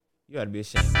You ought to be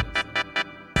ashamed of yourself.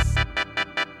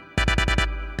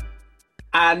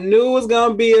 I knew it was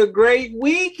gonna be a great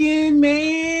weekend,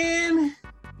 man.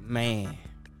 Man.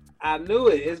 I knew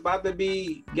it. It's about to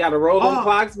be. Got to roll them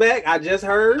clocks back. I just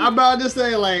heard. I'm about to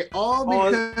say, like, all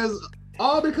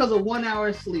because of 1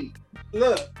 hour sleep.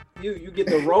 Look, you get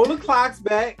to roll the clocks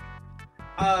back.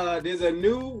 There's a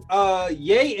new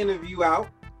Ye interview out.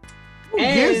 Who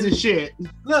gives a shit?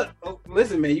 Look,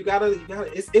 listen, man, you gotta.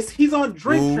 He's on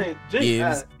Drink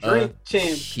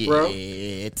Champs, bro.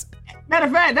 Matter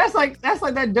of fact, that's like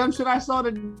that dumb shit I saw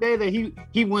today that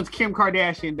he wants Kim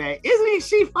Kardashian back. Isn't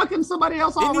she fucking somebody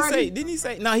else already? Didn't he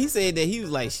say? No, he said that he was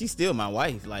like, she's still my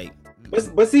wife. Like,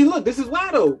 but see, look, this is why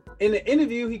though. In the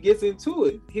interview, he gets into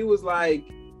it. He was like,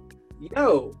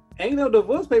 "Yo, ain't no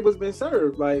divorce papers been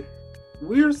served. Like,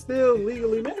 we're still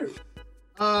legally married."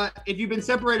 If you've been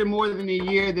separated more than a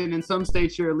year, then in some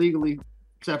states you're illegally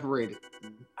separated.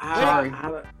 Sorry.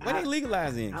 Where they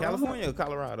legalize in? California or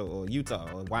Colorado or Utah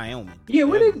or Wyoming? Yeah,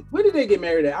 where did they get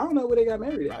married at? I don't know where they got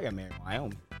married at. I got married in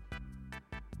Wyoming.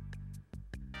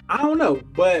 I don't know,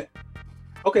 but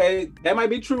okay, that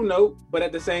might be true, no. But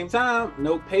at the same time,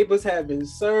 no papers have been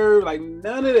served, like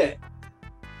none of that.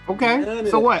 Okay,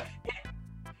 so what?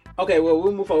 Okay, well,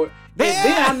 we'll move forward.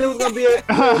 Then I knew it was gonna be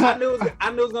I knew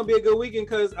it was gonna be a good weekend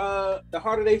because The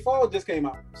Harder They Fall just came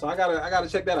out, so I gotta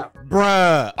check that out.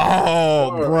 Bruh,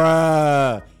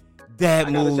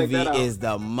 that movie is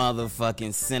the motherfucking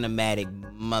cinematic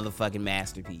motherfucking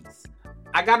masterpiece.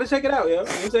 I gotta check it out, yo. You know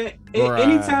what I'm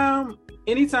saying?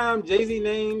 Anytime Jay-Z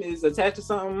name is attached to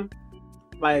something,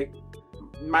 like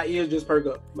my ears just perk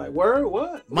up. Like, word,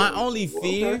 what? My only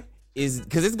fear is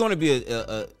because it's gonna be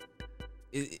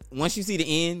once you see the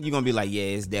end, you're gonna be like, yeah,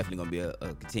 it's definitely gonna be a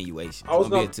continuation.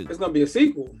 It's gonna be a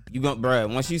sequel.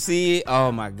 Once you see it,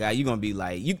 oh my god, you're gonna be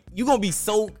like, you gonna be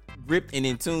so gripped and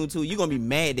in tune to it, you're gonna be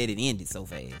mad that it ended so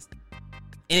fast.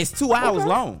 And it's 2 hours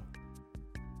long.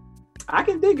 I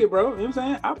can dig it, bro. You know what I'm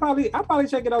saying? I'll probably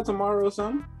check it out tomorrow or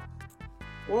something.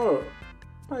 Whoa.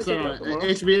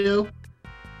 HBO?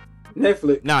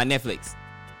 Netflix. Nah, Netflix.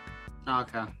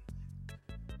 Okay.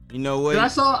 You know what? I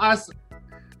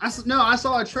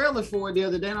saw a trailer for it the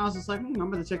other day, and I was just like, I'm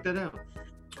gonna check that out.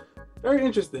 Very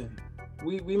interesting.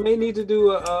 We may need to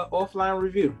do a offline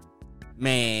review.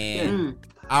 Man,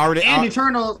 I already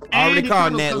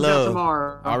called Nat Love.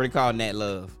 I already called Nat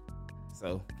Love.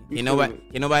 So can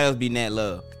nobody else be Nat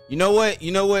Love? You know what?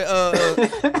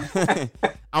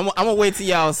 I'm gonna wait till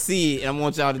y'all see it, and I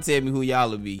want y'all to tell me who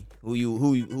y'all will be. Who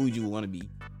you want to be?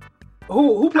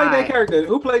 Who played that character?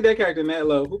 Who played that character? Nat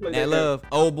Love. Who played Nat that Love?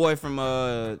 Character? Old boy from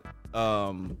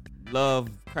Love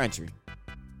Country.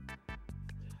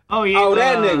 Oh yeah. Oh,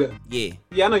 that nigga. Yeah.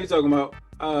 Yeah, I know you're talking about.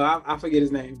 I forget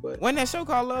his name, but wasn't that show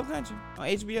called Love Country on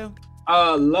HBO?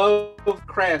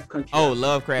 Lovecraft Country. Oh,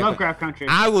 Lovecraft Country.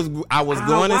 I was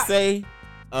going to say,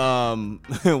 why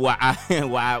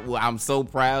I'm so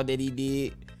proud that he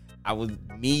did. I was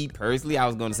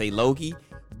going to say Loki,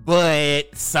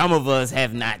 but some of us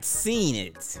have not seen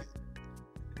it.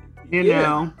 You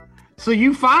know, so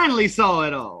you finally saw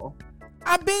it all.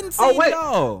 I've been seeing it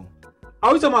all.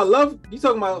 Oh, you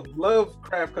talking about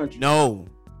Lovecraft Country? No.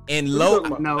 And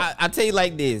I tell you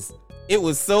like this, it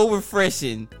was so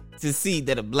refreshing to see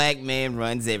that a black man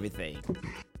runs everything.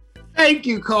 Thank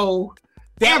you, Cole.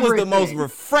 That was the most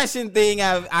refreshing thing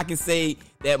I can say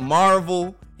that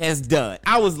Marvel has done.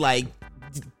 I was like,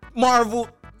 Marvel,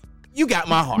 you got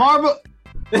my heart.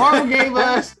 Marvel gave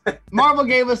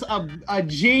us a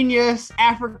genius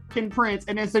African prince,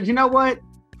 and then said, you know what?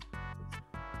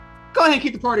 Go ahead and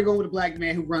keep the party going with a black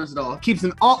man who runs it all. Keeps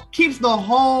the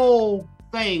whole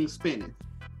thing spinning.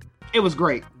 It was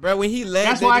great, bro. When he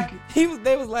left, that's why he was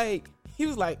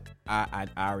like, I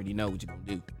already know what you're gonna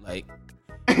do, like,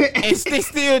 and they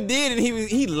still did, and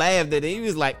he laughed at it. He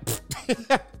was like,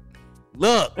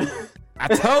 look, I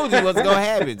told you what's gonna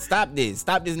happen. Stop this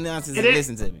nonsense and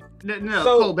listen to me.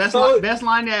 No, best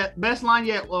line yet.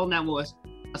 Well, that was.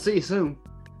 I'll see you soon.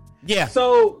 Yeah.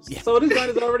 So this gun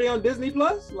is already on Disney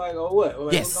Plus, like, or what?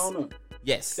 Like, yes. What's going on?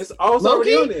 Yes. It's also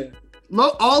already on there.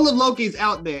 All of Loki's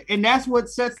out there, and that's what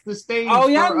sets the stage. Oh,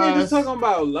 y'all niggas talking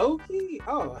about Loki?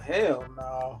 Oh, hell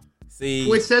no. See,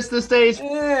 which sets the stage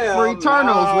for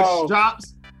Eternals,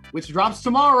 which drops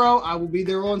tomorrow. I will be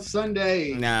there on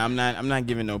Sunday. Nah, I'm not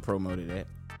giving no promo to that.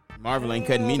 Marvel ain't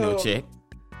cutting me no check.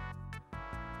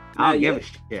 I don't give a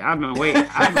shit. I've been waiting.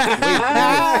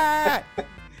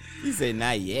 He said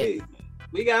not yet.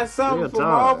 We got something for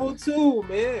Marvel too,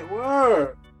 man.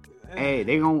 Word. Hey,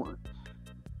 they gonna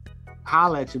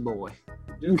holla at your boy.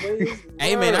 Just wait.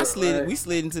 Hey man, Like, we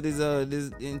slid into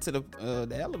into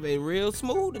the elevator real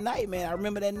smooth tonight, man. I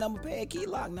remember that number pad key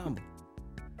lock number.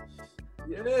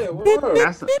 yeah, word.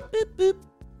 That's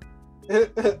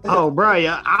oh, bro,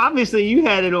 yeah. Obviously, you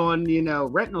had it on,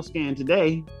 retinal scan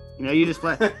today. You just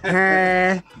like,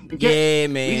 Yeah,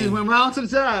 man. We just went round to the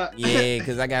top. Yeah,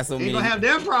 because I got so Ain't many. gonna have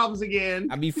them problems again.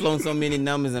 I be floating so many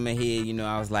numbers in my head.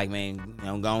 I was like, man,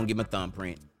 I'm gonna get my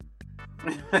thumbprint.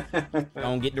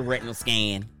 Gonna get the retinal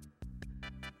scan.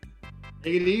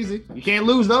 Take it easy. You can't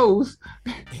lose those.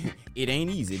 It ain't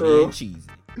easy, True. man. Cheesy.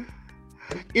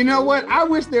 You know what? I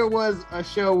wish there was a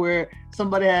show where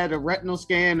somebody had a retinal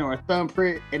scan or a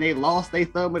thumbprint and they lost their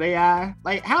thumb or their eye.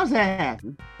 Like, how's that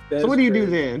happen? That's So what do you do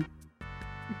crazy. then?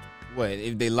 What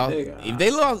if they lost? Nigga. If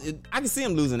they lost, I can see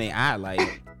them losing their eye.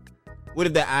 Like, what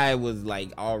if the eye was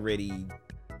like already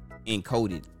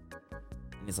encoded?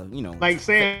 And it's Like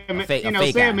Sam, fake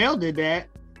Sam eye. L did that.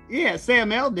 Yeah,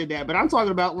 Sam L did that. But I'm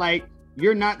talking about like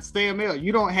you're not Sam L.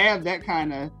 You don't have that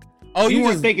kind of. Oh, you you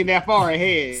weren't just thinking that far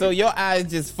ahead. so your eyes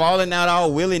just falling out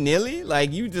all willy nilly,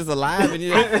 like you just alive and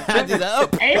just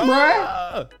up. Hey,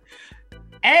 bruh.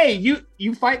 Hey,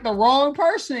 you fight the wrong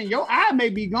person, your eye may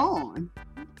be gone.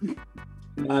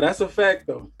 Nah, that's a fact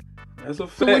though. That's a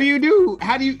fact. So what do you do?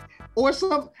 How do you or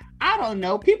some? I don't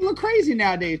know. People are crazy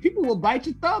nowadays. People will bite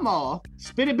your thumb off,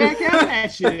 spit it back out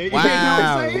at you. You know what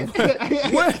I'm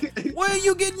saying? Where are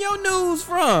you getting your news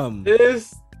from?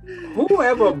 It's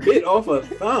whoever bit off a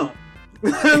thumb.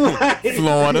 Like,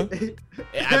 Florida.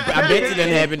 I bet you that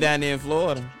happened down there in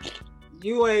Florida.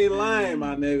 You ain't lying,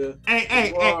 my nigga.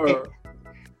 Hey. Word.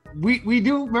 We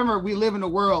do remember we live in a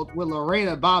world where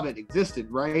Lorena Bobbitt existed,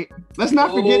 right? Let's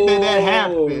not forget that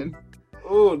happened.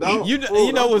 Oh, don't. You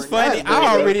know what's don't funny?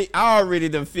 bring that I already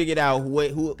done figured out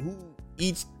who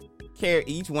each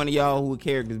one of y'all who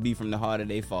characters be from the Harder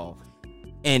They Fall.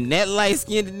 And that light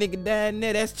skinned nigga down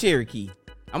there, that's Cherokee.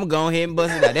 I'm gonna go ahead and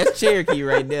bust it out. That's Cherokee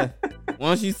right there.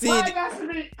 Once you see Why it,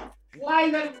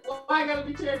 I gotta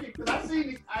be Cherokee? Because I seen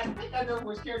it. I think I know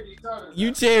which Cherokee you're talking about.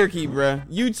 you Cherokee, bruh.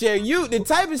 You the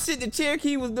type of shit that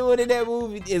Cherokee was doing in that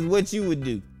movie is what you would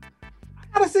do.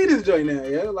 I gotta see this joint now,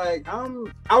 yeah. Like I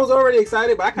was already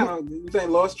excited, but I kind of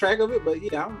lost track of it. But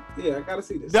yeah, I gotta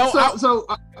see this. No, So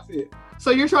I see it.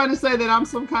 so you're trying to say that I'm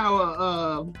some kind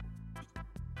of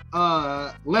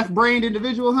left-brained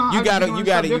individual, huh? You I gotta be doing you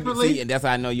stuff see, differently? and that's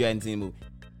how I know you hadn't seen the movie.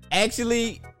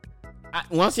 Actually,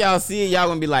 once y'all see it, y'all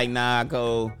gonna be like, nah,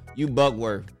 Cole, you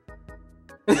Buckworth.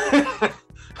 Once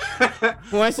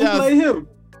Who y'all, played him?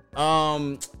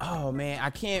 oh man, I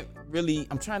can't really.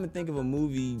 I'm trying to think of a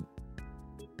movie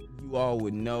you all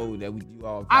would know that you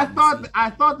all. I probably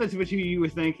thought that's what you were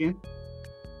thinking.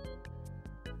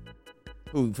 see.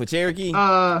 Who for Cherokee?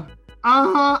 I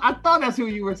thought that's who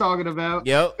you were talking about.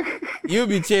 Yep, you'll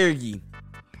be Cherokee.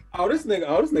 Oh, this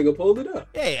nigga pulled it up.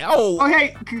 Yeah. Oh.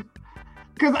 Okay,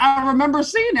 because I remember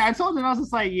seeing that. I told you, and I was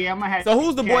just like, yeah, I'm gonna have. So to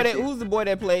who's the catch boy it.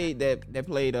 that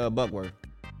played Buckworth?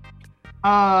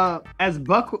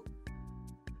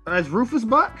 As Rufus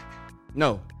Buck.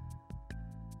 No.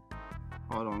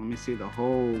 Hold on, let me see the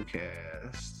whole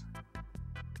cast.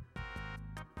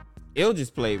 It'll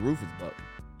just play Rufus Buck.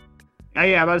 Oh,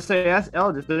 yeah, I'm about to say that's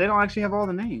Eldritch, but they don't actually have all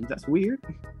the names. That's weird.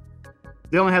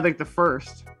 They only had like the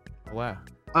first. Oh, wow.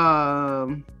 They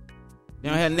You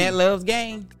don't have Nat Love's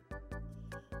Game?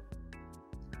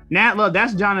 Nat Love,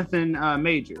 that's Jonathan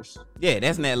Majors. Yeah,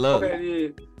 that's Nat Love. Okay, yeah.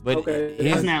 But Okay.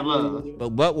 That's Nat Love. but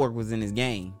Buckworth was in his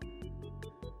game.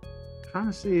 Trying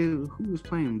to see who was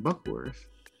playing Buckworth.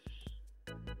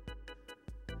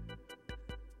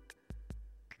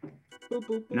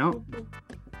 Nope.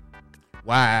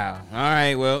 Wow. All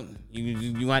right. Well,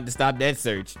 you want to stop that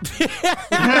search.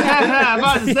 I'm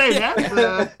about to say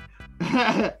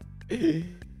that's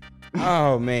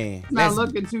Oh man, not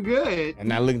looking too good. I'm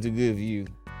not looking too good for you.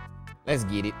 Let's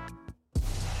get it.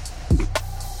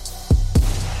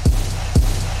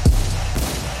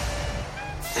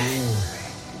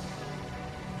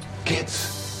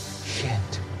 Gets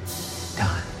shit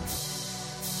done.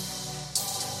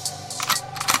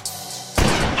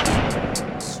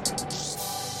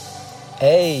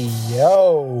 Hey,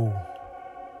 yo.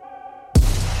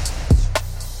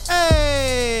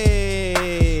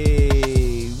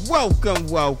 Hey, welcome.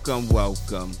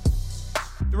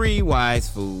 Three Wise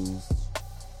Fools.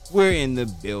 We're in the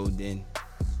building.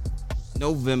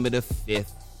 November the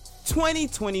 5th,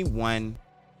 2021.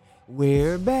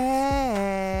 We're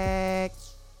back.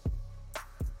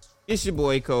 It's your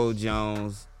boy Cole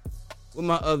Jones with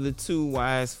my other two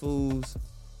wise fools,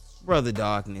 Brother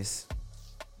Darkness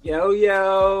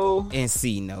Yo. and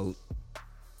C Note.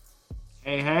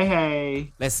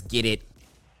 Hey. Let's get it.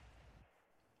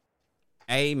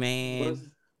 Hey man,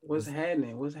 What's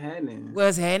happening? What's happening?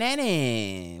 what's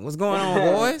happening? What's going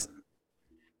on, boys?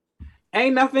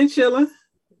 Ain't nothing, chilling.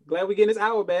 Glad we getting this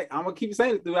hour back. I'm gonna keep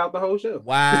saying it throughout the whole show.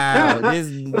 Wow,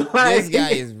 this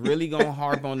guy is really gonna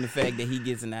harp on the fact that he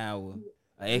gets an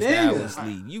extra hour of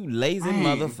sleep. You lazy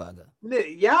motherfucker.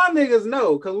 Y'all niggas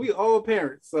know because we all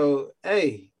parents. So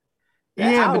hey,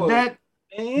 but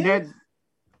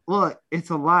look, it's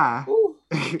a lie.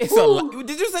 It's a lie.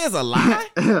 Did you say it's a lie?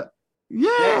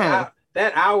 Yeah,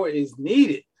 that hour is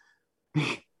needed.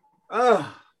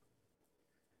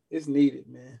 It's needed,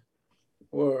 man.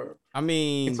 Or I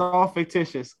mean, it's all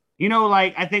fictitious. You know,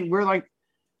 like I think we're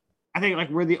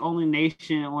the only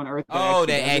nation on Earth.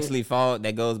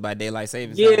 That goes by daylight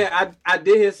savings time. Yeah, I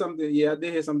did hear something. Yeah, I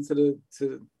did hear something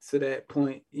to that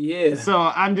point. Yeah. So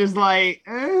I'm just like,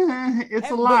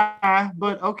 it's a lie,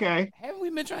 but okay. Haven't we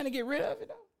been trying to get rid of it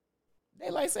though?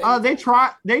 Daylight savings.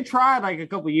 They tried like a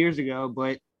couple years ago,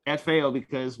 but that failed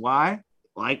because why?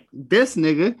 Like this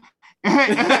nigga.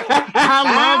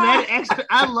 I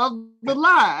love the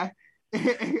lie.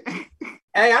 Hey,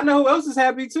 I know who else is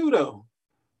happy too though.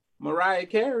 Mariah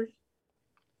Carey.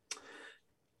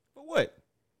 For what?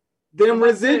 Them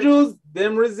residuals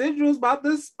about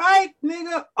to spike,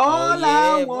 nigga. All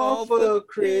I want for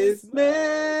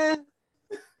Christmas.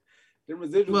 Them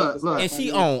residuals. Look, and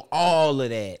she on all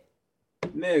of that.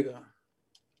 Nigga.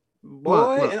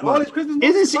 Boy, and all these Christmas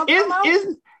isn't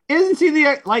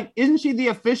she the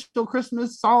official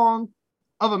Christmas song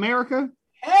of America?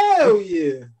 Hell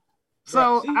yeah.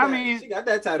 So she got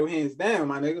that title hands down,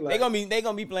 my nigga. Like, they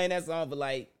gonna be playing that song for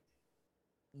like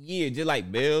years, just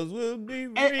like bells will be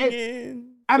ringing.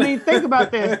 I mean, think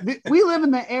about this. We live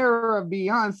in the era of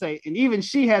Beyonce, and even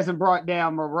she hasn't brought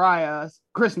down Mariah's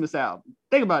Christmas album.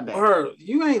 Think about that.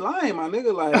 You ain't lying, my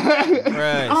nigga. Like,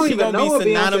 right. I don't she even gonna be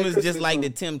synonymous just like the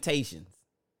Temptations.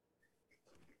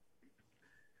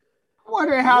 I'm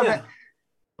wondering how that.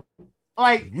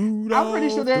 Like, Rudolph, I'm pretty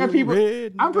sure there are people.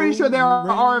 I'm pretty sure there are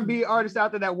R&B artists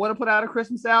out there that want to put out a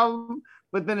Christmas album,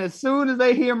 but then as soon as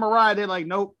they hear Mariah, they're like,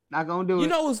 "Nope, not gonna do it." You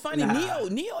know what's funny? Nah.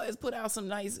 Neo has put out some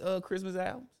nice Christmas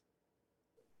albums.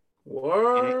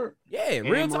 Word.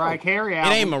 Real talk. Mariah Carey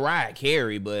album. It ain't Mariah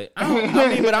Carey, but I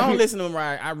don't listen to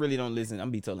Mariah. I really don't listen. I'm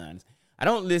gonna be totally honest. I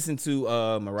don't listen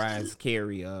to Mariah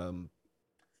Carey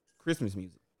Christmas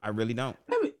music. I really don't.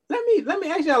 Let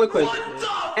me ask y'all a question.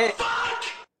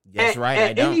 That's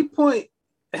right. At any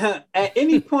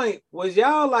point, was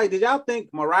y'all like, did y'all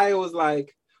think Mariah was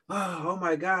like, oh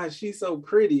my God, she's so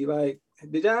pretty? Like,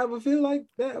 did y'all ever feel like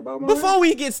that about Mariah? Before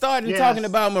we get started talking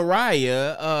about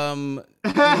Mariah, I'm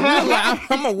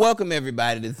gonna welcome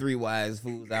everybody to Three Wise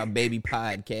Fools, our baby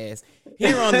podcast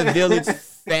here on the Village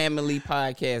Family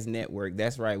Podcast Network.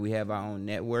 That's right, we have our own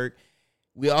network.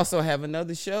 We also have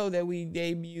another show that we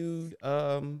debuted.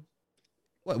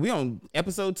 We on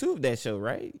episode 2 of that show,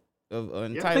 right? I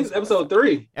think it's episode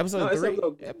 3. Episode 3.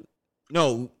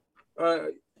 No.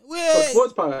 For the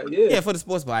sports pod, yeah, for the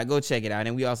sports pod. Go check it out.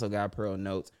 And we also got Pearl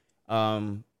Notes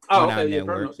on our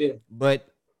network. Notes, But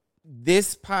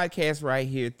this podcast right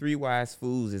here, Three Wise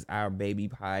Fools, is our baby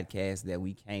podcast that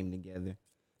we came together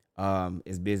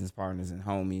as business partners and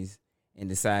homies and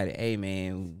decided, hey,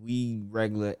 man, we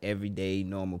regular, everyday,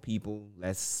 normal people.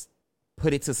 Let's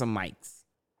put it to some mics.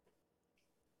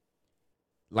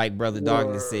 Like Brother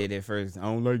Darkness said at first, I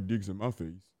don't like dicks in my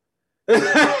face. This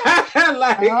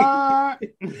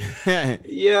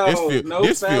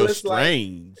feels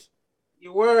strange. Like,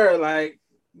 you were like,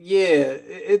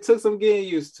 it took some getting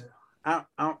used to.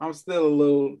 I'm still a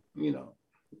little,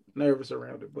 nervous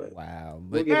around it, but wow,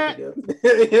 we'll get it together.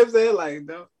 You know what I'm saying? Like,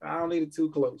 I don't need it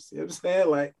too close. You know what I'm saying?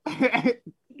 Like,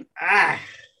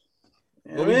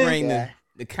 But we bring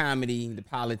the comedy, the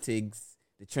politics,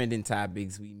 the trending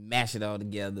topics, we mash it all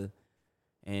together,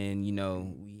 and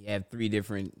we have 3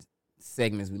 different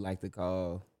segments we like to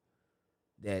call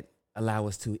that allow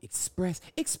us to express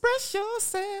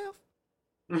yourself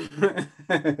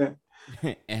and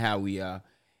how we are.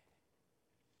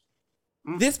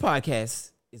 This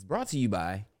podcast is brought to you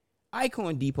by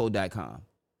iCoinDepot.com.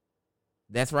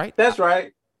 That's right.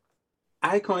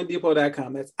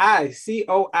 iCoinDepot.com. That's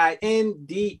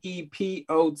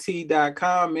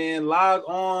iCoindepot.com, man. Log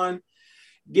on,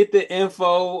 get the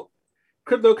info.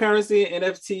 Cryptocurrency and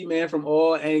NFT, man, from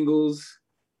all angles.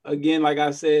 Again, like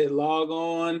I said, log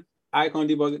on,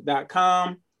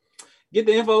 iCoinDepot.com. Get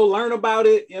the info, learn about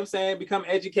it, you know what I'm saying? Become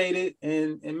educated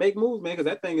and make moves, man, because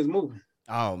that thing is moving.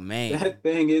 Oh, man. That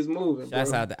thing is moving.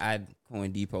 Shouts out to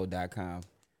iCoinDepot.com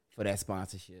for that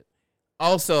sponsorship.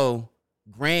 Also,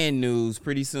 grand news,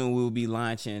 pretty soon we'll be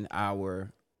launching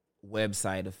our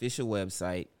website, official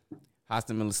website,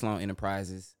 Hostel Miller Sloan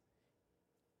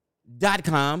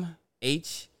Enterprises.com.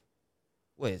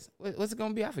 What's it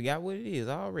gonna be? I forgot what it is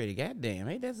already. Goddamn,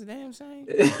 ain't that the damn same?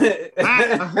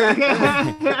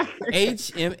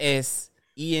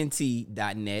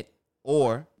 HMSENT.net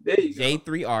or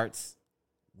J3Arts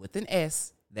with an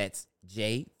S. That's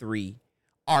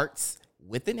J3Arts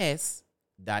with an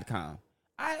S.com.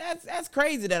 That's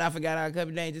crazy that I forgot our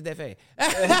company name just that fast.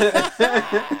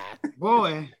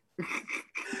 Boy.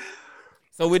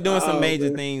 So we're doing some major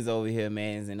things over here,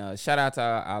 man. And shout out to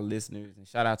our listeners and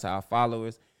shout out to our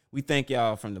followers. We thank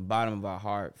y'all from the bottom of our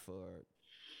heart for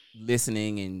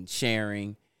listening and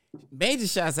sharing. Major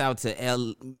shouts out to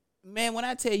L. Man, when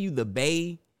I tell you the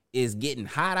Bay is getting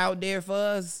hot out there for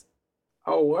us.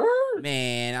 Oh, word?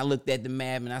 Man, I looked at the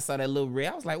map and I saw that little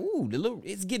red. I was like, ooh,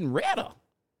 it's getting redder.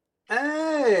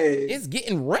 Hey. It's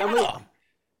getting redder.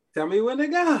 Tell me when to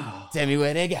go. Tell me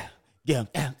where they go. Go.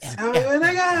 Tell me when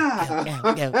to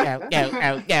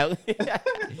go.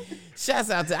 Shouts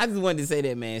out to, I just wanted to say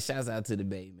that, man. Shouts out to the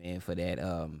Bay, man, for that.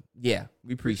 Yeah,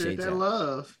 we appreciate that y'all.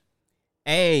 love.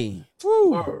 Hey,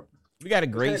 woo. We got a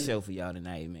great show for y'all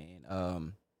tonight,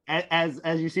 man.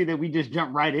 As you see that we just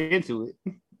jumped right into it.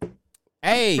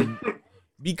 Hey,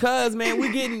 because man, we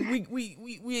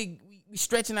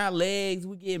stretching our legs,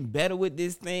 we getting better with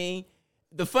this thing.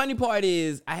 The funny part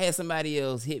is I had somebody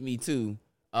else hit me too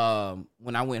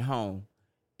when I went home,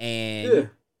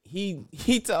 and he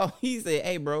said,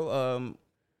 "Hey, bro,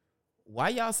 why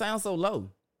y'all sound so low?"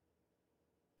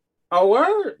 Oh,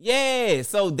 word? Yeah,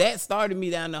 so that started me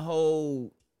down the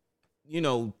whole,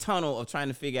 tunnel of trying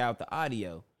to figure out the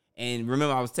audio. And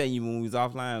remember, I was telling you when we was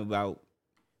offline about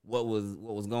what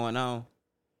was going on.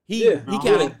 He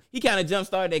kind of jump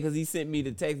started that because he sent me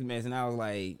the text message, and I was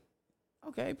like,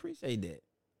 okay, appreciate that.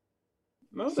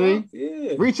 No, see,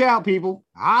 yeah. Reach out, people.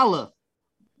 Holla.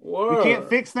 Word. We can't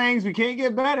fix things. We can't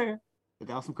get better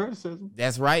without some criticism.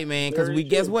 That's right, man. Because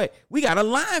guess what? We got a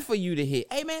line for you to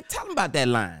hit. Hey, man, tell them about that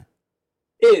line.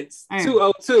 It's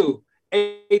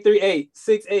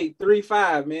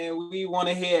 202-838-6835, man. We want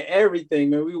to hear everything,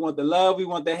 man. We want the love. We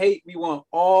want the hate. We want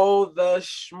all the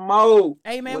smoke.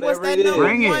 Hey, man, what's that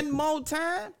number one more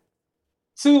time?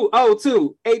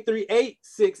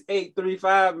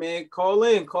 202-838-6835, man. Call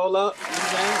in. Call up.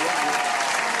 Let's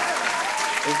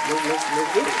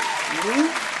get it.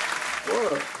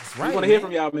 Right, we want to hear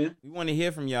from y'all, man. We want to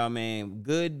hear from y'all, man.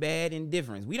 Good, bad,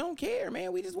 indifference. We don't care,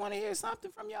 man. We just want to hear something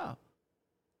from y'all.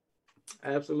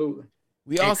 Absolutely.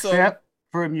 We also except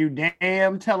from you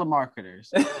damn telemarketers.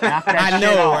 I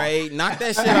know, right? Knock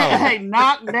that shit off. Hey,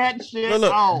 knock that shit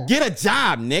off. Get a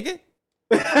job, nigga.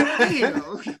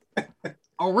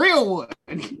 A real one.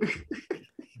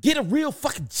 Get a real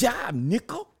fucking job,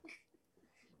 nickel.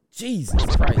 Jesus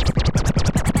Christ.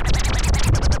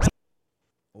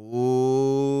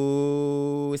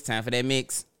 Ooh, it's time for that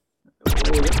mix. Oh,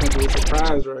 this gonna be a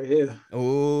surprise right here.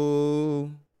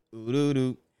 Ooh, doo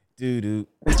doo. Do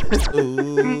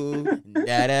ooh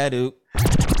da da do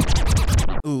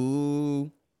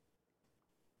ooh.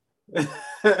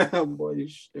 Boy, you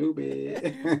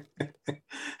stupid.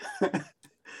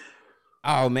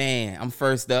 Oh man, I'm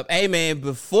first up. Hey man,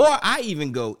 before I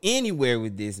even go anywhere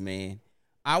with this, man,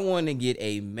 I want to get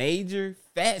a major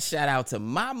fat shout out to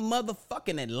my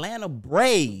motherfucking Atlanta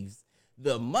Braves,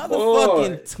 the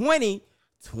motherfucking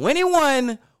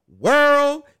 2021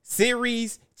 World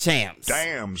Series champs.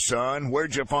 Damn, son,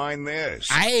 where'd you find this?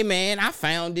 Hey, man, I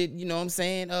found it. You know what I'm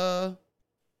saying?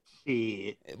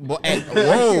 Shit. Whoa.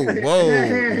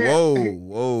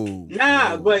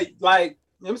 Nah, but like, you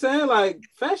know what I'm saying? Like,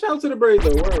 fat shout out to the Braves,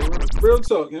 though. Real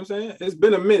talk, you know what I'm saying? It's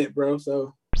been a minute, bro.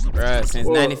 So, bruh, since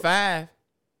 95.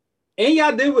 And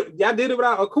y'all did it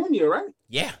without Acuna, right?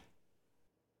 Yeah.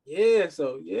 Yeah,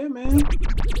 so yeah, man.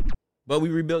 But we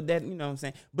rebuilt that, you know what I'm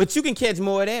saying? But you can catch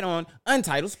more of that on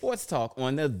Untitled Sports Talk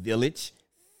on the Village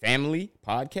Family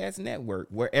Podcast Network.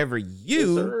 Wherever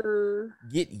you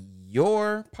get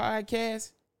your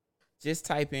podcast, just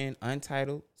type in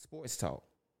Untitled Sports Talk.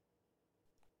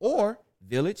 Or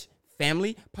Village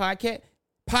Family Podcast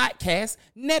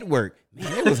Network.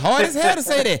 Man, it was hard as hell to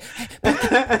say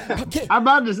that. I'm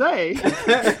about to say.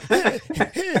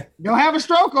 Don't have a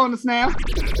stroke on us now.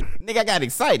 Nigga, I got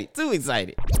excited. Too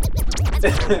excited.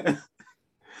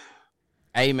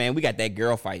 Hey man, we got that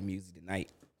girl fight music tonight.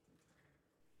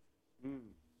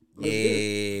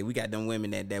 Yeah, we got them women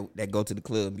that go to the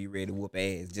club and be ready to whoop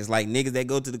ass. Just like niggas that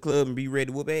go to the club and be ready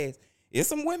to whoop ass. There's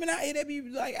some women out here that be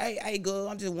like, hey girl,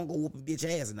 I'm just want to go whoop a bitch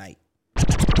ass tonight.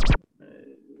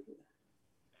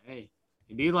 Hey,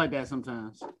 it be like that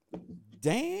sometimes.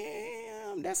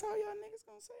 Damn, that's how y'all niggas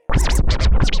gonna say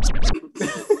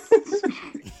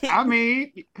it. I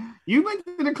mean, you went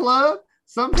to the club.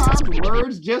 Sometimes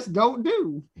words just don't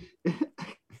do.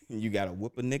 You gotta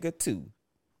whoop a nigga too.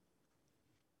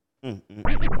 Yeah.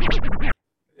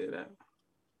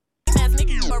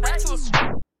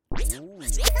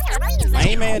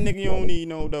 Lame ass nigga, you don't need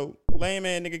no dope. Lame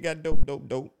ass nigga got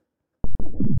dope.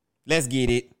 Let's get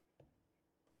it.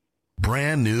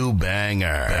 Brand new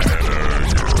banger.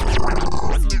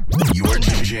 You're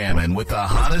jamming with the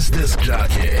hottest disc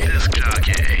jockey.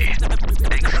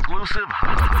 Exclusive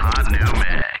hot new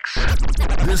mix.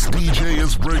 This DJ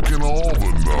is breaking all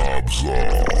the knobs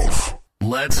off.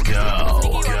 Let's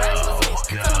go.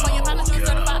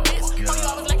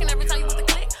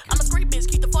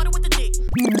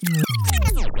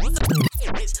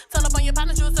 Tell up on your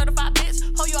partner, you a certified bitch.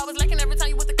 Ho, you always lacking every time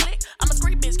you with the click. I'm a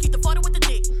street bitch, keep the 40 with the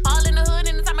dick. All in the hood,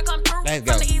 anytime I come through. Let's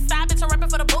go. From the east side, bitch, I'm rapping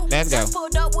for the boot. Let's go. Just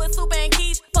pulled up with super and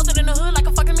quiche. Posted in the hood like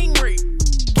a fucking meet and greet.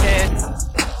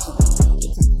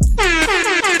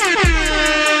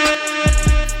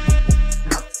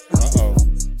 Uh-oh.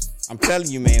 I'm telling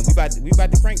you, man, we about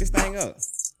to crank this thing up.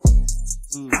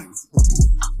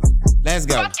 Let's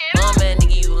go. Bum man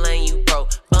nigga, you lame, you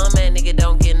broke. Bum man nigga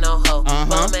don't get no hoe.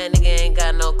 Bum man nigga ain't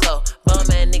got no clothes. Bum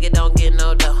man nigga don't get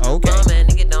no dough. Okay. Bum man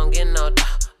nigga don't get no dough.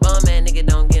 Bum man nigga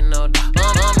don't get no dough.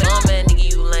 Bum man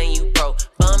nigga, you lame, you broke.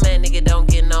 Bum man nigga don't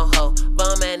get no hoe.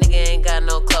 Bum man nigga ain't got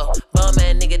no clothes. Bum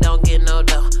man nigga don't get no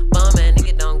dough. Bum man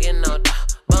nigga don't get no dough.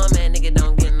 Bum man nigga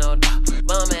don't get no dough.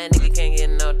 Bum man nigga can't get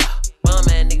no dough. Bum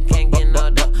man nigga can't get no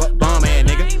dough. Bum man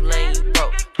nigga, you lame, you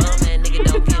broke. Bum man nigga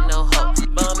don't get no hoe.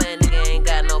 Bum man nigga ain't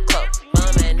got no clothes.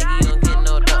 Bum man nigga you don't get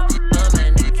no dough. Bum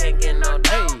man nigga can't get no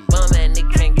dough. Bum man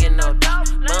nigga can't get no dough.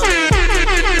 Bum man nigga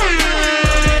can't get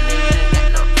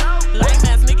no dough. Lame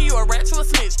ass nigga, you a rat, you a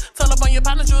snitch. Tell up on your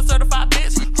partner, you a certified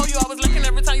bitch. Ho, you always looking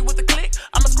every time you with the click.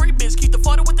 I'm a street bitch, keep the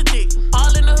 40 with the dick.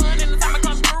 All in the hood, anytime I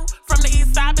come through. From the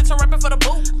east side, bitch, I'm rapping for the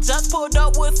boot. Just pulled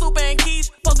up with super and quiche.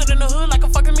 Posted in the hood like a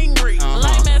fucking meet and greet.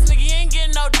 Lame ass nigga, you ain't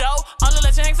getting no dough. Only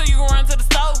let you hang so you can run to the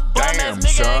stove. Bum ass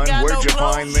nigga ain't got where'd no you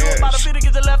clothes. find You about this? to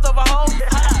get the leftover home.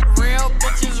 Real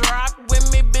bitches rock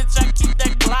with me, bitch. I keep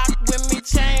that Glock with me.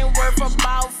 Chain worth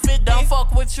about 50. Don't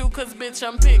fuck with you, cause bitch,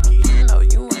 I'm picky. You know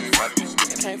you ain't fucking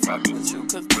with me. Can't fuck with you,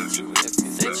 cause bitch, you iffy.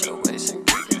 Situation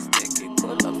getting sticky.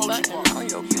 Pull up something on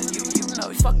your bitch. You know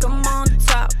you Fuck 'em on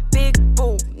top, big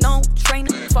boo, no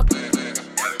trainer, fuck 'em.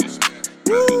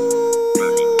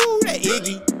 woo, that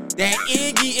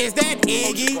Iggy, is that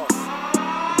Iggy?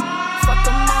 Fuck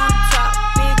 'em on top,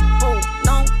 big boo,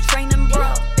 no training,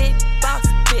 bro. Big box,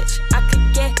 bitch, I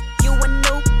could get you a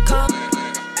new car.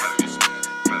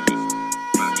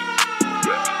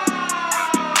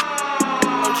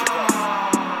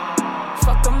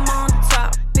 Fuck 'em on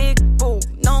top, big boo,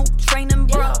 no training,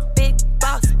 bro. Big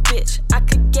box, bitch, I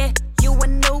could get you a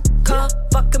new car.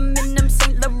 Fuck 'em in them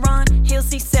St. Laurent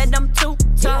heels, he said I'm too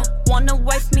tall. Wanna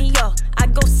wife me up, I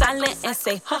go silent and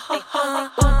say ha ha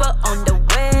ha. Uber on the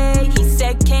way, he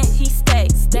said can't he stay?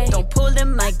 Don't pull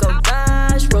in my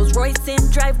garage, Rolls Royce in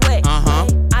driveway.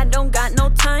 I don't got no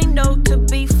time though to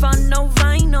be fun, no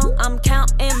vinyl. I'm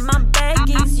counting my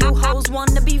baggies, you hoes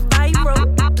wanna be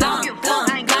viral. Blunt, blunt,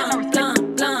 blunt,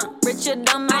 blunt, blunt. Richard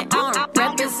on my arm,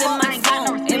 rappers in my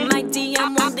phone. In my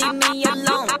DM won't leave me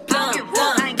alone. Blunt,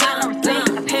 blunt, blunt,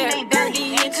 blunt. Hair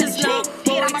 30 inches long,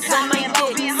 boys on my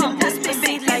dick. Sip this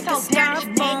pussy like a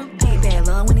styrofoam. Big bad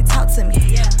love when he talk to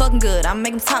me. Fucking good, I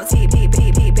make him talk to you. Big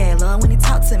bad love when he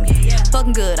talk to me.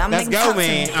 Fucking good, I make him talk to me.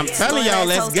 Let's go, man. I'm telling y'all,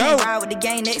 let's go. Ride with the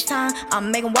gang next time,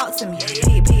 I'm make him walk to me.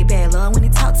 Big bad love when he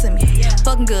talk to me.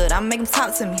 Fucking good, I make him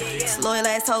talk to me. Loyal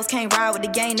assholes can't ride with the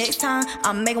gang next time,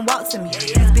 I'm make him walk to me.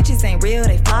 These bitches ain't real,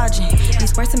 they flogging.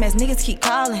 These person ass niggas keep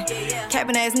calling.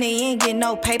 Capping ass nigga, you ain't getting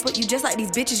no paper. You just like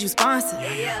these bitches you sponsor.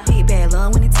 Big bad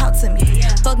love when he talk to me.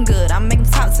 Fucking good, I make him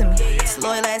talk to me.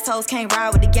 Loyal assholes can't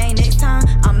ride with the gang next time,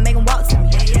 I'm make him walk to me.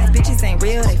 These bitches ain't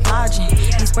real, they flogging.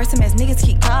 These person ass niggas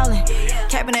keep calling.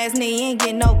 Capping ass nigga, you ain't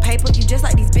getting no paper. You just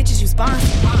like these bitches you sponsor.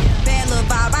 Bad little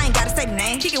vibe, I ain't gotta say the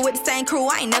name. Kick it with the same crew,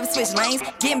 I ain't never switch lanes.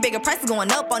 Getting bigger prices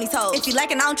going up on these hoes. If you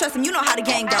lacking, I don't trust them, you know how the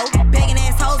gang go. Begging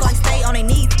assholes, always stay on their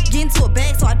knees. Get into a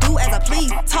bag, so I do as I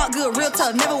please. Talk good, real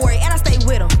tough, never worry, and I stay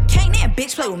with them. Can't that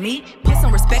bitch play with me? Put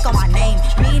some respect on my name.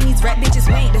 Me and these rap bitches,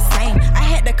 we ain't the same. I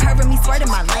had the curve in me, swear to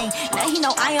my lane. Now he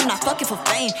know I am not fucking for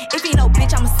fame. If he know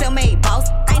bitch, I'm a self-made boss.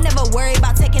 I ain't never worried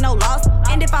about taking no loss.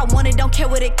 And if I want it, don't care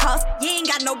what it costs. You ain't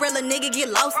got no real nigga, get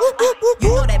lost.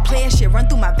 You know that player shit run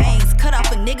through my veins. Cut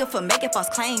off a nigga for making false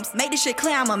claims. Make this shit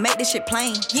clear, I'ma make this shit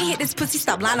plain. You hit this pussy,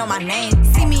 stop lying on my name.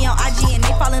 See me on IG and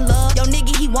they fall in love. Yo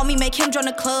nigga, he want me, make him join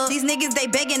the club. These niggas, they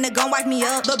begging to gon' wipe me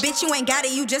up. But bitch, you ain't got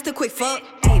it, you just a quick fuck.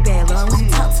 Big bad love when you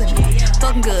talk to me.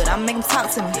 Fucking good, I'ma make them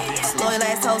talk to me. Loyal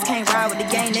assholes can't ride with the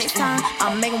gang next time.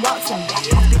 I'ma make them walk to me.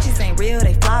 These bitches ain't real,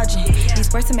 they flogging. These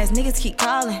first-time ass niggas keep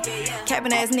calling.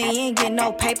 Capping ass nigga, you ain't getting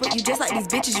no paper. You just like these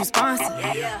bitches you sponsor.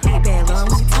 Big bad love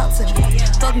when you talk to me.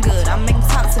 Fucking good, I'ma make them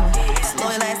talk to me.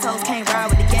 Loyal assholes can't ride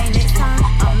with the gang next time.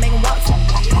 I'ma make them walk to me.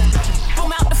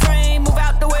 Boom out the frame, move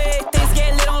out the way. Things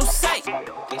get lit on sight.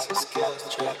 This is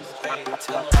skills trip, baby,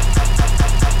 tell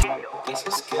This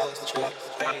is skills trip,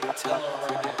 baby, tell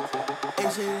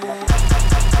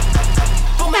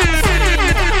Boom out the frame,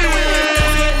 move out the way.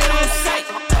 Things get lit on sight.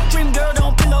 Dream girl,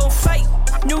 don't pillow fight.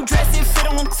 New dress, it fit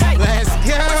on tight. Let's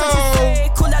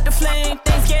go. Cool out the flame,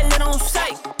 things get lit on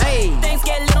sight. Hey. Things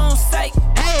get lit on sight.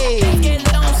 Hey. Things get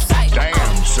lit on sight.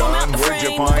 Damn, son, where'd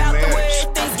you find this?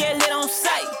 Things get lit on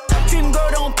sight. Dream girl,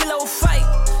 don't pillow fight.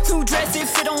 New dress, it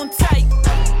fit on tight.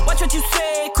 Watch what you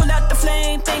say, cool out the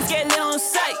flame. Things get lit on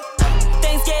sight.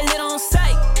 Things get lit on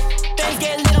sight. Things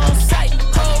get lit on sight.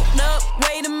 Hold up,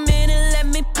 wait a minute, let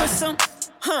me put some.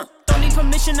 Don't need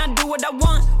permission, I do what I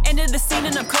want. Ended the scene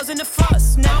and I'm causing the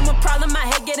fuss. Now I'm a problem, my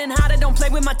head getting hotter. Don't play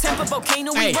with my temper,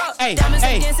 volcano erupt. Diamonds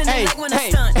ain't dancing, they like when I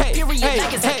stunt. Period,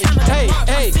 like it's a time of the month.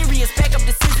 I'm serious, back up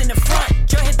the seats in the front.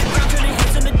 Jaw hit the ground, turning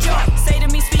heads in the jaw. Say to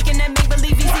me, speaking that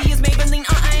make-believe easy is Maybelline.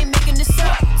 I ain't making this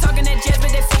up. Talking that jazz,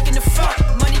 but they faking the fuck.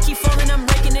 Money keep falling, I'm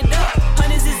raking it up.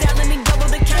 Hundreds is out, let me double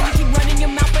the count. You keep running your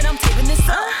mouth, but I'm taping this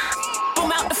up.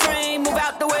 Boom out the frame, move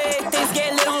out the way. Things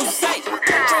get lit on sight.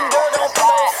 Dream girl, don't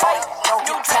pillow fight. Don't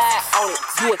get tired on it.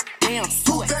 Do it, damn,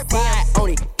 do it. Ride on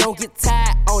it, don't get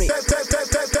tired on it.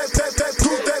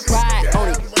 Ride on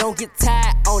it, don't get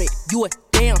tired on it. You a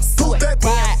damn, do it.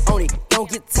 Ride on it, don't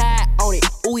get tired on it.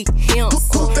 Ooh, him,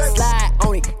 slide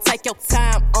on it. Take your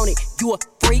time on it. You a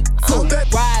freak, too.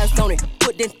 Rise on it,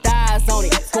 put them thighs on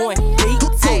it. Going deep,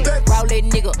 too. Roll that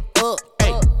nigga up,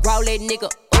 roll that nigga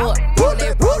up, roll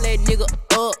that nigga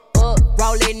up,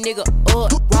 roll that nigga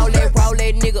up, roll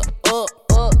that nigga up,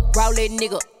 roll that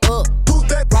nigga up,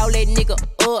 roll that nigga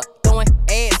up, throwing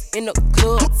ass in the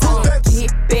club,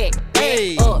 get back,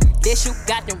 up, this you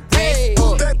got them racks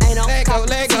up, ain't no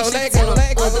competition, tell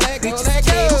them other bitches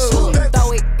can't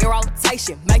throw it in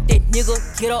rotation, make that nigga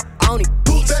get up on it,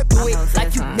 bitch, do it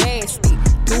like you nasty,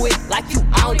 do it like you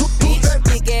on it, bitch,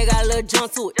 big ass got a little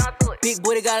jump to it, big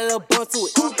booty got a little bump to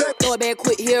it, throw it back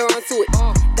quick, here run to it,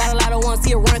 got a lot of ones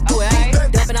here run through it,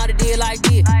 ayy, dumping on the deal like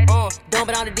this,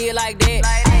 dumping on the deal like that,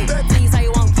 ayy, please how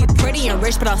you want to get pretty and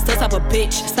rich, but I'm still type of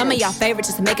bitch. Some of y'all favorite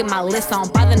just making my list. I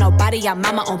don't bother nobody, y'all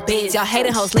mama on biz. Y'all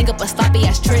hating hoes link up a sloppy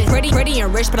ass trick. Pretty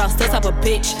and rich, but I'm still type of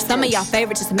bitch. Some of y'all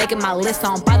favorite just making my list. I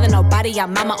don't bother nobody, y'all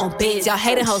mama on biz. Y'all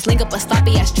hating hoes link up a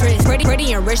sloppy ass trick.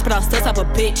 Pretty and rich, but I'm still type of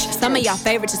bitch. Some of y'all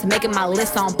favorite just making my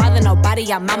list. I don't bother nobody,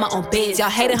 y'all mama on biz. Y'all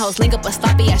hating hoes link up a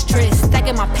sloppy ass trick.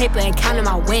 Stacking my paper and counting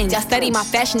my wins. Y'all study my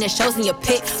fashion, it shows in your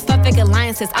pics. Fuck fake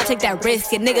alliances, I'll take that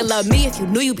risk. Your nigga love me if you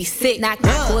knew you be sick. Knock,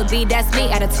 would be that's me.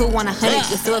 At a 2 on 100,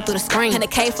 you feel it through the screen.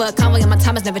 100K for a combo, and my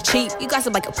time is never cheap. You got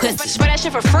some like a pussy. Spray that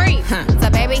shit for free. So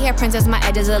baby, here princess, my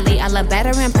edges elite. I love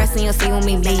better in person, you'll see when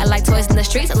we meet. I like toys in the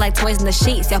streets, I like toys in the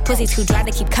sheets. Y'all pussy too dry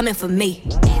to keep coming for me.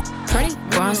 Pretty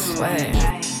grown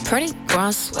swag. Pretty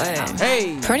grown swag.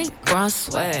 Hey. Pretty grown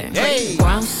swag. Hey.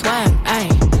 Grown swag. Ay.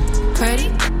 Pretty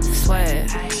swag.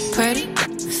 Pretty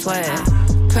swag.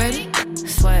 Pretty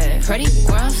swag. Pretty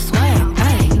grown swag.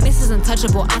 Ay. This is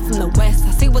untouchable, I'm from the west.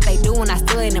 I see what they do and I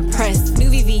still ain't impressed. New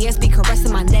VVS be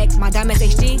caressing my neck. My diamonds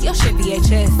HD, your shit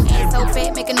VHS. Ass so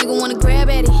fat, make a nigga wanna grab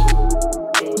at it.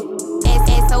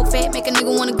 Ass so fat, make a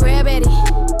nigga wanna grab at it.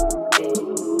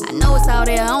 I know it's out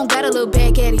there, I don't got a little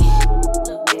back at it.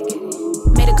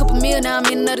 Made a couple mil, now I'm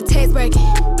in another tax bracket.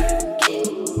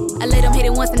 I let them hit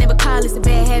it once and never call, it's a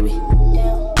bad habit.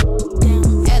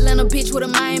 Atlanta bitch with a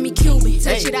Miami Cuban.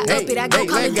 Touch it, I up it, I go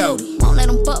Call of Duty. Won't let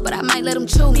them fuck, but I might let them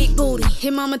chew me. Big booty,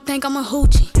 his mama think I'm a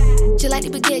hoochie. Just like the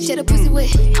baguette, share the pussy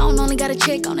with. I don't only got a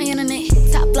check on the internet.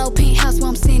 Top floor, penthouse where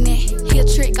I'm sitting at. He a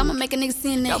trick, I'ma make a nigga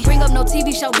send that. Don't bring up no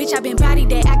TV show, bitch, I been body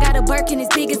that. I got a Birkin as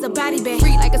big as a body bag.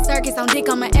 Free like a circus, on dick,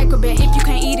 I'm an acrobat. If you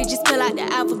can't eat it, just fill out the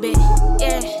alphabet.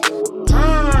 Yeah.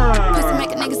 Pussy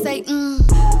make a nigga say,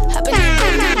 Hop in that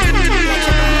bed, like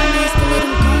your behind me, still let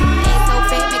him go. Ass so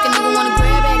fat, make a nigga wanna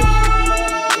grab at it.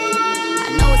 I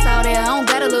know it's out there, I don't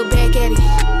got a little back at it.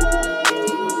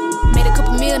 Made a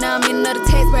couple mil, now I'm in another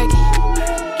tax bracket.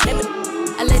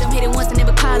 I let them hit it once and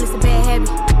never call, it's a bad habit.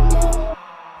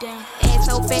 Ass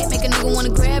so fat, make a nigga wanna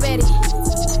grab at it.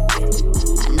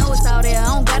 I know it's out there, I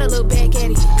don't got a little back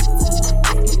at it.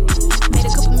 Made a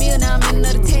couple mil, now I'm in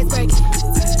another tax bracket.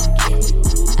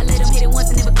 I let them hit it once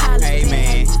and never call, it's a bad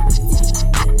habit.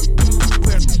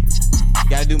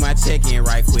 Gotta do my check-in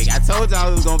right quick. I told y'all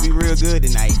it was gonna be real good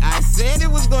tonight. I said it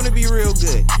was gonna be real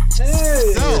good.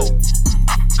 Hey. So,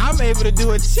 I'm able to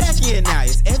do a check-in now.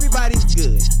 Everybody's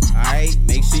good. All right?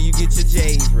 Make sure you get your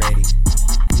J's ready.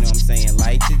 You know what I'm saying?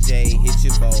 Light your J, hit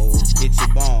your bowl, hit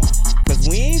your bong. Because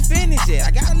we ain't finished yet.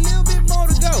 I got a little bit more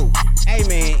to go. Hey,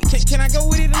 man, can I go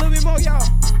with it a little bit more, y'all?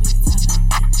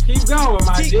 Keep going,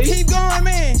 my G. Keep going,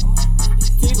 man.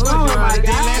 Keep going, my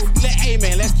guy. Hey,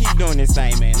 man, let's keep doing this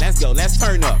thing, man. Let's go. Let's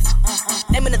turn up.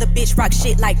 Name another bitch rock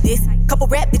shit like this. Couple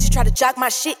rap bitches try to jog my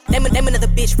shit. Name another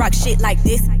bitch rock shit like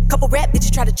this. Couple rap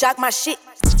bitches try to jog my shit.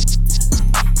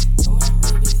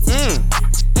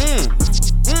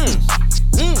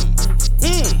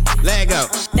 Let go.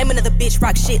 Name another bitch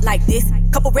rock shit like this.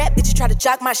 Couple rap bitches try to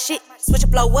jog my shit. Switch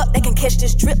and blow up, they can catch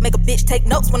this drip. Make a bitch take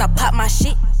notes when I pop my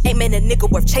shit. Ain't made a nigga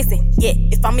worth chasing. Yeah,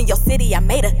 if I'm in your city, I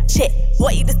made a check.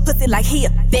 Boy, eat this pussy like he a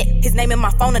vet. His name in my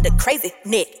phone are the crazy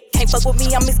Nick. Can't fuck with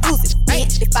me, I'm exclusive.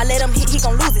 Bitch, if I let him hit, he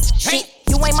gon' lose his shit.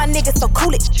 You ain't my nigga, so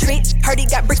cool it. Trick, heard he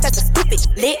got bricks, that's a stupid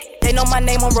lick. They know my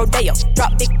name on Rodeo.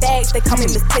 Drop big bags, they call me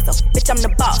Miss Queso. Bitch, I'm the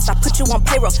boss, I put you on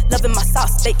payroll. Loving my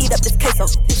sauce, they eat up this queso.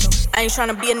 I ain't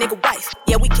tryna be a nigga wife.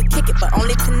 Yeah, we can kick it, but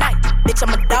only tonight. Bitch,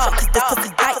 I'm a dog, cause this pussy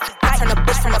tight. I turn a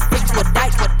bitch from a freak to a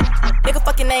dyke. Nigga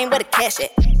fucking name, where the cash at?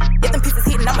 If them pieces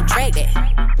hitting, I'ma drag that.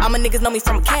 All my niggas know me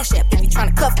from a cash app. If you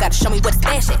tryna cuff, gotta show me where the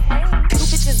stash at. Two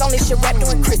bitches only shit rap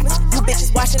during Christmas. You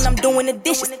bitches washing, I'm doing the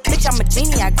dishes. Bitch, I'm a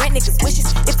genie, I grant niggas wishes.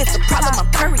 If it's a problem,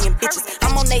 I'm currying bitches.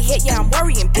 I'm on they head, yeah, I'm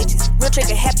worrying bitches. Real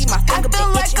trigger happy, my finger been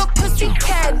itching. I feel like a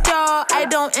pussycat dog. I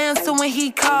don't answer when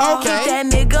he calls. Keep that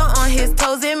nigga on his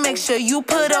toes and make sure you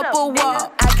put up a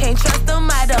wall. I can't trust him,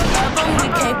 I don't love him. We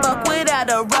can't fuck without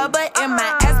a rubber. And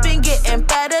my ass been getting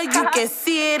fatter. You can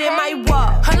see it in my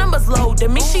wall. Her number's low, that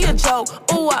means she a joke.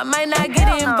 Ooh, I might not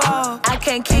get involved. I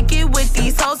can't kick it with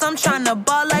these hoes. I'm tryna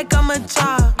ball like I'm a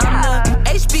job. I'm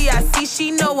the HBIC.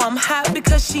 She know I'm hot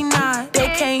because she not. They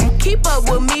can't keep up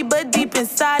with me, but deep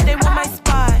inside they want my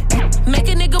spot. Make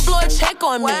a nigga blow a check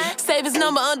on me. Save his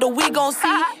number under, we gon'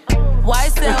 see.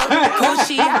 YSL,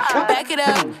 Gucci, back it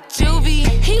up, Juvie.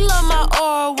 He love my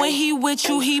aura, when he with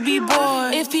you, he be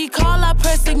bored. If he call, I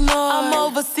press ignore. I'm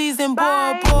overseas and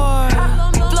bored.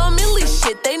 Blow milli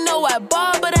shit, they know I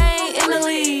ball, but I ain't in the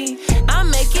league.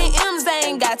 I'm making M's, I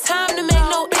ain't got time to make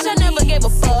no bitch, I never gave a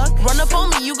fuck. Run up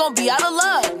on me, you gon' be out of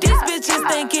luck. These bitches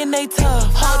thinking they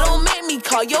tough. Oh, don't make me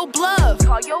call your bluff.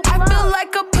 I feel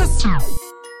like a pussy.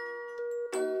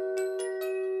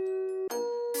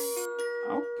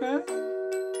 Okay.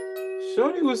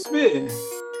 Shorty was spitting.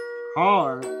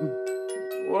 Hard.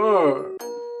 Word.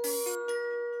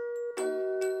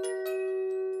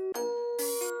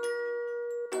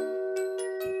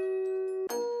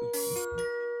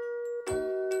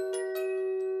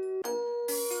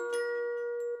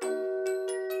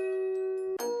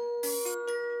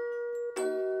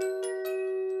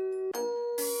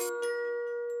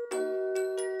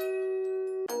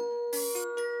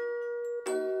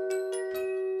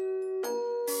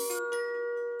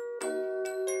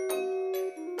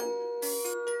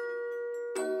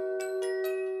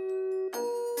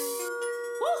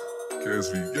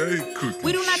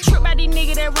 We do not trip by these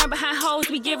niggas that run behind hoes,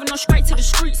 we giving them straight to the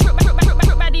streets. Trip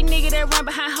by these niggas that run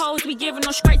behind hoes, we giving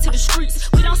them straight to the streets.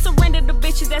 We don't surrender the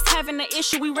bitches that's having the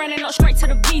issue, we running up straight to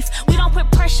the beef. We don't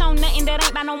put pressure on nothing that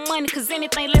ain't by no money, cause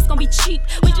anything less gon' be cheap.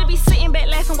 We just be sitting back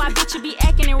laughing while bitches be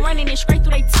acting and running it straight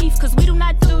through their teeth, cause we do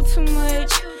not do too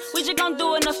much. We just gon'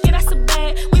 do enough, yeah, that's a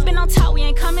bad. We been on top, we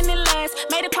ain't coming in last.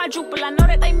 Made it quadruple, I know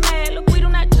that they mad. Look, we do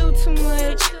not do too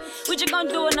much. We just gon'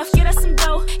 do enough, get us some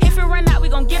dough. If it run out, we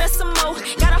gon' get us some more.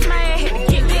 Got off my head, had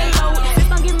to get me low. Just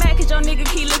don't get mad cause your nigga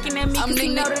keep looking at me, cause he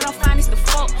know that I'm fine as the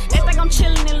fuck. They think I'm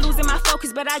chillin' and losing my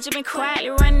focus, but I just been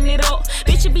quietly running it up.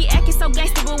 Bitch, you be acting so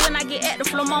gangster, but when I get at the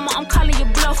floor, mama, I'm calling you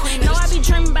bluff. Know I be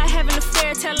dreaming about having a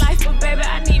fairy tale life, but baby,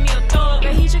 I need me a thug.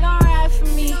 But he just gon' ride for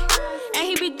me, and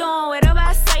he be doing whatever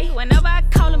I say. Whenever I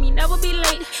call him, he never be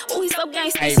late. Ooh, he so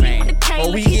gangster. Hey man,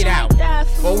 before we get out,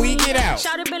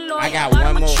 I got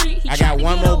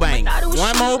one more bang.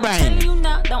 One more bang.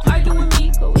 Don't argue with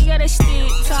me, but we gotta still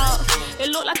talk. It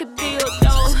look like a deal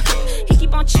though. He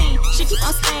keep on cheating, she keep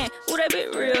on staying. Ooh, that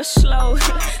bit real slow.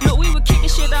 Look, we were kicking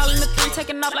shit all in the three,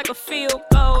 taking off like a field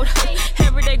goal.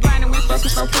 Everyday grinding, we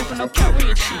focus on proof, no count,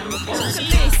 we achievable.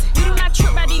 Listen, we do not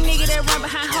trip by these niggas that run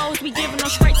behind hoes, we giving them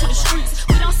straight to the streets.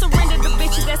 We don't surrender the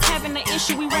bitches that's having the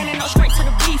issue, we running up straight to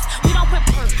the beef. We don't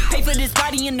pay for this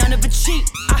body and none of it cheap.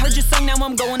 I heard you sing, now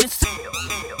I'm going to see.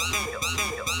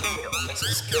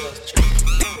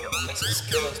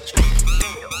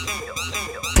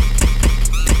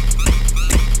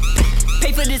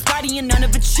 Pay for this body and none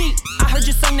of it cheap. I heard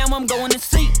you sing, now I'm going to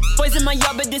sleep. Boys Boys in my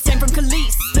yard, but this ain't from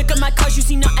Khalees. Look at my cars, you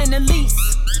see nothing at least.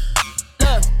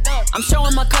 Look, I'm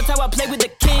showing my cuts how I play with the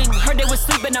king. Heard they was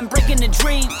sleeping, I'm breaking the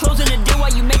dream. Closing the deal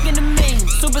while you making the mean.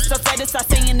 Superstar status, I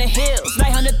stay in the hills.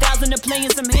 900,000 to play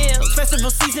in some hills.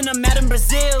 Festival season, I'm out in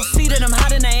Brazil. See that I'm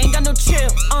hot and I ain't got no chill.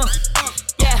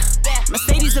 Yeah.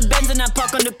 Mercedes or Benz and I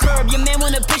park on the curb. Your man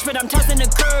wanna pitch, but I'm tossing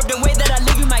the curb. The way that I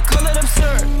live, you might call it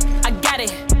absurd. I got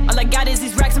it. All I got is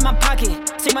these racks in my pocket.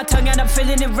 Take my tongue out, I'm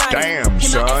feeling it right. Damn,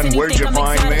 son, where'd you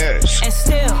find this? And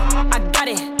still, I got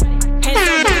it. Hands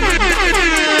on the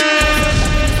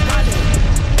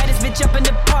baddest bitch up in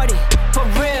the party. For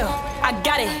real, I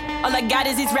got it. All I got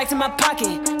is these racks in my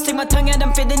pocket. Take my tongue out,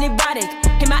 I'm feeling erotic.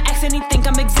 Hit my accent, he think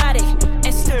I'm exotic.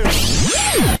 And still,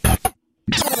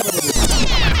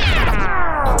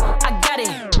 I got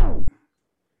it.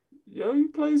 Yo, you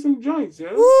play some joints,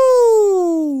 yo.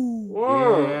 Woo!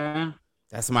 Whoa. Yeah.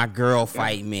 That's my girl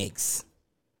fight mix.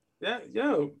 Yeah,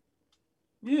 yo.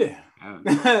 Yeah.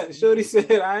 Shorty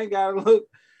said, I ain't gotta look.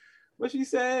 What she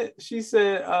said? She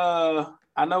said,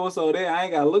 I know it's over there. I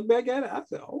ain't gotta look back at it. I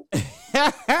said, oh.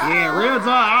 Yeah, real talk.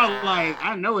 I was like,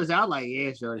 I know it's out. Like,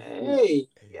 yeah, Shorty. Hey,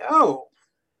 yo.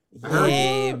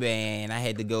 Yeah, man. I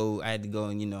had to go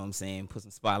and, you know what I'm saying, put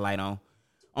some spotlight on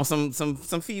some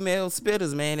female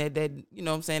spitters, man, that you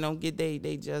know what I'm saying, don't get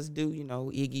they just do, you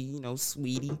know, Iggy, you know,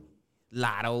 Sweetie,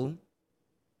 Lotto,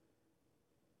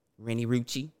 Rennie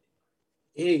Rucci.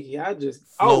 Iggy, I just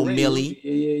Flo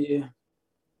Millie.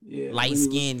 Yeah. Light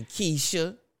skinned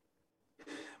Keisha.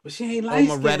 But she ain't light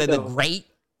skinned. Omeretta the Great.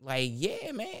 Like,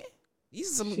 yeah, man.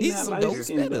 These are some dope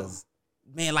spitters.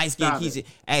 Man, light skinned Keisha.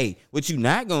 Hey, what you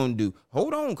not gonna do?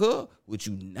 Hold on, cuz. What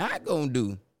you not gonna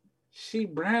do? She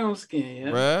brown skin,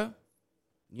 yeah. Bruh.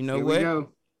 You know what?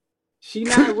 She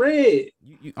not red.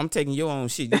 I'm taking your own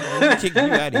shit. You kicking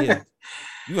you out of here.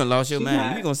 You done lost your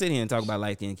mind. You gonna sit here and talk about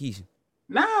light skinned Keisha.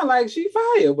 Nah, like she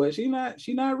fire, but she not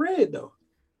red though.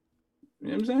 You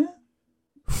know what I'm saying?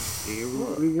 Here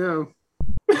we go.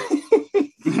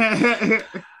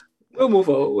 We'll move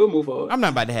forward. I'm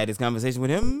not about to have this conversation with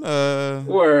him.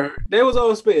 Word. They was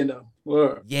all spitting though.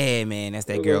 Word. Yeah, man. That's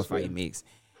that girl fight mix.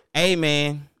 Hey,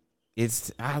 man.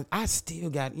 I still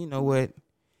got, you know what?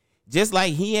 Just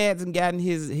like he hasn't gotten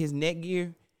his neck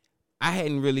gear, I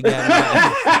hadn't really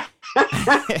gotten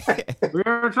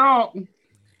Real talk.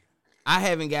 I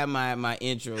haven't got my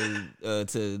intro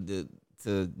to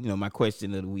you know, my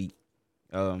question of the week.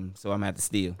 So I'm gonna have to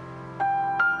steal.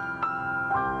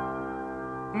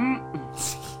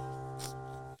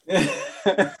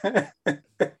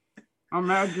 I'm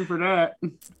mad at you for that.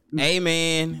 Hey,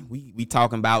 man, we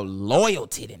talking about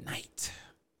loyalty tonight.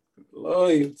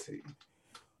 Loyalty.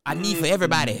 I need for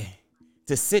everybody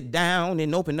to sit down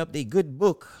and open up their good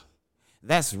book.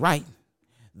 That's right,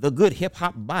 the good hip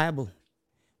hop Bible.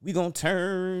 We gonna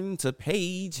turn to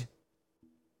page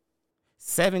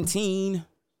 17.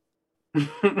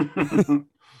 The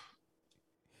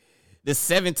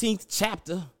 17th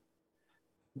chapter.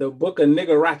 The book of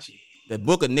Niggarachi. The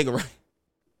book of Niggarachi.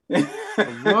 The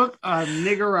book of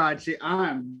Niggarachi.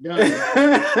 I'm done.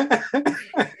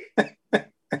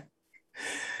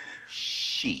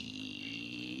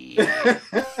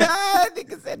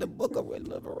 Nigga said the book of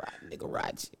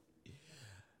Niggarachi.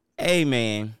 Hey,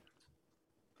 man.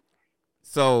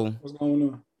 So, what's going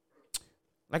on?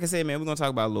 Like I said, man, we're gonna talk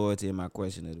about loyalty in my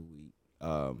question of the week.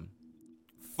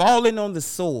 Falling on the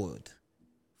sword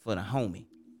for the homie.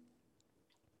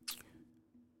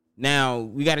 Now,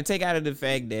 we got to take out of the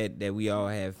fact that we all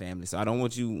have family. So I don't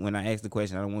want you, when I ask the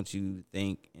question, I don't want you to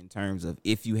think in terms of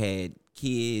if you had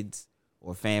kids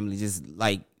or family. Just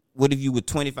like, what if you were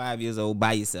 25 years old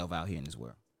by yourself out here in this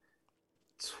world?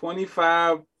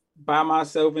 25 by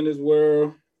myself in this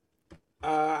world.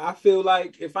 I feel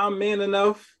like if I'm man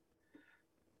enough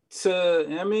to,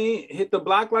 hit the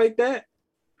block like that,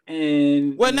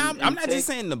 and well, now I'm not just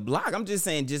saying the block. I'm just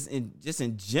saying just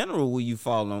in general, will you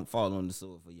fall on the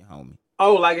sword for your homie?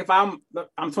 Oh, like if I'm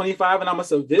 25 and I'm a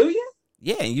civilian?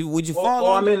 Yeah, would you fall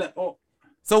on?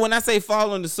 So when I say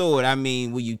fall on the sword, I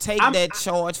mean, will you take that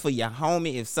charge for your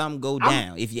homie if something go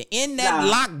down? If you're in that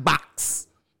lock box.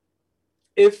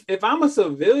 If I'm a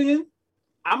civilian,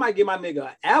 I might give my nigga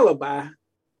an alibi,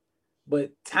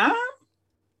 but time,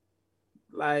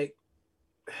 like,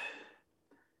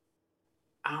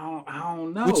 I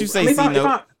don't know. What you say,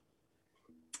 C-Note?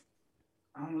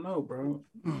 I don't know, bro.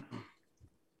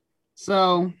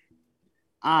 So,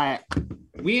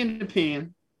 we in the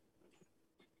pen,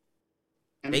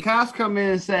 and the cops come in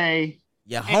and say,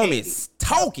 your homie's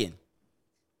talking.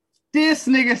 This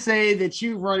nigga say that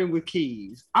you running with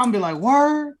keys. I'm be like,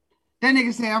 word? That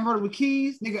nigga say I'm running with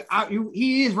keys. Nigga,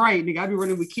 he is right. Nigga, I be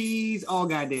running with keys all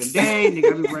goddamn day.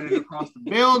 Nigga, I be running across the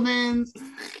buildings,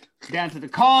 down to the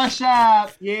car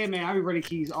shop. Yeah, man, I be running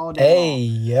keys all day. Hey,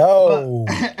 yo.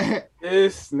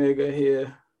 This nigga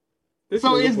here. This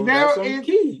so nigga it's very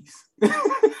keys.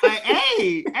 Like,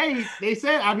 hey, they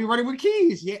said I be running with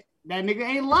keys. Yeah, that nigga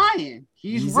ain't lying.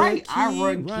 He's right. I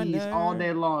run keys all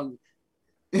day long.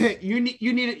 You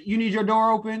need your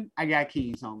door open? I got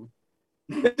keys, homie.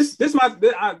 This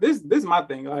my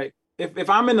thing. Like if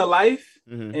I'm in the life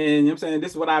and you know what I'm saying,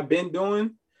 this is what I've been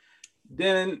doing,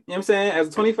 then you know what I'm saying, as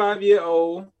a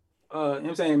 25-year-old, you know what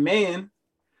I'm saying, man,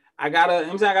 I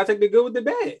gotta take the good with the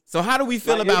bad. So how do we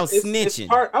feel about snitching? It's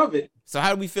part of it. So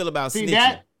how do we feel about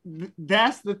snitching?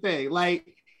 That's the thing.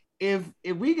 Like if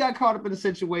we got caught up in a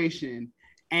situation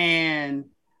and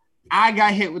I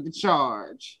got hit with the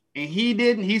charge and he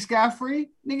didn't, he's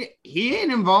scot-free, nigga, he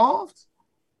ain't involved.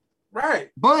 Right.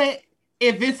 But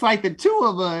if it's like the two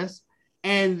of us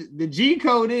and the G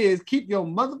code is keep your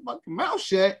motherfucking mouth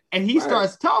shut and he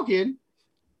starts talking,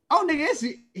 oh nigga, it's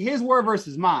his word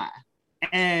versus mine.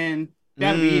 And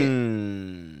that'll be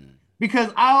it.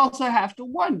 Because I also have to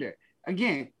wonder,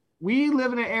 again, we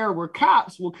live in an era where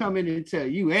cops will come in and tell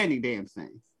you any damn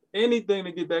thing. Anything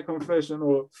to get that confession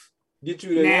or get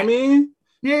you there. I mean?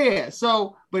 Yeah.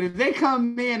 So, but if they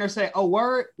come in or say, oh,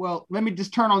 word, well, let me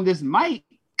just turn on this mic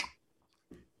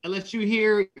and let you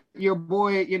hear your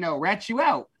boy, rat you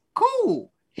out.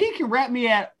 Cool. He can rat me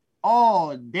out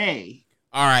all day.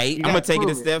 All right. I'm going to take it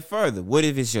a step further. What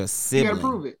if it's your sibling? You got to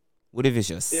prove it. What if it's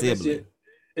your sibling?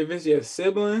 If it's your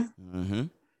sibling?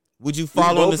 Would you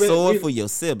fall on the sword for your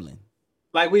sibling?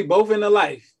 Like we both in the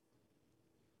life.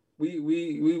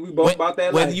 We both about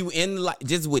that whether life. You in life,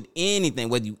 just with anything,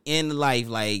 whether you in the life,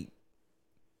 like,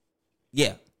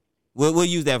 yeah. We'll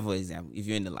use that for example, if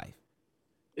you're in the life.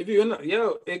 If you're in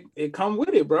the, it come with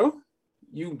it, bro.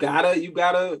 You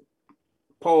gotta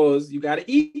pause. You gotta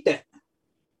eat that.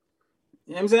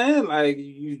 You know what I'm saying? Like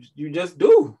you just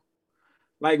do.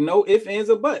 Like no ifs, ands,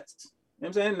 or buts. You know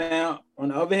what I'm saying? Now, on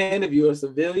the other hand, if you're a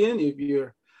civilian, if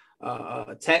you're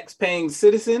a tax-paying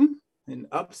citizen, an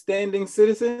upstanding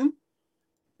citizen,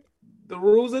 the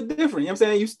rules are different. You know what I'm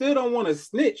saying? You still don't want to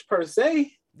snitch per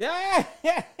se. Yeah.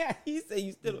 He said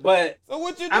you still. But so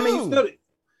what you do? I mean, you still.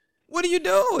 What are you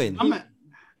doing?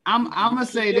 I'm gonna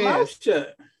say this.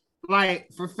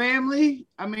 Like for family,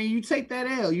 I mean, you take that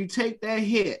L, you take that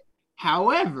hit.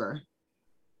 However,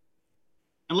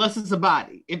 unless it's a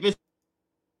body, if it's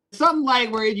something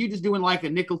like where you just doing like a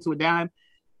nickel to a dime,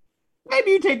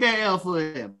 maybe you take that L for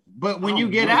them. But when you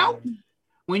get out,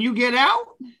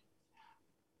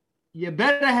 you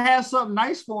better have something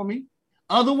nice for me.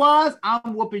 Otherwise,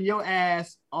 I'm whooping your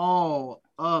ass all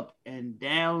up and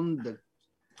down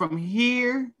from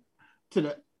here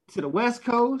to the West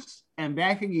Coast and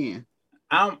back again.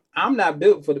 I'm not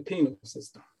built for the penal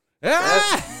system. He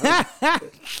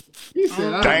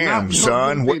said, damn,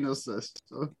 son. Penal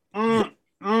system.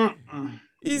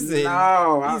 He said,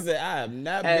 no, I am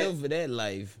not built for that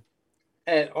life.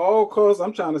 At all costs,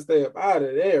 I'm trying to stay up out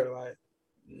of there. Like,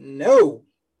 no.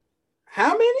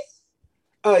 How many?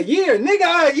 A year,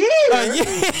 nigga, a year.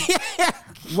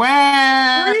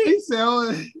 Wow. He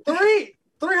said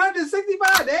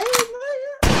 365 days,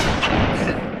 nigga.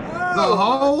 The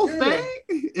whole thing?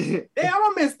 Yeah,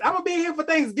 I'm gonna be here for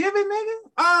Thanksgiving, nigga.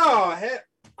 Oh,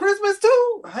 Christmas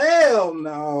too? Hell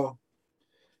no.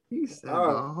 He said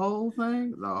the whole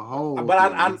thing. The whole.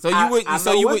 But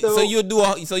so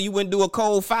you wouldn't do a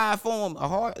cold 5 for him, a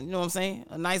hard, you know what I'm saying?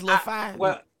 A nice little 5.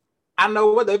 Well, I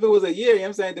know what if it was a year. You know what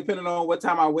I'm saying, depending on what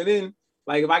time I went in.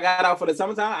 Like if I got out for the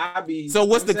summertime, I'd be. So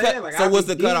what's the cut? Like, so what's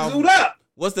the cutoff? Up.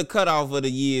 What's the cutoff of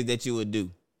the years that you would do?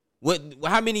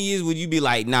 How many years would you be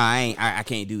like, nah, I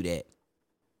can't do that?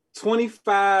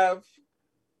 25.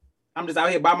 I'm just out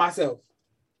here by myself.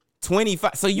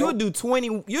 25. So you'll do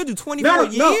 20. You'll do 24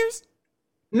 years.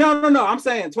 No. I'm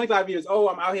saying 25 years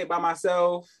old. I'm out here by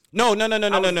myself. No. I'll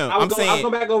go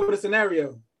back over the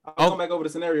scenario. I'll go back over the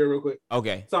scenario real quick.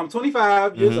 Okay. So I'm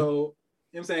 25 years old.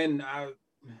 You know what I'm saying?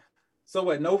 So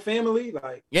what? No family?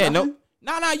 Like nothing?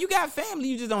 No. You got family.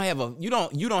 You just don't have you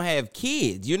don't have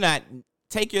kids. You're not.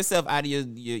 Take yourself out of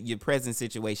your present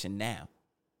situation now.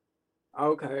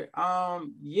 Okay.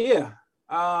 Yeah.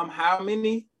 How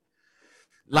many?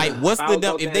 Like, what's the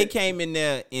number? If they came in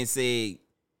there and said,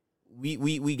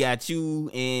 we got you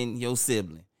and your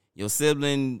sibling. Your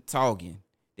sibling talking.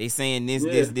 They saying this,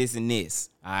 and this.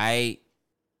 All right.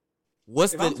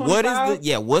 What's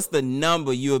the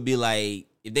number you'll be like,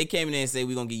 if they came in there and say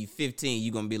we're gonna give you 15,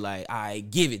 you're gonna be like, all right,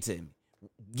 give it to me.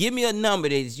 Give me a number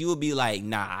that you'll be like,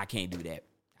 nah, I can't do that.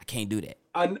 I can't do that.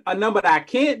 A number that I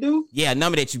can't do? Yeah, a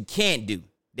number that you can't do.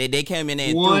 They came in there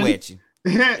and One. threw at you.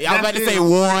 I was about to say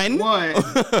one.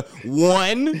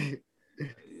 One.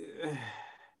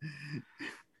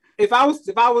 If I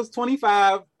was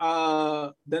 25,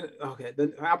 then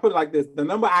I put it like this: the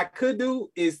number I could do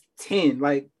is 10.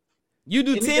 Like you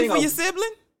do 10 for your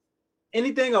sibling.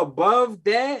 Anything above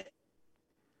that,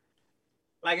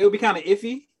 like it would be kind of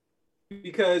iffy because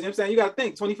you know what I'm saying, you got to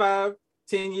think 25,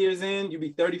 10 years in, you'll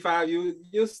be 35.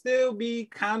 You'll still be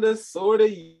kind of sort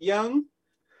of young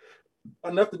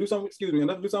enough to do something.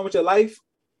 Enough to do something with your life.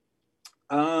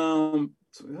 All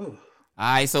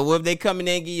right, so what if they come in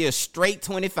there and give you a straight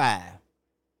 25?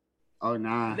 Oh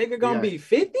nah, nigga gonna be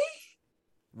 50.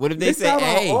 What if they say,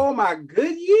 "Hey, all my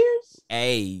good years"?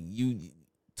 Hey, you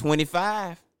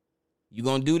 25. You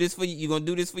gonna do this for you? You gonna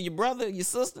do this for your brother, your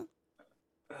sister?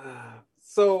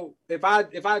 So if I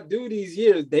do these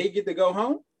years, they get to go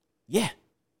home. Yeah.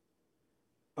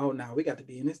 Oh no, we got to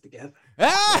be in this together.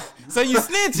 So you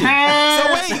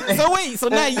snitching? so wait. So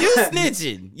now you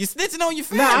snitching? You snitching on your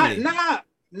family? Nah,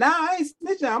 I ain't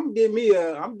snitching. I'm getting me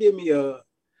a.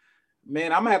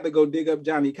 Man, I'm gonna have to go dig up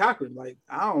Johnny Cochran. Like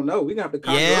I don't know. We gonna have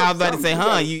to. Yeah, I was about to say,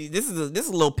 this is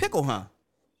a little pickle, huh?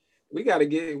 We gotta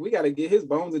get his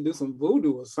bones and do some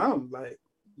voodoo or something. Like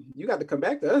you got to come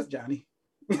back to us, Johnny.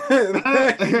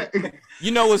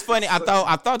 You know what's funny? I thought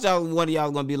one of y'all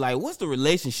was gonna be like, what's the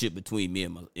relationship between me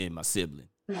and my sibling?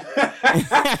 That's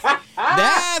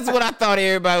what I thought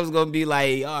everybody was gonna be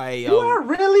like. All right, do I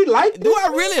really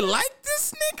like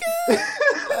this nigga?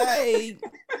 Like,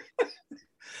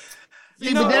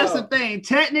 See, but that's the thing.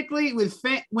 Technically, with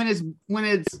when it's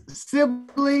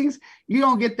siblings, you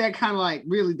don't get that kind of like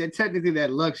really that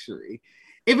luxury.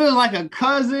 If it was like a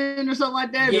cousin or something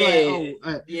like that, then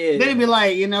it'd be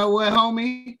like, you know what,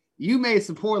 homie, you made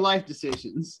some poor life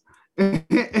decisions. I'm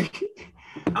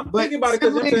thinking about it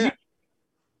because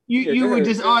you would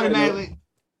just automatically,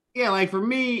 like for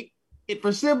me,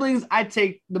 for siblings,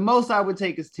 the most I would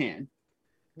take is 10.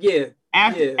 Yeah.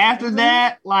 After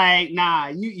that, like, nah,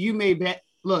 you may bet.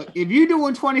 Look, if you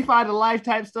doing 25 to life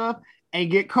type stuff and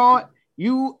get caught,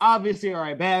 you obviously are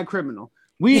a bad criminal.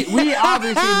 We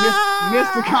obviously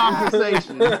missed the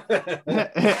conversation.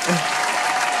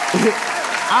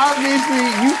 Obviously,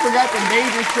 you forgot the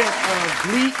major step of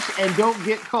bleach and don't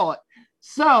get caught.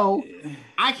 So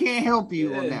I can't help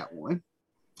you on that one.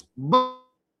 But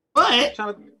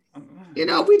you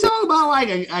know, if we talk about like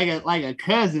a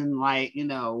cousin, like, you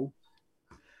know.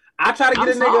 I try to get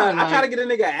a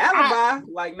nigga alibi.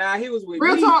 Like, nah, he was with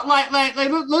real me. Talk, like, let's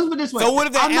put it this way. So what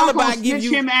if that alibi give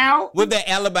you him out? What if that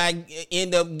alibi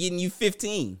end up getting you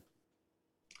 15?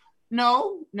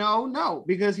 No,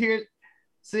 because if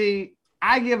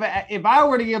I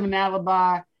were to give an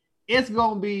alibi, it's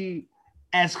gonna be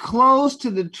as close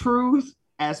to the truth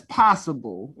as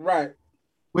possible, right?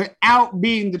 Without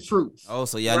being the truth. Oh,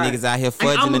 so y'all niggas out here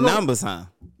fudging the numbers, huh?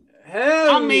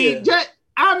 Hell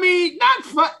not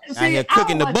fudge. See, out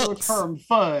cooking I don't the like books. The term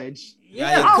fudge.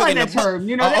 Yeah, I don't like that term.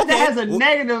 You know, that has a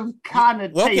negative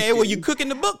connotation. Well, okay, well, you cooking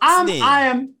the books then. I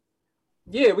am.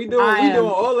 Yeah, we doing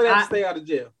all of that to stay out of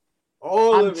jail.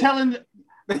 All of it.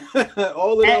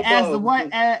 All of it.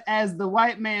 As the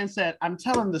white man said, I'm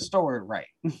telling the story right.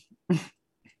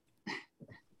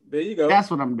 There you go. That's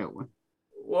what I'm doing.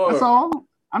 Whoa. That's all.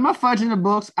 I'm not fudging the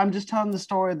books. I'm just telling the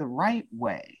story the right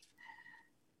way.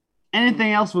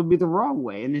 Anything else would be the wrong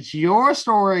way. And it's your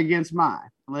story against mine,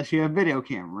 unless you have a video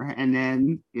camera. And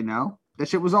then, you know, that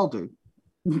shit was altered.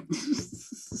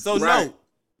 So no.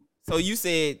 So you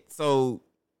said,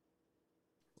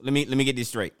 let me get this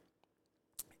straight.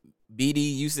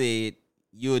 BD, you said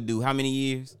you would do how many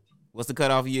years? What's the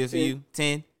cutoff years for you?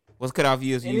 10? What's the cutoff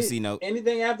years for you, C-Note?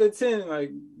 Anything after 10,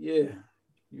 like, yeah.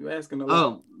 You asking a lot.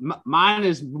 Oh, mine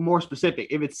is more specific.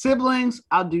 If it's siblings,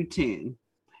 I'll do 10.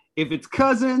 If it's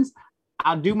cousins,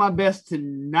 I'll do my best to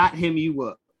not hem you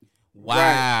up.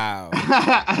 Wow.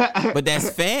 Right. But that's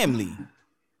family.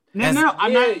 No,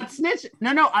 I'm not snitching.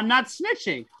 No, I'm not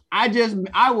snitching.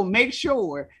 I will make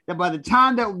sure that by the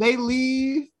time that they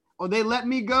leave or they let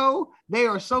me go, they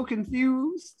are so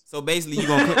confused. So basically,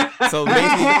 you're gonna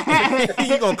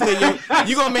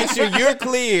make sure you're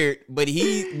cleared, but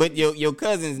your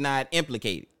cousin's not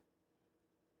implicated.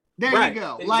 There you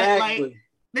go. Exactly. Like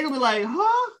they're gonna be like,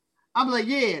 huh? I'm like,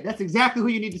 yeah, that's exactly who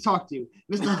you need to talk to.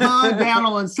 Mr. Hun down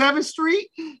on 7th Street,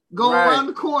 go around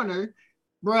the corner.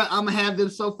 Bruh, I'm gonna have them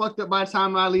so fucked up by the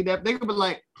time I leave that. They're gonna be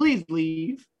like, please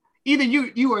leave. Either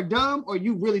you are dumb or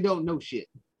you really don't know shit.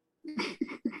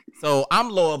 So I'm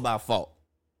lower by fault.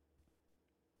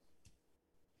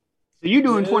 So you're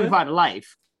doing 25 to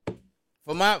life.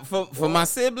 For my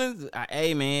siblings,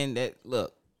 hey man, that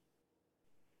look.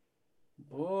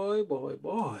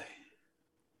 Boy.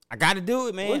 I gotta do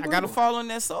it, man. I gotta fall on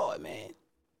that sword, man.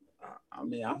 I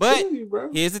mean, I but feel you, bro.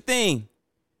 Here's the thing: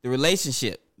 the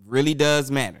relationship really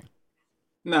does matter.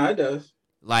 Nah, it does.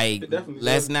 Like,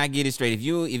 let's not get it straight. If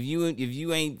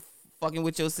you ain't fucking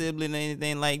with your sibling or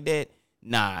anything like that,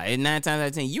 nah. And 9 times out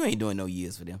of 10, you ain't doing no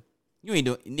years for them. You ain't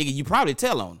doing, nigga. You probably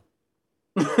tell on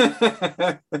them.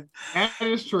 That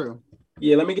is true.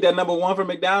 Yeah, let me get that number 1 from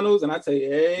McDonald's, and I tell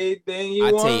you everything you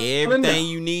want. I tell you everything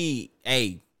you need.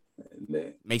 Hey,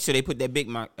 make sure they put that Big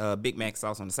Mac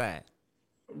sauce on the side.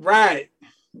 Right.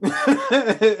 Put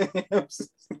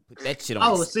that shit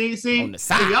on. See, on the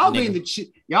side. Y'all nigga. being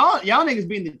the y'all niggas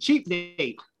being the cheap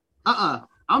date. I'm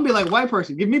gonna be like white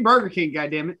person. Give me Burger King,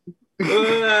 goddammit.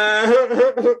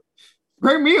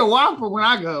 Bring me a Whopper when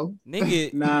I go.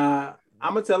 Nigga, nah.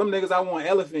 I'm gonna tell them niggas I want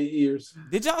elephant ears.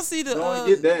 Did y'all see the?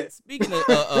 Get that. Speaking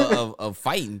of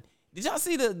fighting, did y'all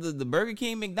see the Burger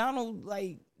King McDonald's?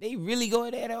 Like they really go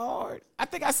at it hard. I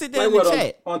think I said that in the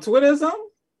chat on Twitter or something.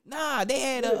 Nah, they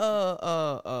had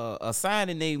a sign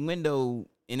in their window,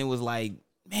 and it was like,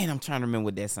 man, I'm trying to remember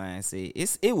what that sign said.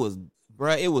 It was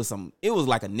like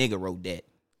a nigga wrote that.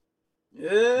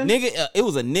 Yeah, nigga. It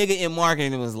was a nigga in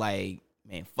marketing. It was like,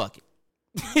 man, fuck it.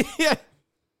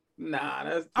 Nah,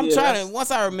 that's. I'm trying to. Once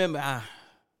I remember,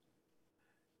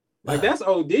 like that's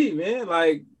OD, man.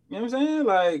 Like, you know what I'm saying?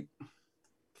 Like,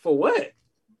 for what?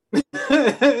 You know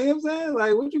what I'm saying?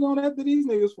 Like, what you going after these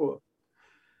niggas for?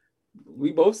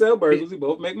 We both sell burgers. We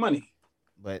both make money.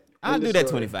 But I'll do that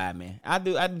 25, man. I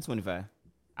do 25.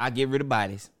 I'll get rid of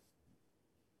bodies.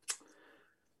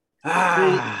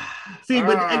 See,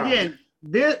 but again,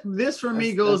 this for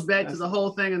me goes back to the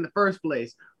whole thing in the first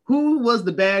place. Who was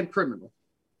the bad criminal?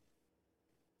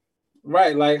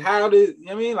 Right, like how did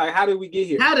we get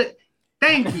here?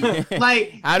 Thank you.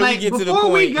 Like how did we get to the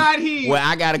point we got here? Where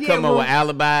I gotta come up with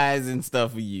alibis and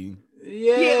stuff for you?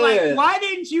 Yeah, like why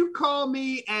didn't you call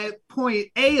me at point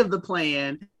A of the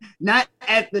plan, not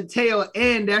at the tail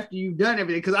end after you've done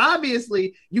everything? Because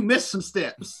obviously you missed some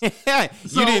steps. You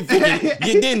didn't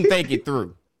think it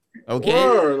through.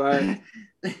 Okay. Like,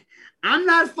 I'm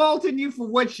not faulting you for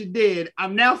what you did.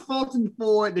 I'm now faulting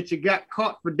for that you got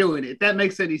caught for doing it. If that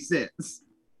makes any sense.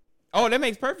 Oh, that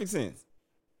makes perfect sense.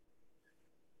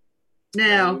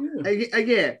 Now,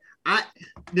 again,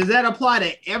 does that apply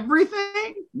to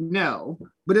everything? No.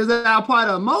 But does that apply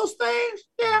to most things?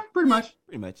 Yeah, pretty much.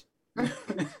 Pretty much.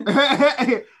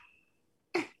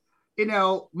 You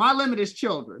know, my limit is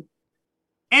children.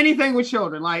 Anything with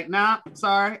children, like, nah,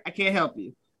 sorry, I can't help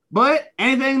you. But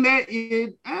anything that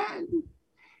you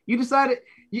decided,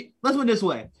 let's put it this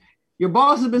way. Your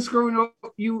boss has been screwing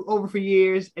you over for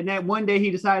years, and that one day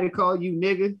he decided to call you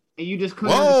nigga, and you just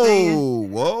couldn't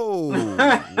understand. Whoa.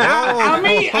 I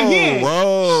mean, again,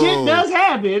 shit does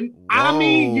happen. Whoa. I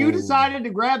mean, you decided to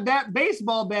grab that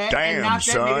baseball bat and knock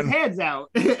that nigga's heads out.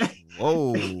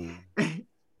 Whoa.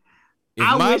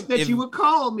 I wish that you would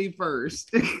call me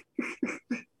first.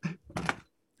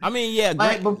 I mean, yeah,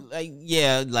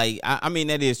 I mean,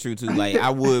 that is true too. Like, I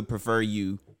would prefer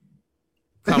you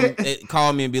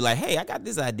call me and be like, "Hey, I got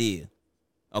this idea.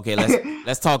 Okay,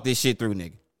 let's talk this shit through,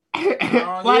 nigga."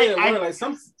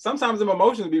 Sometimes them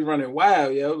emotions be running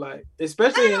wild, yo. Like,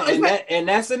 especially in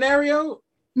that scenario.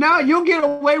 No, you'll get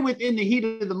away with in the heat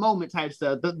of the moment type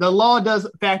stuff. The law does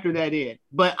factor that in.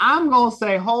 But I'm gonna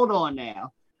say, hold on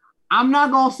now. I'm not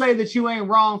gonna say that you ain't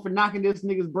wrong for knocking this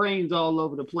nigga's brains all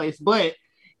over the place, but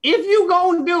if you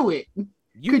gonna do it,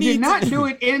 could you not do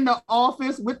it in the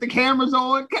office with the cameras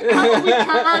on? How about we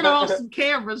turn off some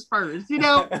cameras first? You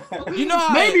know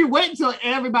maybe wait until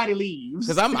everybody leaves.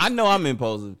 Because I know I'm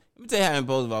impulsive. Let me tell you how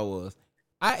impulsive I was.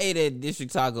 I ate at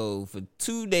District Taco for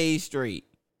 2 days straight.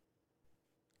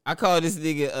 I called this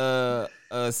nigga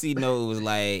C Note, was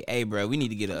like, "Hey, bro, we need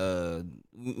to get a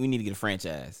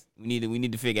franchise. We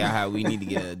need to figure out how we need to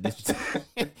get a District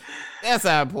Taco." That's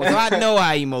how important. So I know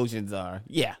how emotions are.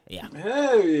 Yeah.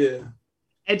 Hell yeah.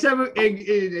 And tell me,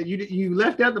 you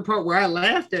left out the part where I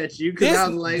laughed at you because I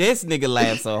was like, this nigga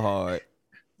laughed so hard,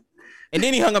 and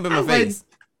then he hung up in my face.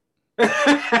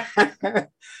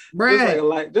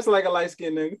 Bruh, just like a light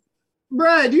skinned nigga.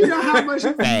 Bruh, do you know how much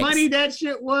money that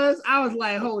shit was? I was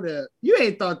like, hold up, you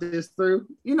ain't thought this through.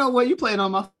 You know what? You playing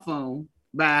on my phone.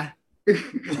 Bye.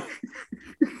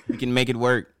 We can make it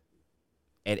work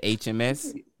at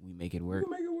HMS. We make it work.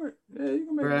 You can make it work. Yeah, you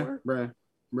can make it work.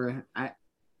 Bruh.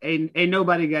 Ain't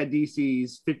nobody got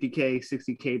DC's 50K,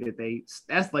 60K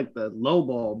that's like the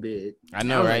lowball bid. I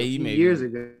know, right? Like years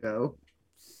ago.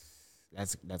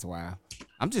 That's wild.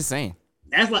 I'm just saying.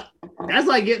 That's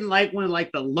like getting like one of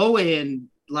like the low end,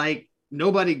 like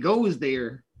nobody goes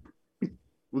there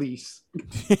lease.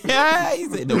 Yeah, he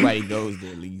said nobody goes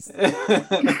there lease.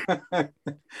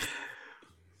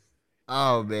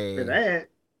 Oh man. For that.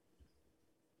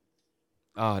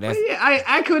 Oh, that's yeah.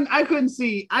 I couldn't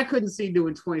see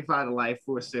doing 25 to life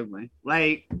for a sibling.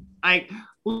 Like let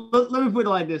me put it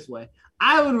like this way.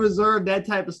 I would reserve that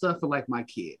type of stuff for like my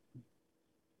kid.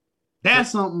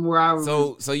 That's something where I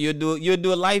would. So you'll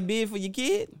do a life bid for your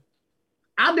kid?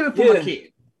 I'll do it for my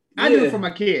kid. I do it for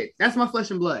my kid. That's my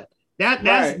flesh and blood.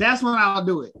 That's when I'll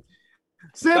do it.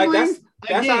 Siblings,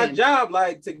 like that's our job,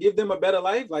 like to give them a better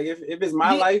life. Like if it's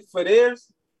my life for theirs,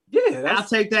 I'll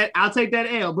take that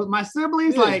L. But my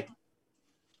siblings, like,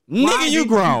 nigga, you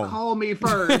grown. You call me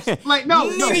first. Like, no,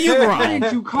 nigga, you grown. Why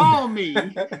didn't you call me?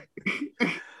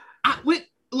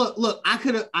 Look, I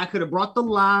could have brought the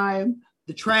lime,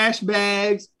 the trash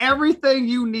bags, everything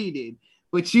you needed,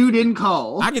 but you didn't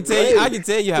call. I can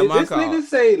tell you how my car. Did this nigga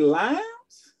say limes?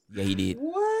 Yeah, he did.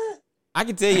 What? I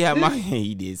can tell you how my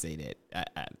he did say that.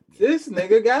 This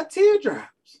nigga got teardrops.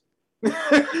 I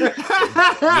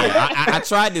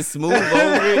tried to smooth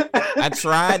over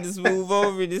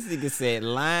it. This nigga said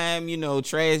lime,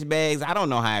 trash bags. I don't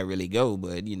know how it really go,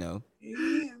 but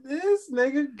this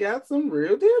nigga got some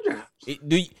real teardrops.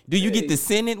 Do you get the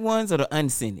scented ones or the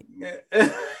unscented?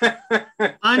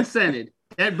 Unscented.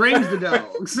 That brings the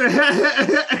dogs.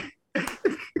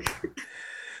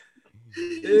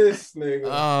 This nigga.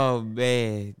 Oh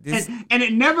man. And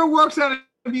it never works out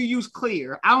if you use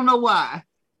clear. I don't know why.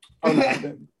 Oh no,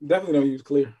 definitely don't use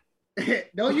clear.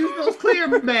 Don't use those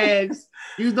clear bags.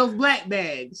 Use those black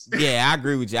bags. Yeah, I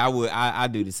agree with you. I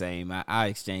do the same. I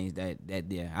exchange that.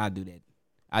 Yeah, I do that.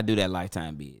 I do that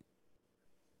lifetime bid.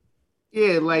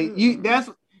 Yeah, like you. That's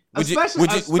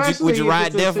would you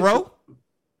ride death row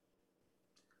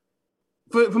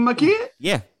for my kid?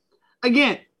 Yeah.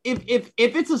 Again, if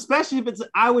it's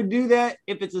I would do that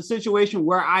if it's a situation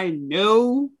where I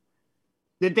know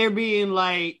that they're being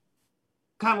like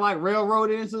kind of like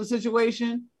railroaded into the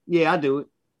situation. Yeah, I do it.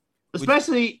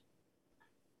 Especially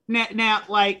now,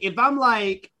 like if I'm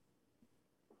like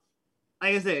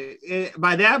I said,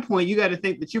 by that point you got to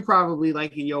think that you're probably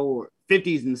like in your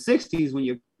 50s and 60s when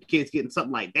your kid's getting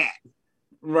something like that.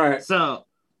 Right. So,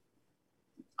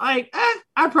 I've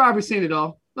probably seen it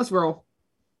all. Let's roll.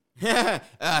 Set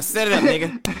it up,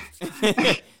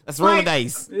 nigga. Let's roll the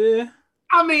dice. Yeah.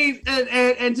 I mean,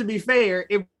 and to be fair,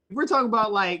 if we're talking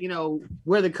about like,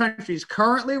 where the country's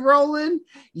currently rolling,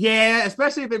 yeah,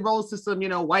 especially if it rolls to some,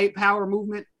 white power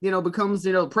movement, becomes,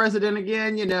 president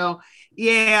again,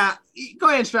 yeah, go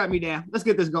ahead and strap me down. Let's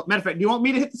get this going. Matter of fact, do you want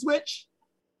me to hit the switch?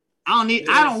 I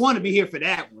don't want to be here for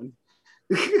that one.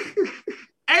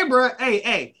 Hey, bro.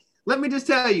 Hey, let me just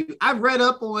tell you, I've read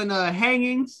up on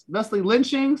hangings, thusly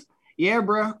lynchings. Yeah,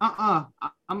 bro.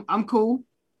 I'm cool.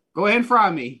 Go ahead and fry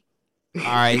me. All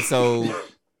right, so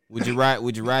would you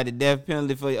ride the death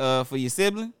penalty for your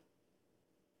sibling?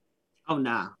 Oh,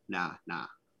 nah.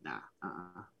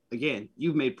 Again,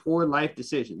 you've made poor life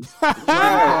decisions. What you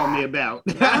call me about?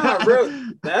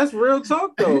 That's real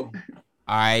talk, though.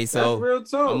 All right, so that's real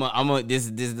talk. This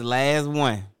is the last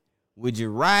one. Would you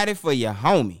ride it for your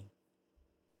homie?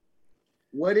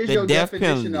 What is your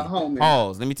definition of homie?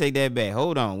 Pause. Let me take that back.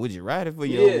 Hold on. Would you ride it for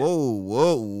your?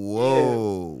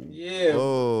 Whoa. Yeah.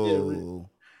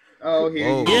 Oh,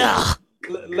 here. Yeah.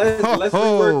 Let's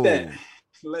rework that.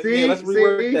 Let's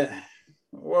rework that.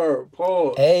 Word.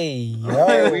 Pause. Hey,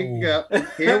 yo.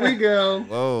 Here we go.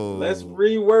 Whoa. Let's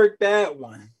rework that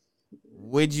one.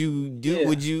 Would you do? Yeah.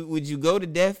 Would you go to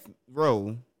death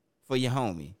row for your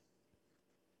homie?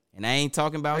 And I ain't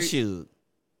talking about Suge.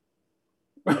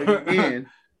 Again,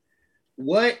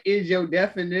 what is your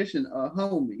definition of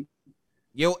homie?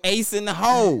 Your ace in the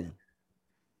hole.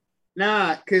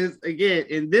 Nah, because again,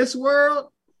 in this world,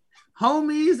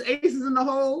 homies, aces in the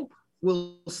hole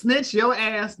will snitch your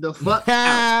ass the fuck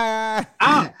out.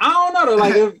 I don't know though.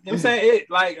 Like I'm saying, it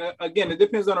like again, it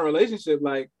depends on the relationship.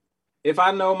 Like if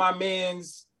I know my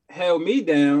man's held me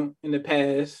down in the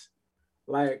past,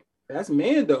 like that's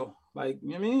man though. Like you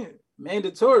know what I mean,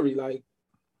 mandatory. Like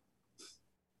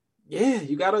yeah,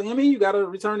 you gotta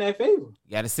return that favor.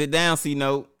 You gotta sit down,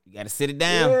 C-Note. You gotta sit it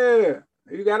down. Yeah,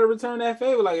 you gotta return that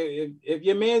favor. Like if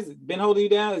your man's been holding you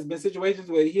down, it's been situations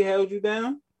where he held you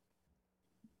down.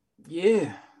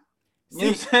 Yeah. You know what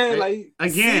I'm saying? Like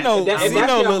again,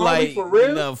 C-Note look like for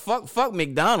real? Fuck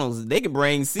McDonald's. They can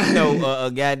bring C-Note a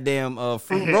goddamn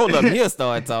fruit roll up. He'll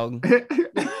start talking.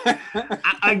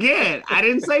 Again, I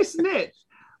didn't say snitch.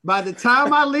 By the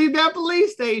time I leave that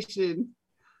police station,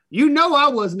 you know I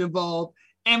wasn't involved.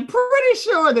 am pretty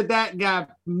sure that guy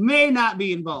may not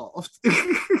be involved.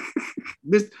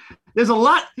 There's a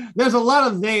lot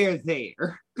of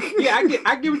there. Yeah,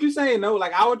 I get what you're saying though.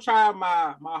 Like I would try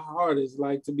my hardest,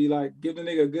 like to be like give the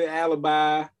nigga a good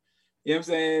alibi. You know what I'm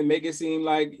saying? Make it seem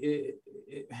like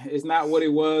it's not what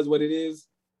it was, what it is.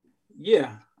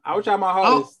 Yeah, I would try my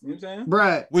hardest. You know what I'm saying?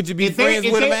 Bruh. Would you be friends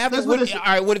with them after? All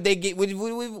right, what if they get? What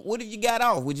if you got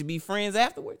off? Would you be friends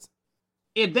afterwards?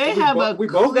 If they have we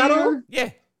both got off? Yeah.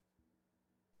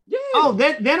 Yeah. Oh,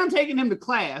 then I'm taking him to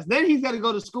class. Then he's got to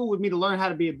go to school with me to learn how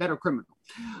to be a better criminal.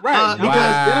 Right.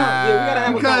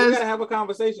 Because, we gotta have a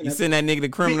conversation. You send that nigga to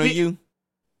criminal you?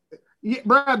 Yeah,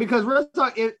 bro, because real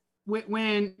talk,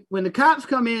 when the cops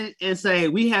come in and say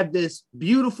we have this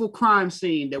beautiful crime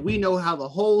scene that we know how the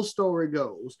whole story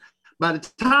goes, by the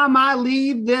time I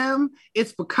leave them,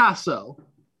 it's Picasso.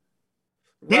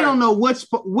 They don't know which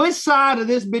side of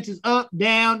this bitch is up,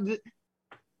 down,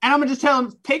 and I'm gonna just tell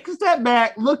them take a step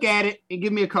back, look at it, and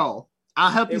give me a call.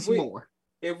 I'll help you some more.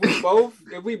 If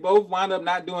we both wind up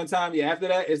not doing time after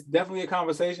that, it's definitely a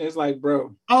conversation. It's like,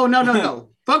 bro. Oh no.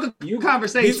 Fuck a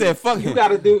conversation. He said, fuck you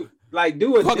gotta do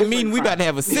a fuck a meeting. We about to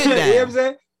have a sit down. You know what I'm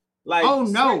saying? Like, oh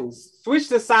no. Switch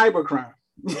to cybercrime.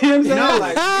 You know what I'm saying? No.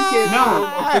 Like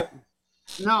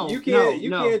you can't No,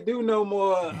 you can't do no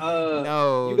more.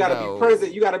 You gotta be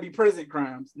present. You gotta be present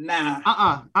crimes.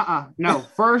 Nah. No.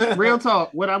 First, real talk.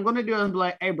 What I'm gonna do is be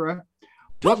like, hey, bro,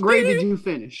 what grade did you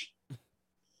finish?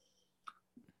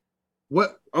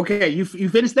 What? Okay, you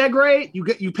finished that grade.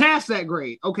 You passed that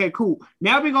grade. Okay, cool.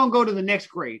 Now we're gonna go to the next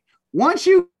grade. Once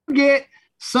you get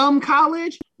some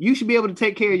college, you should be able to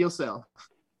take care of yourself.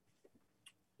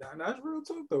 That's real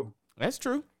talk, though. That's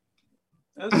true.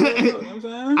 That's real talk, you know what I'm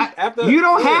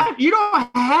saying? You don't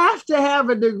have to have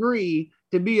a degree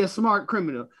to be a smart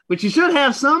criminal, but you should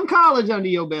have some college under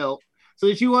your belt so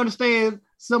that you understand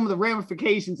some of the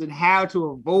ramifications and how to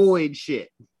avoid shit.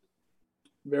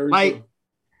 Very like. true.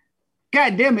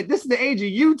 God damn it! This is the age of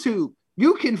YouTube.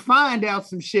 You can find out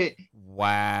some shit.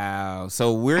 Wow.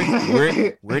 So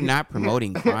we're not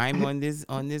promoting crime on this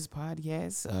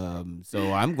podcast.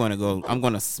 So I'm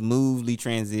gonna smoothly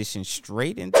transition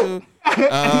straight into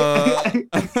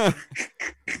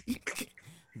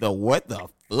the what the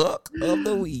fuck of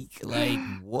the week. Like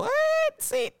what?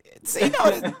 See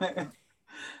no.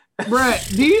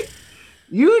 Bruh,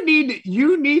 you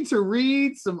need to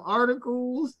read some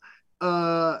articles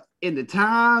in the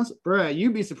Times, bruh.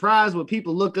 You'd be surprised what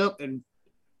people look up and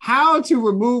how to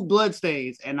remove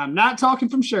bloodstains. And I'm not talking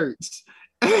from shirts.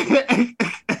 Wow.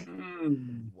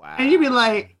 And you'd be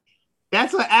like,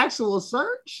 that's an actual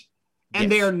search?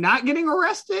 And They're not getting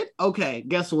arrested? Okay,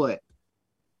 guess what?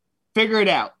 Figure it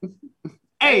out.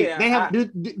 Hey,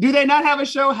 do they not have a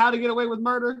show, How to Get Away with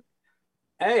Murder?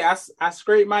 Hey, I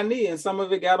scraped my knee and some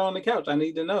of it got on the couch. I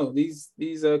need to know. These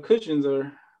cushions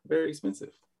are very expensive.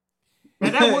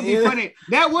 And that would be funny.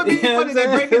 That would be funny. They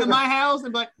break into my house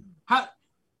and be like, "How?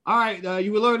 All right,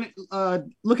 you were learning,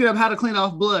 looking up how to clean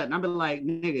off blood." And I'd be like,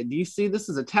 "Nigga, do you see this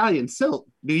is Italian silk?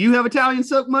 Do you have Italian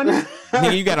silk money?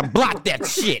 Nigga, you gotta block that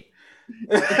shit."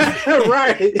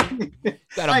 Right.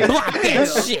 Gotta block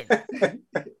that shit.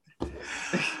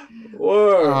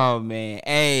 Whoa. Oh man.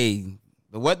 Hey,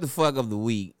 the what the fuck of the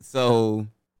week. So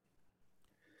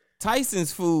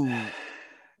Tyson's food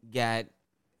got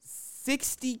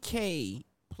 60K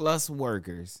plus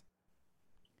workers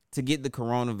to get the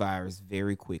coronavirus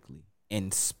very quickly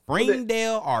in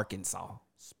Springdale, Arkansas.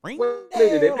 Springdale.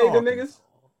 Did they pay the niggas?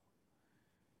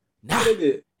 Nah,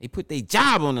 they put their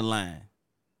job on the line.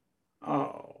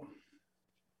 Oh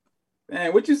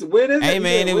man, where is hey it?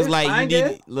 Man, it was like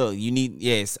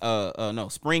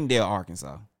Springdale,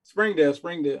 Arkansas.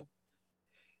 Springdale.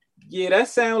 Yeah, that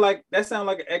sound like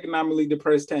an economically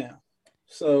depressed town.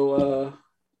 So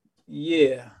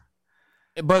yeah.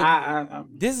 But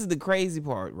this is the crazy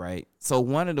part, right? So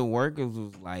one of the workers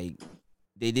was like,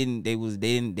 they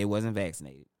wasn't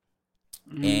vaccinated.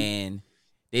 Mm-hmm. And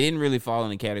they didn't really fall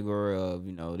in the category of,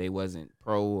 they wasn't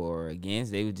pro or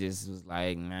against. They was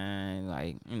like, nah,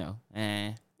 like,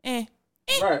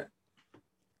 Right.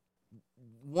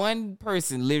 One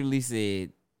person literally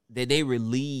said that they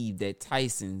relieved that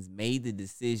Tyson's made the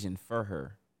decision for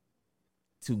her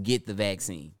to get the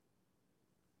vaccine.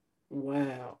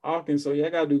 Wow, Arkansas, y'all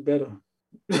gotta do better.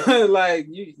 Like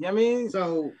I mean,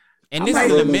 so and this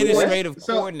is an administrative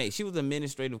coordinator. She was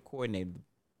administrative coordinator.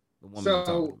 The woman.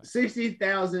 So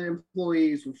 60,000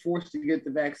 employees were forced to get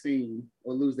the vaccine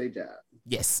or lose their job.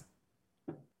 Yes.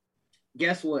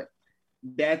 Guess what?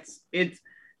 That is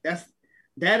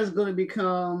going to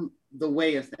become the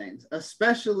way of things,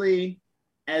 especially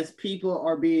as people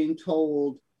are being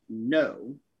told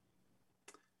no.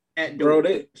 at bro,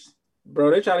 doors.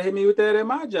 they try to hit me with that at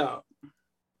my job.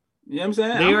 You know what I'm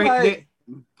saying?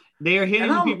 They are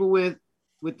hitting people with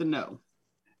the no.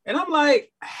 And I'm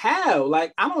like, how?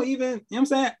 Like, I don't even, you know what I'm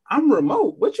saying? I'm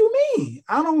remote. What you mean?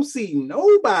 I don't see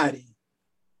nobody.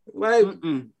 Like,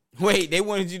 wait, they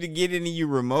wanted you to get into your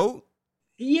remote?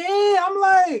 Yeah, I'm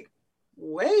like,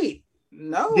 wait,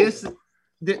 no. This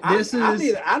is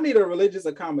I need a religious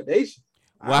accommodation.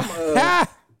 Wow.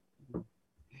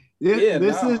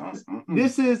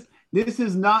 This is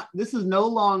no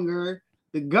longer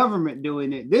the government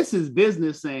doing it. This is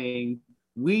business saying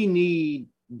we need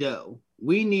dough.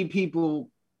 We need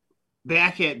people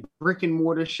back at brick and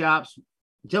mortar shops,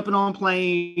 jumping on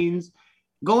planes,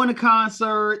 going to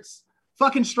concerts,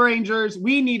 fucking strangers.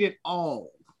 We need it all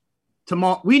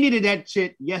tomorrow. We needed that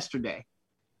shit yesterday.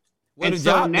 Well, the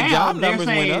job numbers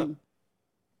went up.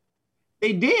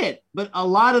 They did, but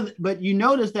you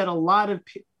notice that a lot of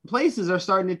places are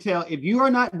starting to tell, if you are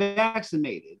not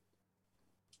vaccinated,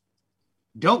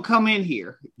 don't come in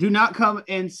here. Do not come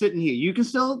and sit in here. You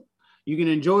can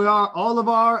enjoy all of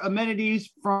our amenities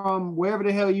from wherever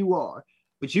the hell you are,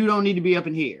 but you don't need to be up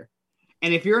in here.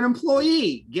 And if you're an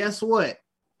employee, guess what?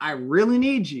 I really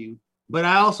need you, but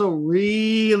I also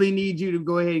really need you to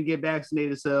go ahead and get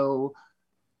vaccinated so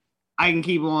I can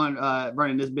keep on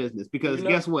running this business. Because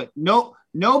guess what?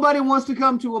 Nobody wants to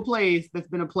come to a place that's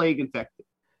been a plague infected.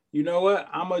 You know what?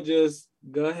 I'm going to just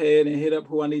go ahead and hit up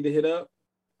who I need to hit up.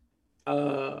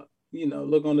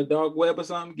 Look on the dark web or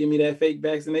something. Give me that fake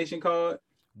vaccination card.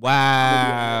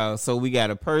 Wow. So we got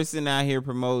a person out here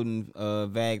promoting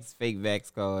fake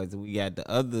vax cards. And we got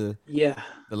the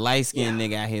light-skinned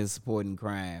nigga out here supporting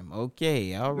crime.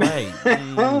 Okay. All right.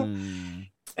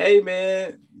 Hey,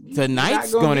 man.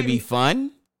 Tonight's going to be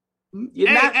fun.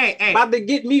 You're not about to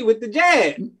get me with the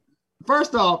jab.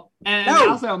 First off,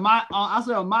 I'll say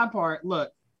on my part, look,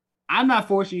 I'm not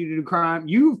forcing you to do crime.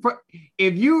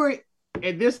 If you were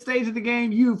at this stage of the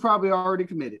game, you probably already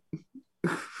committed.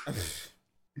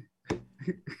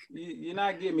 You're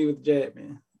not getting me with the jab,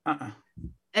 man.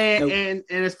 And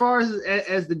as far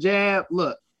as the jab,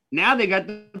 look, now they got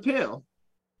the pill.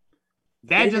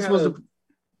 That y'all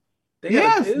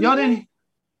didn't.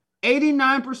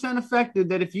 89% effective.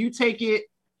 That if you take it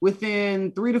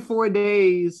within 3 to 4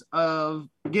 days of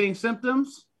getting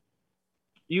symptoms,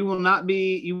 you will not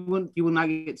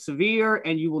get severe,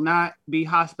 and you will not be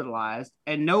hospitalized.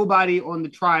 And nobody on the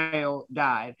trial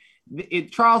died.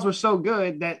 Trials were so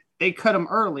good that they cut them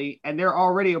early, and they're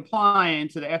already applying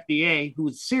to the FDA,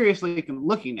 who's seriously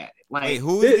looking at it. Like, wait,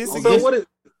 who is this? So what is?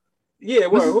 Yeah,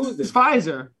 who is this?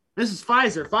 Pfizer. This is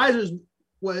Pfizer. Pfizer's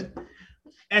what?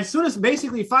 As soon as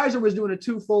basically Pfizer was doing a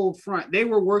twofold front, they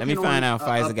were working. Let me find out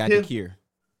Pfizer got the cure.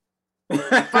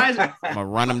 Pfizer, I'm gonna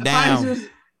run them down. Pfizer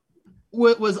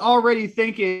was already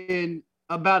thinking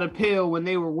about a pill when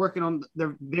they were working on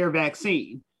their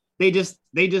vaccine. They just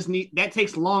need that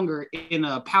takes longer in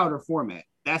a powder format.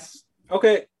 That's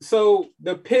okay. So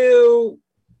the pill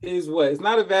is what? It's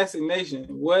not a vaccination.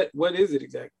 What is it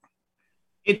exactly?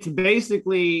 It's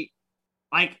basically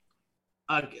like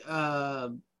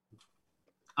a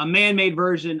man-made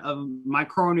version of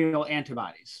microbial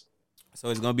antibodies. So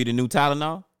it's gonna be the new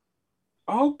Tylenol.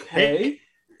 Okay,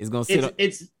 it's gonna sit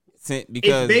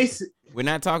because we're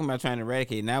not talking about trying to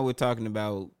eradicate. Now we're talking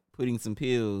about putting some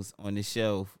pills on the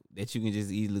shelf that you can just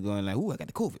easily go and like, ooh, I got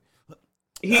the COVID.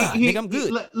 Nigga, I'm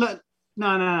good.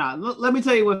 No. Let me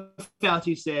tell you what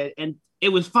Fauci said, and it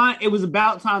was fine. It was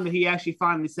about time that he actually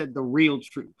finally said the real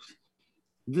truth.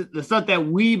 The stuff that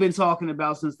we've been talking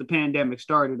about since the pandemic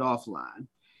started offline.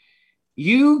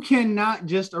 You cannot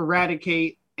just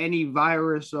eradicate any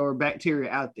virus or bacteria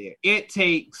out there. It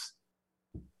takes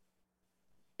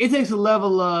a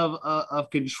level of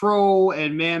control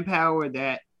and manpower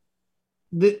that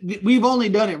we've only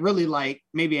done it really like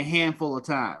maybe a handful of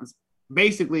times.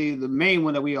 Basically, the main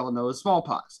one that we all know is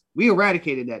smallpox. We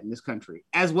eradicated that in this country,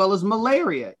 as well as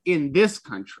malaria in this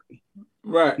country.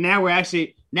 Right. Now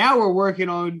we're working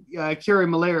on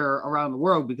curing malaria around the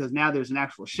world because now there's an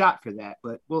actual shot for that.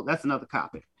 But that's another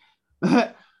topic.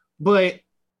 But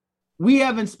we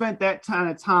haven't spent that kind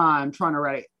of time trying to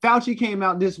eradicate. Fauci came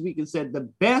out this week and said the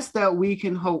best that we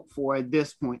can hope for at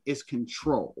this point is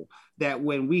control. That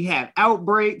when we have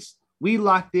outbreaks, we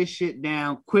lock this shit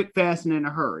down quick, fast, and in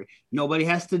a hurry. Nobody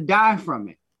has to die from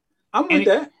it. I'm with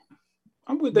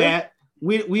that.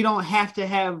 We don't have to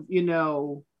have,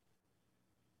 you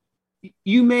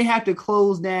may have to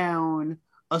close down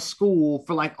a school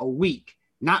for like a week,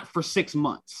 not for 6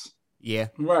 months. Yeah.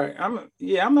 Right. I'm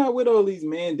not with all these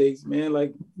mandates, man.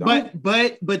 Like,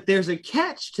 but there's a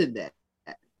catch to that.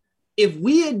 if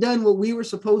we had done what we were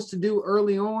supposed to do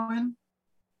early on,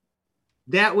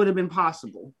 that would have been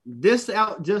possible. This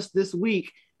out just this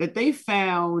week that they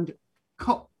found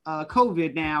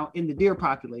COVID now in the deer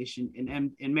population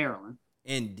in Maryland.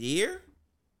 In deer?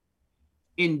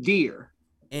 In deer.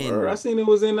 I seen it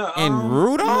was in the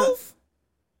Rudolph?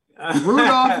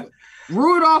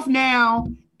 Rudolph now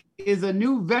is a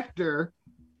new vector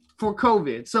for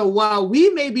COVID. So while we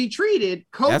may be treated,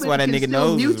 COVID that's why that can nigga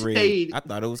still nose was mutate. red. I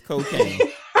thought it was cocaine.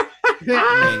 He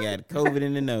ain't got COVID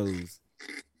in the nose.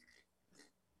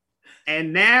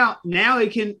 And now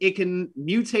it can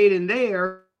mutate in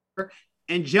there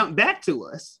and jump back to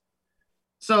us.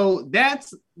 So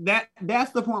that's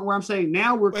the point where I'm saying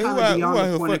now we're kind of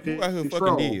beyond the point of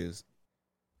control.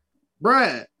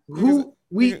 Bruh,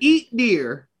 we eat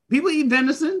deer. People eat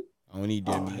venison. I don't eat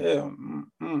deer meat.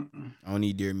 I don't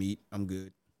eat deer meat. I'm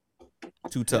good.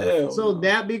 Too tough. So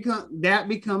that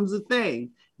becomes a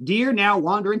thing. Deer now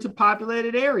wander into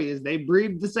populated areas. They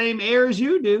breathe the same air as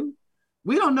you do.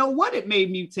 We don't know what it may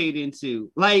mutate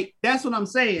into. Like, that's what I'm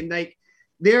saying. Like,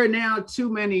 there are now too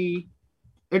many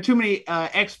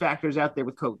X factors out there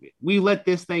with COVID. We let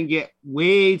this thing get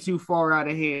way too far out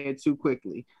of hand too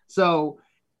quickly. So,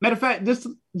 matter of fact, it's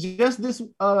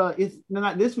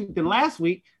not this week, then last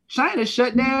week, China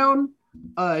shut down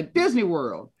Disney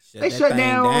World. They shut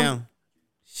down.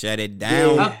 Shut it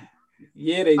down.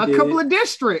 Yeah, they did. A couple of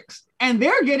districts, and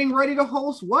they're getting ready to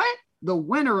host what? The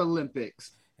Winter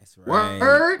Olympics. That's right.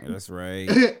 Word? That's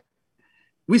right.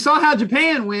 We saw how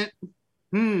Japan went.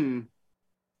 Japan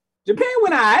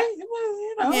went all right.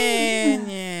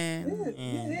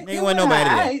 Nigga wasn't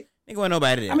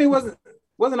nobody there. I mean, wasn't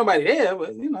nobody there,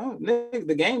 but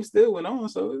the game still went on.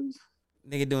 So it was,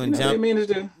 nigga doing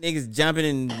niggas jumping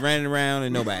and running around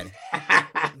and nobody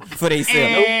for they self.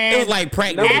 It was like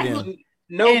practice.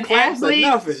 No claps or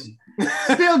nothing.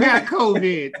 Still got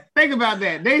COVID. Think about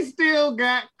that. They still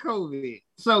got COVID.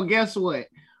 So guess what?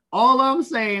 All I'm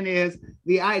saying is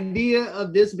the idea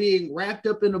of this being wrapped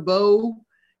up in a bow.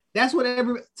 That's what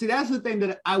that's the thing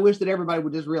that I wish that everybody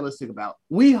would just realistic about.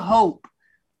 We hope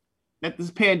that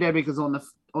this pandemic is on the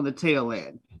tail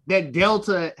end, that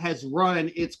Delta has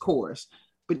run its course,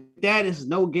 but that is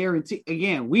no guarantee.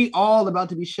 Again, we all about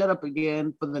to be shut up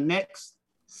again for the next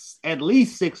at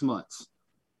least 6 months.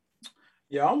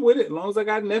 Yeah, I'm with it. As long as I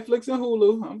got Netflix and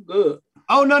Hulu, I'm good.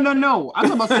 Oh, no. I'm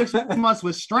talking about 6 months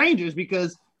with strangers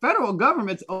because federal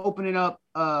government's opening up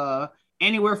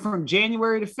anywhere from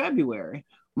January to February.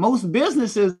 Most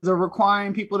businesses are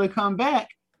requiring people to come back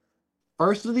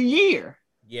first of the year.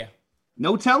 Yeah.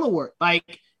 No telework.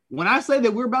 Like, when I say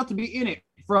that we're about to be in it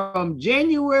from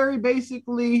January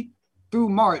basically through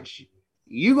March,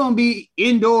 you're going to be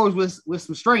indoors with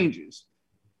some strangers.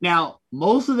 Now,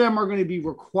 most of them are going to be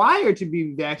required to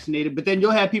be vaccinated, but then you'll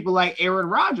have people like Aaron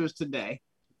Rodgers today.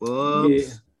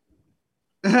 Whoops.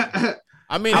 Yeah.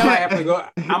 I mean, I might have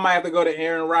to go to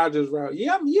Aaron Rodgers route.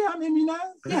 Yeah, I'm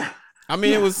immunized. Yeah. I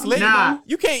mean, it was slick.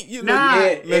 You can't. You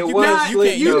can't hate the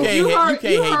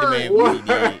man. What he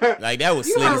did. Like, that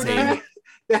was slick as hell.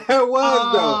 That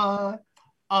was though.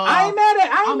 I ain't mad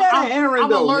at Aaron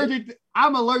though.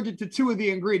 I'm allergic to 2 of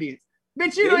the ingredients.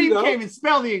 Bitch, you don't even can't even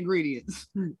spell the ingredients.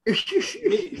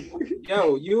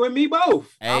 Yo, you and me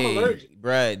both. Hey, I'm allergic.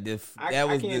 Bruh, that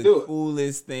was the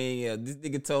coolest thing. This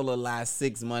nigga told a lie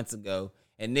 6 months ago,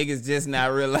 and niggas just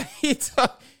not realizing.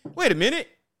 Wait a minute,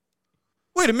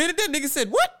 that nigga said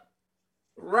what?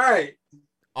 Right.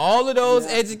 All of those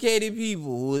educated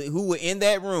people who were in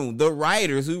that room, the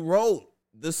writers who wrote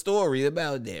the story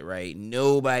about that, right?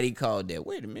 Nobody called that.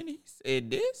 Wait a minute, he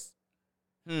said this?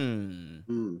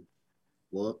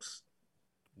 Whoops.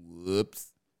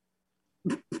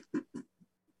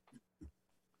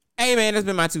 Hey, man, that's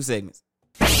been my 2 segments.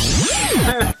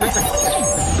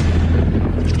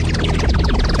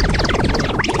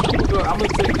 I'm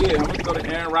gonna go to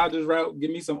Aaron Rodgers route.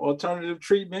 Give me some alternative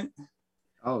treatment.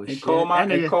 Oh, and shit. call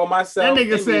myself. That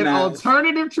nigga said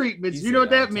alternative treatments. You know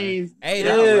what that means? Hey,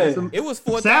 it was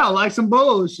 4,000. Sound like some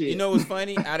bullshit. You know what's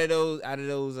funny? Out of those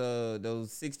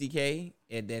 60K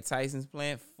at that Tyson's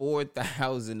plant,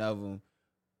 4,000 of them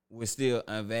were still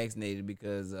unvaccinated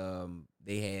because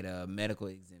they had medical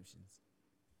exemptions.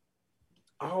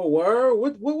 Oh, word!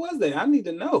 What was that? I need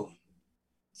to know,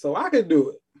 so I could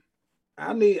do it.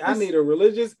 I need a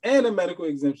religious and a medical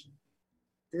exemption.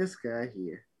 This guy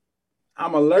here.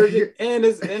 I'm allergic and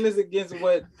it's against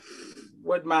what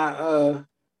my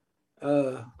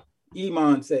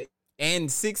Iman say.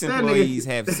 And 6 employees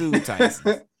have sued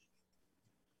Tyson's.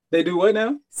 They do what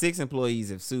now? 6 employees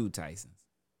have sued Tyson's.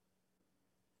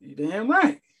 You damn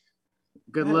right.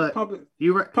 Good luck. Pumping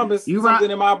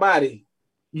something in my body.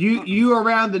 You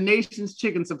around the nation's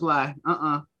chicken supply.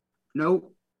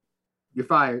 Nope. You're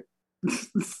fired.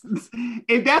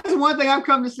 If that's one thing I've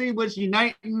come to see what's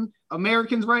uniting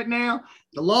Americans right now,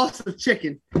 the loss of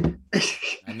chicken.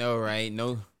 I know, right?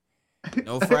 No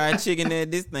fried chicken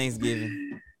at this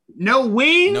Thanksgiving. No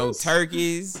wings. No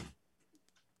turkeys.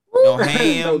 No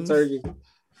ham. No turkey.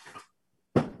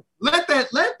 Let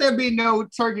there be no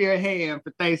turkey or ham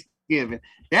for Thanksgiving.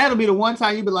 That'll be the one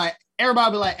time you be like,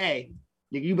 everybody be like, hey,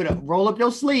 nigga, you better roll up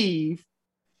your sleeve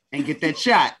and get that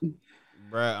shot.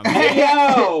 Bruh, hey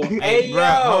yo,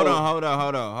 hold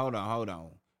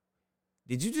on.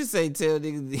 Did you just say tell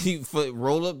niggas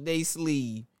roll up their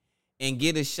sleeve and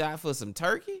get a shot for some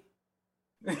turkey?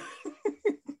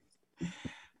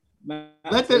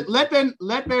 Let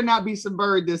there not be some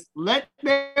bird this. Let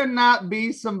there not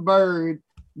be some bird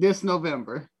this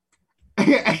November.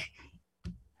 I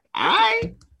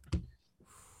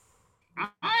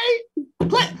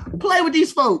play with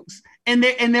these folks and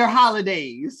their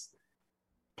holidays.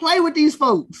 Play with these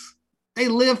folks. They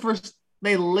live for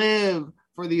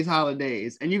these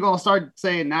holidays, and you're gonna start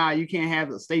saying, "Nah, you can't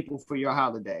have a staple for your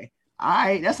holiday." All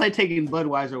right, that's like taking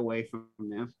Budweiser away from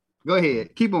them. Go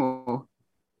ahead, keep on.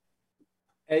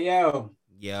 Hey yo,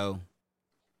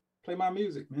 play my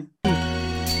music, man.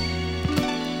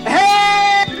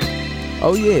 Hey!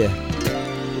 Oh yeah,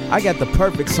 I got the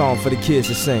perfect song for the kids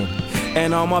to sing.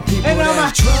 And all my people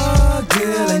that drug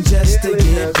dealing just to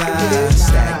get by.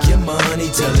 Stack your money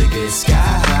till it gets sky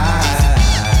high.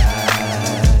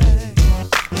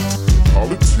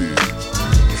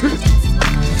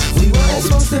 We weren't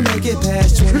supposed to make it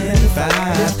past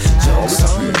 25. Jokes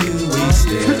on you, we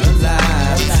still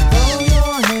alive. Throw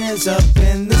your hands up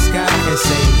in the sky and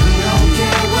say we don't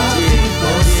care what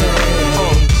people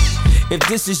say. If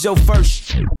this is your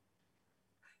first.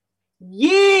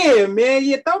 Yeah, man.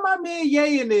 Yeah, throw my man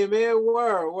Ye in there, man.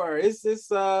 Word. It's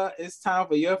time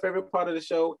for your favorite part of the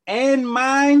show and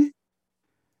mine,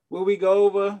 where we go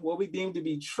over what we deem to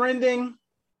be trending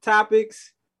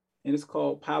topics, and it's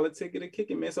called Politic of the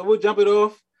Kicking, man. So we'll jump it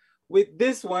off with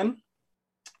this one.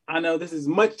 I know this is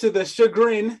much to the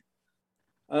chagrin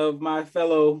of my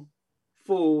fellow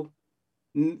fool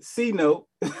C-Note.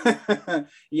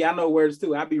 Yeah, I know words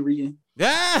too. I be reading.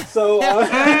 So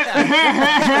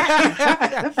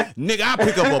nigga, I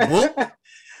pick up a book.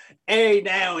 Hey,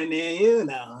 now and then, you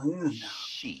know.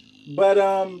 But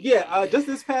just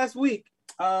this past week,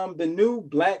 the new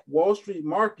Black Wall Street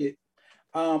market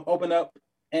opened up,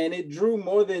 and it drew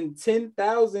more than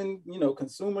 10,000,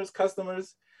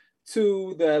 customers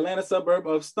to the Atlanta suburb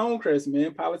of Stonecrest,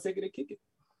 man. Politic of the Kick It.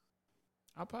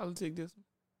 I'll politic this one.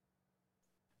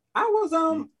 I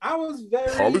was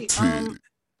very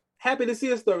happy to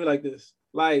see a story like this.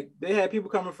 Like, they had people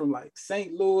coming from like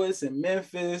St. Louis and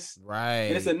Memphis, right?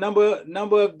 And it's a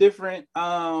number of different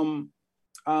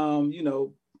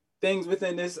things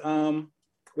within this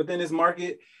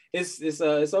market. It's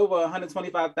over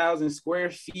 125,000 square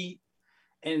feet,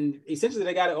 and essentially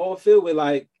they got it all filled with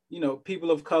like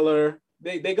people of color.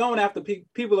 They going after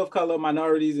people of color,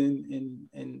 minorities, and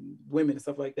women and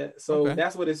stuff like that. So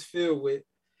That's what it's filled with.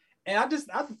 And I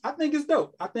think it's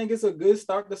dope. I think it's a good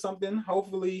start to something.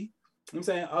 Hopefully, I'm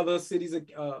saying other cities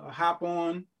hop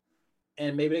on,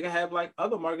 and maybe they can have like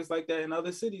other markets like that in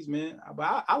other cities, man.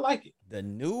 But I like it. The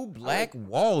new Black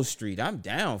Wall Street. I'm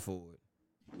down for it.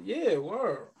 Yeah,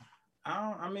 word.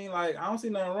 I don't see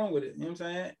nothing wrong with it. You know what I'm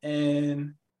saying?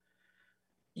 And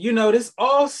this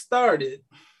all started.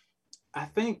 I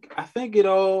think it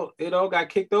all got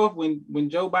kicked off when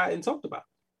Joe Biden talked about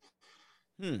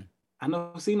it. I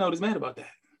know C-Note is mad about that.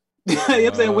 You know what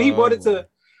I'm saying? When he brought it to,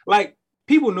 like,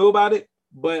 people knew about it,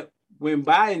 but when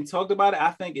Biden talked about it, I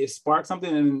think it sparked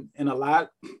something in a lot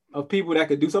of people that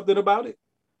could do something about it.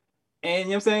 And you know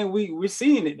what I'm saying? We're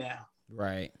seeing it now.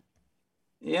 Right.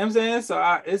 You know what I'm saying?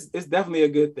 So it's definitely a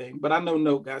good thing. But I know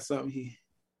Note got something. He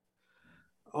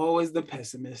always the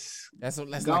pessimist. That's Go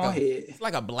like ahead. It's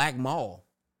like a black mall.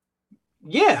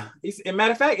 Yeah. As a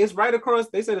matter of fact, it's right across.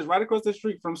 They said it's right across the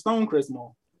street from Stonecrest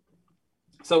Mall.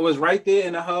 So it's right there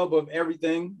in the hub of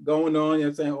everything going on. You know what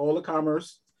I'm saying? All the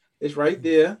commerce. It's right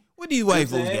there. What these white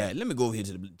folks got? Let me go over here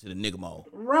to the nigga mall.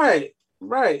 Right. You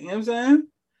know what I'm saying?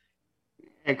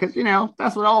 Yeah, because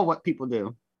that's what people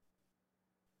do.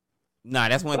 Nah,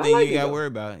 that's one thing you got to worry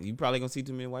about. You probably gonna see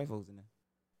too many white folks in there.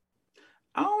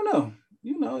 I don't know.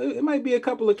 It might be a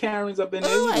couple of Karens up in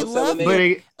there. I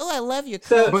love your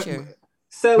culture.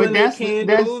 Selling their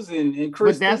candles and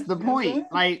crystals. But that's the point.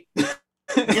 Like,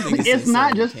 it's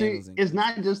not just.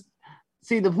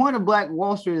 See, the point of Black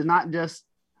Wall Street is not just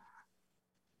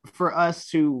for us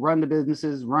to run the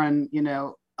businesses, run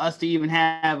us to even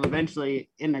have eventually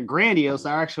in the grandiose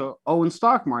our actual own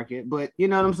stock market. But you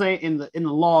know what I'm saying? In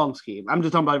the long scheme, I'm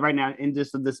just talking about right now in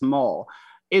just this mall.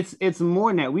 It's more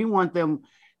than that. We want them.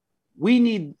 We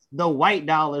need the white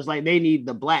dollars like they need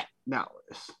the black dollars.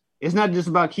 It's not just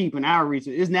about keeping our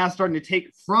research. It's now starting to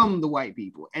take from the white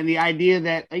people. And the idea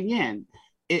that, again,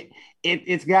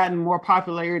 it's gotten more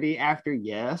popularity after,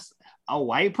 yes, a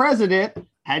white president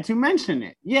had to mention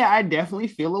it. Yeah, I definitely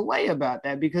feel a way about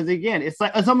that because, again, it's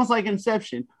almost like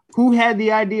Inception. Who had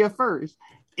the idea first?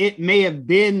 It may have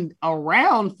been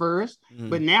around first,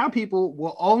 but now people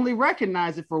will only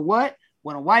recognize it for what?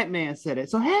 When a white man said it.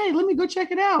 So, hey, let me go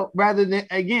check it out rather than,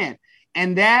 again,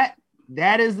 and that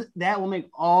will make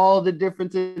all the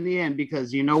difference in the end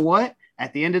because you know what?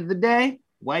 At the end of the day,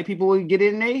 white people will get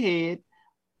in their head.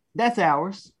 That's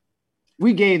ours.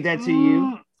 We gave that to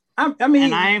you. I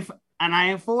mean, and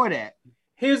I ain't for that.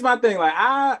 Here's my thing. Like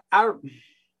I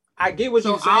get what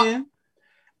you're saying.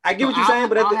 I get what you're saying,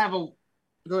 but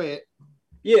go ahead.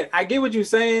 Yeah, I get what you're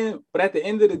saying, but at the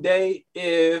end of the day,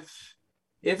 if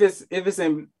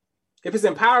it's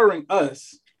empowering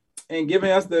us and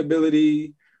giving us the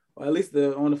ability, or at least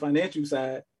on the financial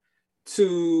side,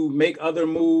 to make other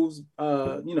moves,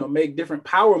 make different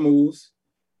power moves,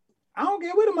 I don't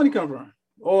care where the money come from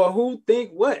or who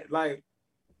think what. Like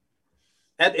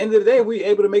at the end of the day, we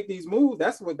able to make these moves.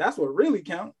 That's what really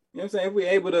count. You know what I'm saying? If we're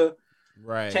able to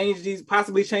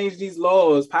possibly change these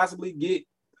laws, possibly get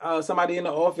somebody in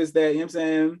the office that, you know what I'm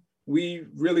saying, we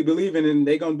really believe in and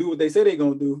they gonna do what they say they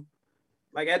gonna do.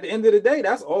 Like at the end of the day,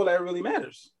 that's all that really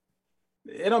matters.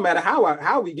 It don't matter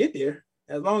how we get there,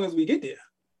 as long as we get there.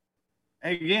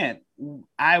 Again,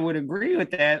 I would agree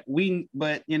with that.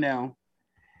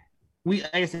 Like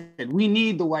I said, we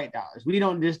need the white dollars. We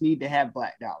don't just need to have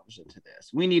black dollars into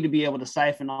this. We need to be able to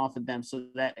siphon off of them so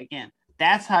that, again,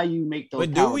 that's how you make those.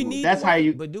 But do we need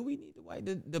the white?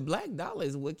 The black dollar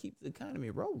is what keeps the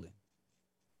economy rolling.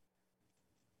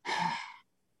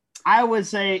 I would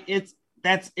say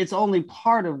it's only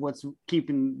part of what's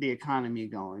keeping the economy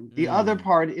going. The other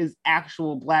part is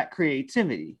actual black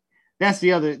creativity. That's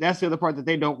the other part that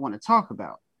they don't want to talk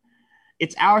about.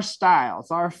 It's our style,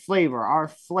 it's our flavor, our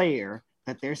flair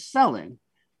that they're selling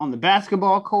on the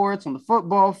basketball courts, on the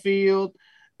football field.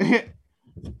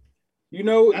 You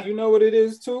know what it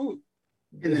is too?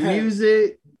 In the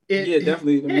music.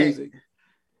 Definitely the music.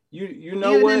 You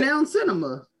know even what? In now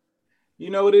cinema.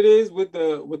 You know what it is with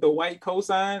the white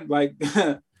cosign? Like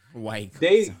white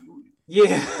cosign.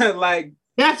 Like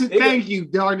thank you,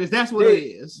 darkness. That's what it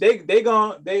is.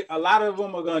 A lot of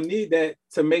them are gonna need that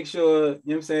to make sure, you know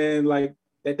what I'm saying, like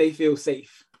that they feel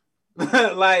safe.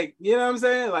 Like, you know what I'm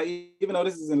saying? Like, even though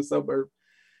this is in a suburb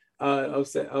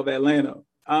of Atlanta,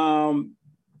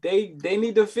 they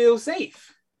need to feel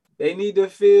safe. They need to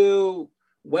feel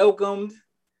welcomed.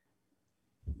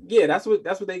 Yeah, that's what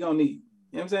they gonna need.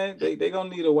 You know what I'm saying? They gonna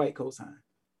need a white cosign.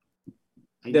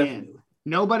 Again, definitely.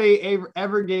 Nobody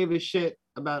ever gave a shit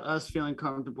about us feeling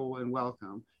comfortable and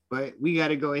welcome, but we got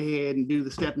to go ahead and do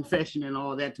the step and fashion and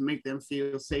all that to make them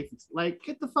feel safe. It's like,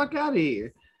 get the fuck out of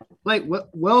here. Like,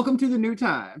 welcome to the new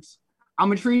times. I'm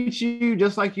gonna treat you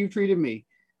just like you treated me.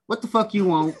 What the fuck you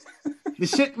want? The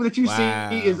shit that you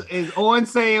see is on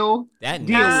sale. You can't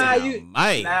do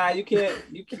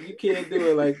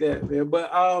it like that, man.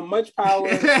 But much power.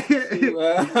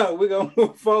 We're gonna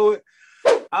move forward.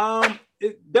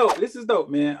 It's dope. This is dope,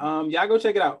 man. Y'all go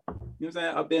check it out. You know what I'm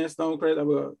saying? Up there in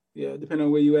Stonecrest. Depending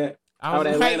on where you at. Out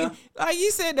Atlanta. Like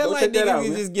you said, that like niggas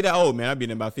can just get out. Oh man, I've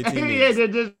been in about 15 minutes. Yeah,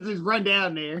 just run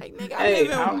down there. Like, nigga,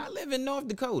 I live in North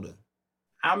Dakota.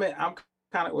 I'm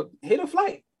kind of hit a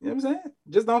flight. You know what I'm saying?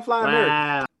 Just don't fly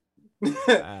American.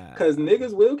 Because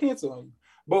niggas will cancel on you.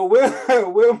 But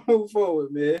we'll move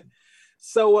forward, man.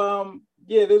 So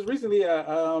there's recently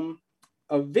a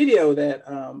video that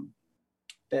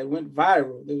went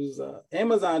viral. There was an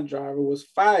Amazon driver was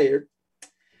fired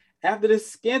after this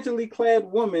scantily clad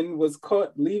woman was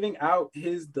caught leaving out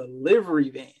his delivery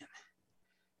van.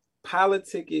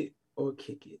 Politic it or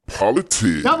kick it.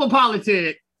 Politic. Double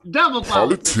politic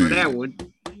for that one.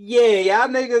 Yeah, y'all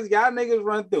niggas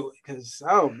run through it, cause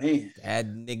oh man, that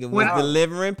nigga was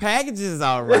delivering packages,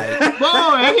 all right.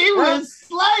 Boy, he was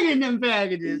slugging them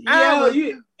packages.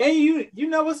 You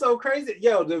know what's so crazy?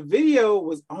 Yo, the video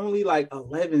was only like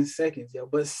 11 seconds,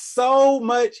 but so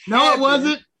much. No, it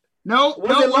wasn't. No,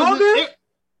 was it longer?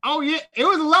 It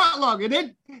was a lot longer.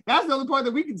 That's the only part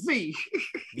that we can see.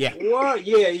 Yeah. Well,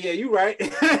 you're right.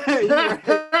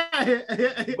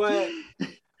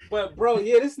 But bro,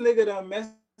 this nigga done messed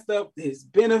up his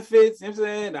benefits. You know what I'm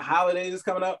saying? The holidays is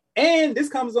coming up, and this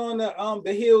comes on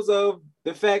the heels of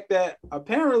the fact that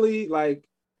apparently, like,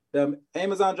 the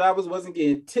Amazon drivers wasn't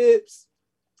getting tips,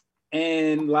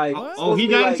 and like, he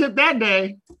got a tip that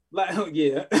day. Like,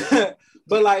 yeah,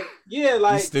 but like, yeah,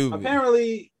 like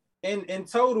apparently in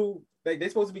total, like they're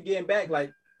supposed to be getting back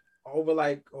like over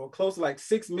like or close to like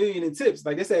 6 million in tips.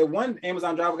 Like they said, one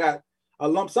Amazon driver got a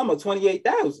lump sum of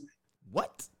 28,000.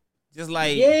 What? Just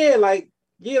like you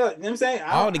know what I'm saying?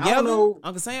 All together, I don't know.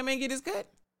 Uncle Sam ain't get his cut.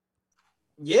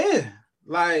 Yeah,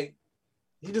 like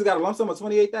he just got a lump sum of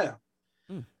 28,000.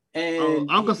 And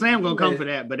Uncle Sam gonna come for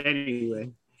that, but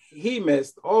anyway, he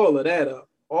messed all of that up.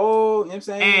 Oh, you know what I'm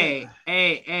saying?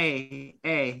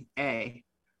 Hey.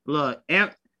 Look,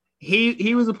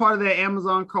 he was a part of that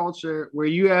Amazon culture where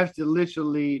you have to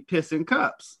literally piss in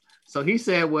cups. So he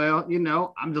said, well, you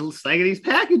know, I'm just slanging these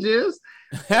packages.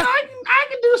 I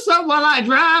can do something while I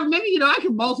drive, nigga. You know, I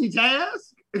can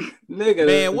multitask. Nigga,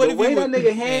 man, what the if way that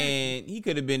nigga hand? He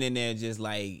could have been in there just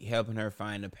like helping her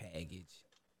find a package.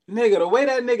 Nigga, the way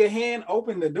that nigga hand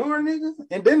opened the door, nigga,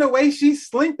 and then the way she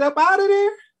slinked up out of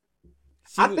there,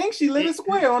 I think she lit a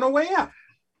square on her way out.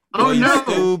 Oh, no.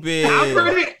 Stupid.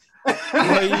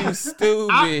 You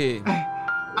stupid.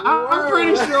 I'm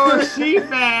pretty sure she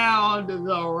found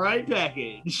the right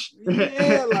package.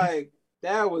 Yeah, like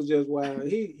that was just wild.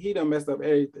 He done messed up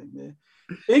everything, man.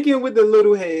 Thinking with the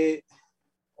little head,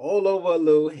 all over a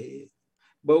little head.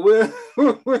 But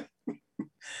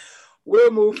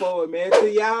we'll move forward, man.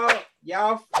 To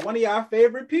y'all, one of y'all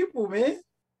favorite people, man.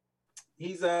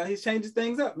 He's changing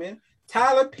things up, man.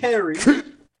 Tyler Perry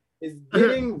is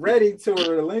getting ready to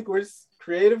relinquish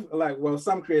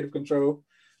some creative control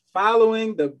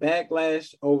following the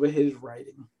backlash over his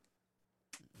writing.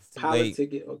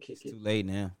 Politic it or kick it. Too late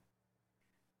now.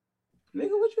 Nigga,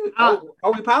 what you?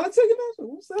 Are we politicking this?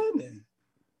 What's happening?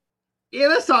 Yeah,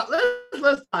 let's talk.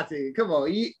 Let's talk to you. Come on,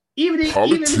 even if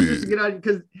you just get on,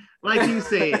 because like you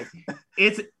said,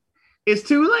 it's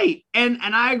too late, and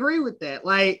I agree with that.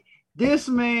 Like this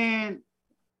man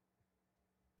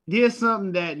did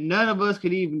something that none of us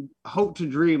could even hope to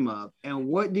dream of. And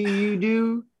what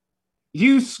do?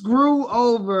 You screw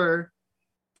over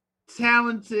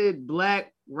talented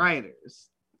Black writers.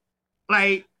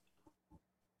 Like,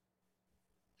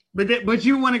 but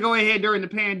you want to go ahead during the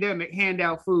pandemic, hand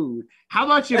out food. How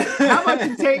about you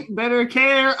take better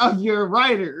care of your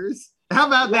writers? How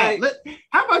about that?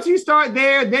 How about you start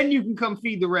there, then you can come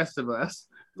feed the rest of us.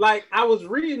 Like, I was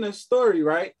reading a story,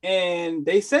 right? And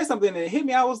they said something that hit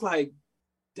me. I was like,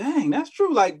 dang, that's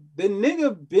true. Like, the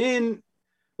nigga been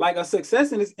like a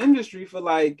success in this industry for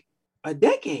like a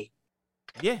decade.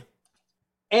 Yeah.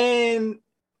 And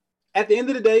at the end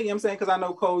of the day, you know what I'm saying? Because I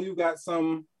know, Cole, you got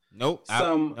some. Nope.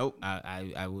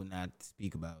 I will not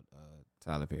speak about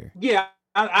Tyler Perry. Yeah,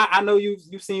 I know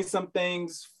you've seen some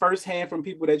things firsthand from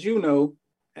people that you know,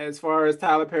 as far as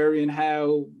Tyler Perry and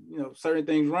how certain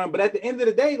things run. But at the end of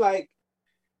the day, like,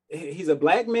 he's a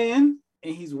Black man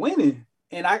and he's winning,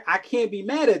 and I can't be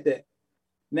mad at that.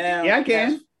 Now, yeah, I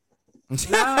can. And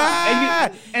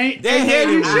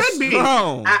you should be.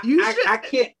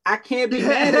 I can't be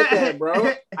mad at that,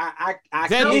 bro. I that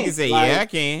can't. nigga say, yeah, I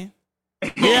can.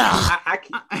 Yeah, I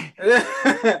can't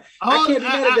be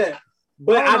mad at that.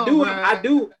 But I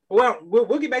do. Well,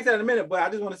 we'll get back to that in a minute. But I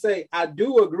just want to say I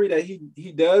do agree that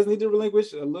he does need to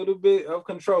relinquish a little bit of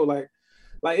control. Like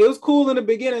it was cool in the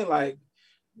beginning, like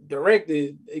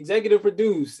directed, executive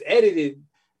produced, edited.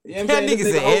 You know what I'm saying?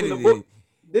 Nigga said edited.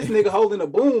 This nigga holding a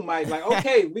boom mic. Like,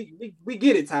 okay, we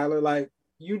get it, Tyler. Like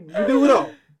you do it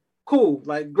all. Cool.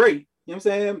 Like, great. You know what I'm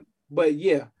saying? But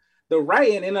yeah, the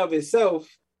writing in of itself,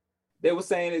 they were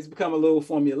saying it's become a little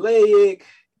formulaic,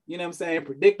 you know what I'm saying,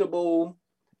 predictable.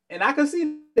 And I can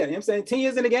see that, you know what I'm saying, 10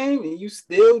 years in the game and you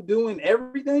still doing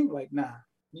everything, like, nah,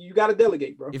 you got to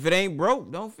delegate, bro. If it ain't broke,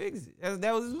 don't fix it.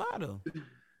 That was his motto.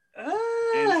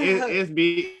 It's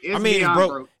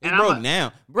broke. It's broke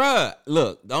now. Bruh,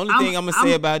 look, the only thing I'm going to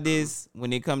say about this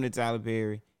when it comes to Tyler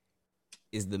Perry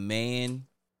is the man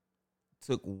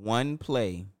took one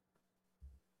play,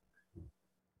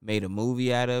 made a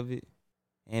movie out of it,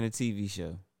 and a TV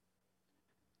show.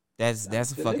 That's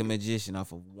a fucking magician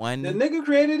off of one. The nigga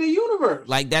created a universe.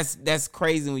 Like that's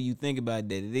crazy when you think about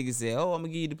that. The nigga said, "Oh, I'm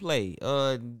gonna give you the play.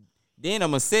 Then I'm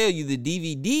gonna sell you the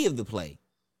DVD of the play."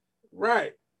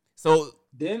 Right. So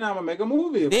then I'm gonna make a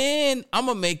movie. Then I'm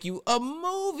gonna make you a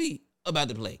movie about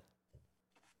the play.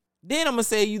 Then I'm gonna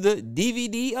sell you the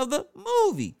DVD of the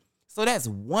movie. So that's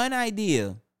one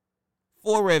idea,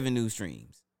 4 revenue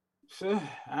streams.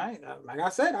 Like I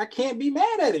said, I can't be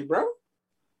mad at it, bro.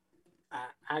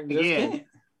 I just can't.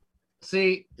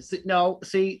 See,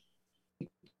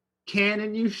 can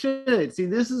and you should. See,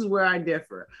 this is where I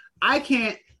differ. I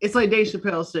can't. It's like Dave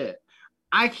Chappelle said.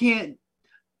 I can't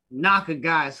knock a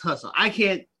guy's hustle. I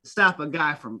can't stop a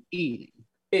guy from eating.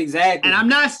 Exactly. And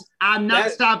I'm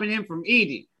not stopping him from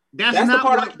eating. That's the not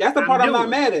part. That's the part I'm not doing.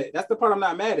 mad at. That's the part I'm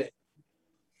not mad at.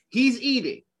 He's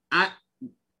eating.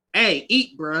 Hey,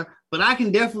 eat, bruh. But I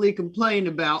can definitely complain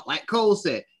about, like Cole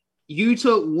said, you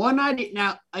took one idea.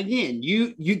 Now, again,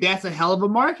 you that's a hell of a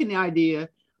marketing idea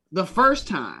the first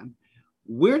time.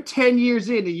 We're 10 years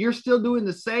in and you're still doing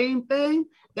the same thing.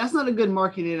 That's not a good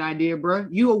marketing idea, bruh.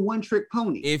 You a one-trick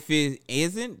pony. If it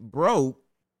isn't broke,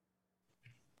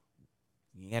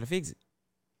 you gotta fix it.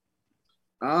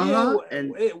 Uh-huh.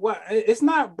 It's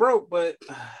not broke, but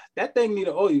that thing need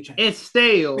an oil change. It's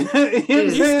stale. He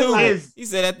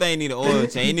said that thing need an oil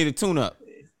change. It need a tune-up.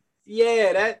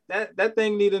 Yeah, that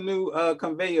thing need a new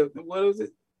conveyor. What is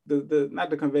it? The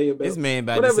not the conveyor belt. This man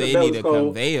about to say it need a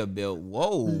conveyor belt.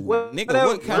 Whoa, nigga,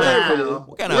 what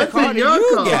kind of car do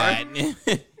you got?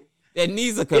 That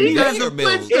needs a conveyor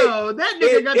belt. That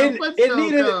nigga got no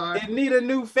Flintstone car. It need a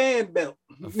new fan belt.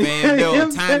 A fan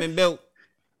belt, a timing belt.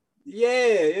 Yeah,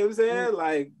 you know what I'm saying?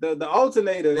 Like the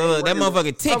alternator. That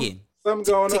motherfucker ticking.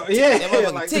 Something going on. Yeah, that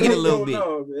motherfucker ticking a little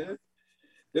bit. Man.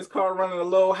 This car running a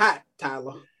little hot,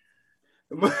 Tyler.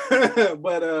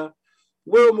 But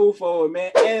we'll move forward,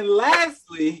 man. And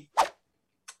lastly,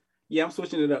 yeah, I'm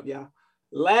switching it up, y'all.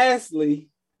 Lastly,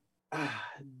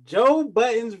 Joe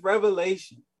Budden's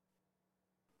revelation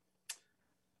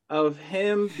of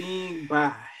him being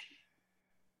bi,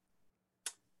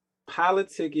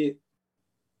 politic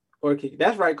or kick.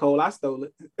 That's right, Cole. I stole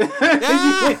it.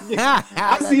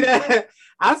 I see that.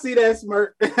 I see that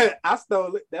smirk. I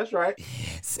stole it. That's right.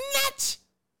 Snatch.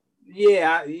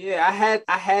 Yeah.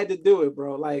 I had to do it,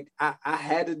 bro. Like I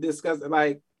had to discuss it.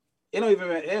 Like it don't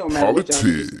matter what y'all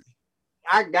do.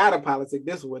 I got a politic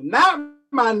this one. Not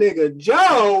my nigga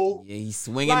Joe. Yeah, he's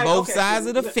swinging both sides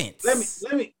of the fence.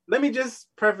 Let me just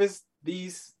preface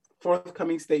these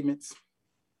forthcoming statements.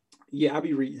 Yeah, I'll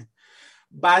be reading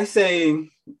by saying,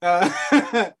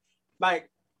 like,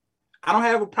 I don't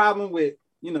have a problem with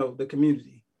the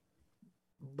community,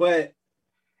 but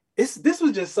this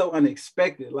was just so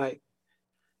unexpected. Like,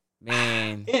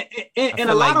 man, in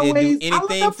a lot of ways, do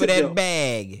anything for that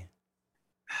bag.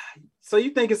 So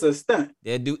you think it's a stunt?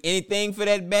 They'll do anything for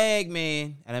that bag,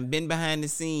 man. And I've been behind the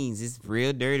scenes. It's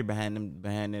real dirty behind that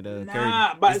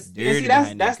curtain. But see,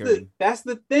 that's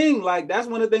the thing. Like, that's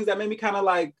one of the things that made me kind of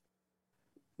like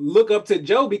look up to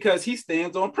Joe, because he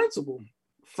stands on principle.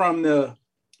 From the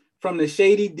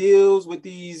shady deals with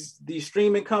these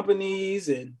streaming companies,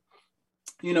 and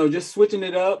just switching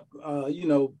it up,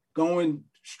 going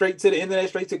straight to the internet,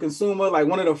 straight to consumer, like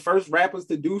one of the first rappers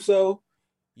to do so.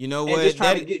 You know and what? Just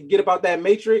trying to get about that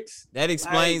matrix. That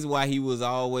explains why he was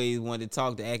always wanting to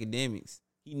talk to academics.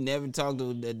 He never talked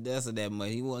to the Dessa that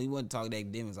much. He wasn't talking to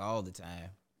academics all the time.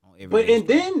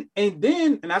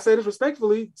 And I say this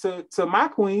respectfully to my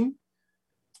queen.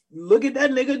 Look at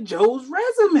that nigga Joe's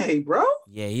resume, bro.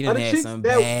 Yeah, he done had some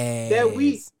bad.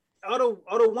 All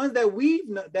the ones that we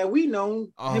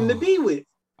known him to be with.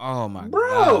 Oh my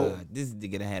god, this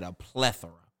nigga done had a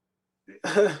plethora.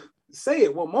 Say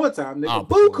it one more time, nigga.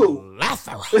 Buku.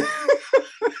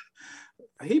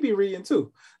 He be reading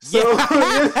too. So you know what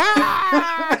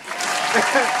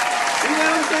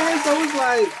I'm saying? So it's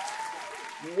like,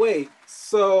 wait,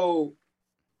 so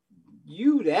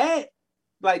you that?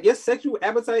 Like, your sexual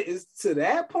appetite is to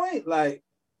that point? Like,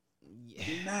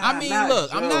 I mean,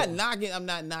 look, Joe. I'm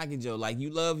not knocking Joe. Like, you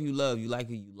love, you like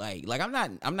who you like. Like, I'm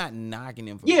not knocking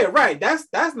him. Right.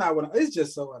 That's not what it's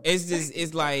just so.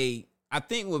 It's like, I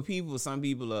think what some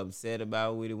people are upset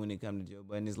about with it when it comes to Joe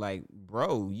Budden is like,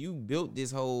 bro, you built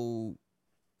this whole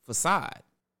facade.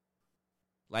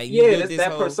 Like, that's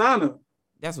that persona.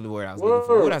 That's what the word I was looking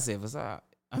for. What I said, facade.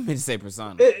 I meant to say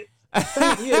persona.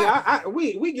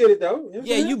 We get it though.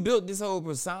 Yeah, you built this whole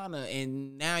persona,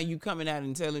 and now you coming out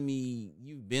and telling me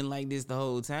you've been like this the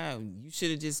whole time. You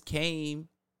should have just came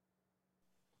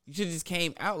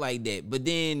out like that. But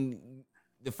then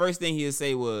the first thing he'll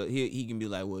say was he can be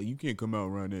like, well, you can't come out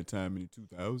around that time in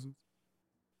the 2000s.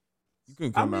 You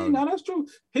couldn't come out. No, that's true.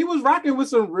 He was rocking with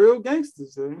some real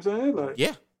gangsters. You know what I'm saying? Like,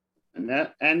 yeah.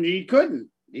 And he couldn't.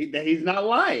 He's not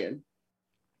lying.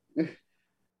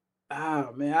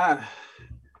 Oh man,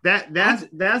 that's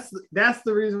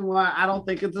the reason why I don't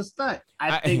think it's a stunt.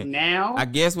 I think now. I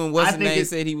guess when what's his name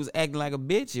said he was acting like a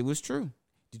bitch, it was true.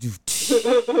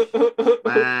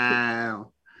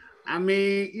 Wow. I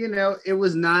mean, it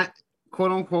was not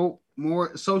quote unquote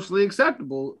more socially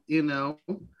acceptable, in the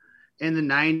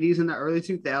 90s and the early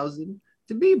 2000s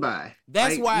to be bi.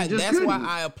 That's why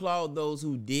I applaud those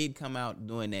who did come out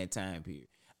during that time period.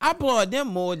 I applaud them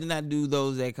more than I do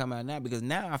those that come out now because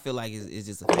now I feel like it's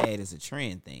just a fad, it's a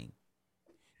trend thing.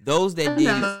 Those that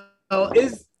did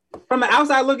is from the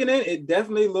outside looking in, it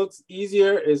definitely looks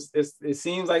easier. It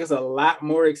seems like it's a lot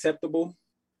more acceptable.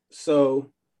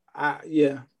 So,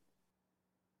 yeah.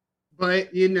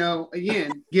 But you know,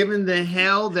 again, given the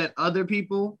hell that other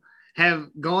people have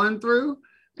gone through,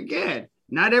 again,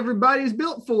 not everybody's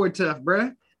built for it tough,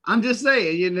 bruh. I'm just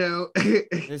saying, you know.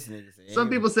 This nigga said, some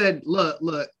people said, look,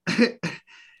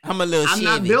 I'm a little I'm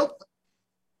not built.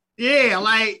 Yeah,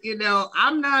 like, you know,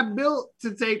 I'm not built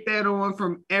to take that on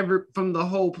from the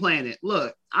whole planet.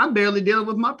 Look, I'm barely dealing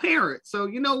with my parents. So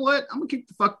you know what? I'm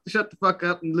gonna shut the fuck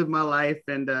up and live my life,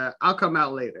 and I'll come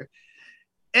out later.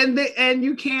 And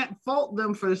you can't fault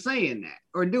them for saying that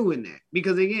or doing that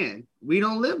because again, we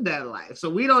don't live that life. So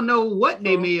we don't know what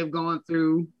they may have gone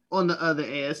through on the other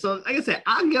end. So like I said,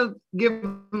 I'll give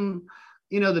him,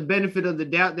 you know, the benefit of the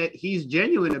doubt that he's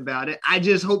genuine about it. I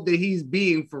just hope that he's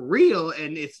being for real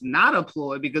and it's not a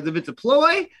ploy, because if it's a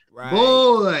ploy,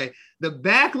 boy, the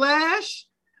backlash,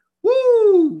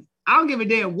 woo! I don't give a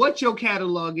damn what your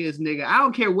catalog is, nigga. I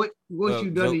don't care what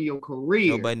you've done in your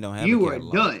career. You are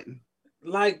done.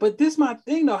 Like, but this my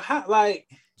thing though. How, like,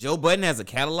 Joe Budden has a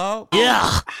catalog?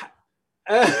 Yeah.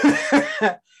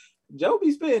 Joe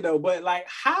be spitting though, but like,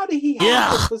 how did he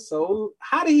hide it for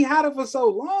so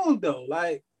long though?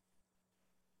 Like,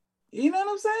 you know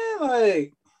what I'm saying?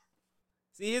 Like,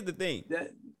 see, here's the thing.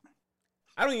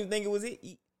 I don't even think it was it.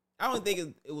 I don't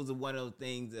think it was one of those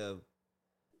things of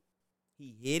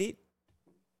he hid it.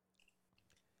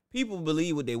 People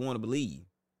believe what they want to believe.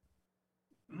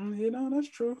 You know, that's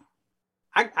true.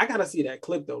 I gotta see that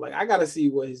clip though. Like, I gotta see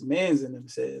what his mans in them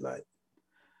said. Like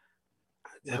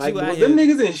was them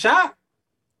niggas in shock?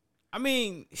 I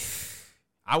mean,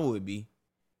 I would be.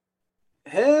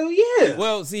 Hell yeah.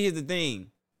 Well, see, here's the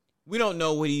thing. We don't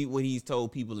know what he's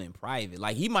told people in private.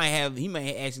 Like, he might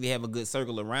actually have a good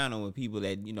circle around him with people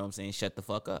that, you know what I'm saying, shut the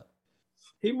fuck up.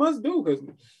 He must do, because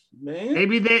man.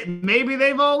 Maybe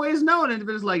they've always known it,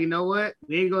 but it's like, you know what?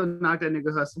 We ain't gonna knock that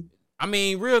nigga hustle. I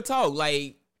mean, real talk.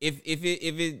 Like, if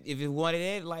it wanted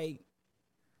that, like,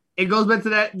 it goes back to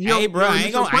that. Hey, bro, I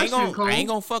ain't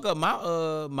gonna fuck up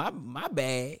my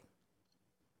bag.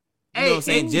 You know what I'm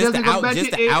saying? Just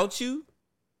to out you.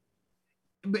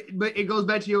 But it goes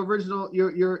back to your original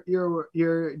your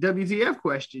WTF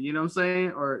question. You know what I'm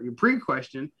saying, or your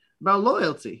pre-question about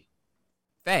loyalty.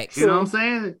 Facts. You know what I'm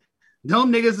saying?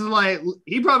 Them niggas is like,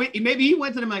 maybe he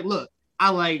went to them like, look, I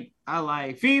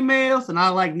like females and I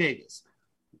like niggas.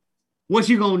 What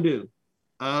you gonna do?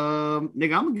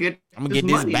 Nigga, I'm gonna get this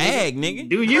money, bag, nigga.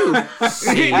 Do you?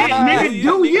 Nigga,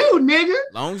 do you, nigga?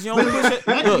 Long as you don't push up,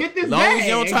 long as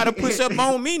you don't try to push up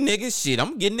on me, nigga. Shit,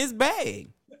 I'm getting this bag.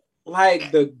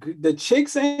 Like, the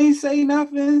chicks ain't say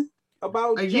nothing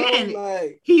about Joe.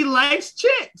 Like, he likes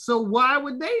chicks, so why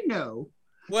would they know?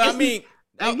 Well, I mean,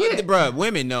 bro,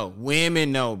 women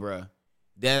know, bro.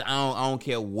 That I don't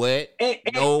care what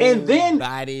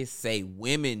nobody say.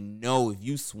 Women know if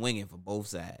you swinging for both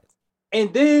sides.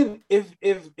 And then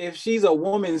if she's a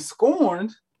woman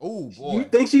scorned, oh boy, you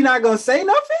think she's not gonna say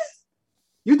nothing?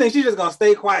 You think she's just gonna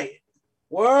stay quiet?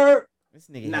 Word. This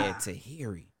nigga had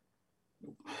Tahiri.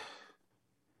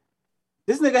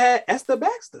 This nigga had Esther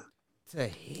Baxter.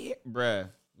 Tahiri, bruh.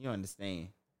 You understand?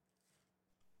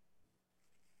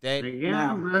 That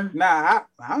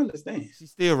I understand.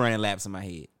 She's still running laps in my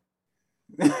head.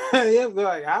 Yeah,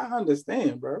 like, I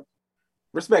understand, bro.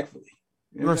 Respectfully.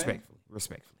 You know Respectfully.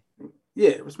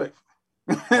 Yeah, respectfully.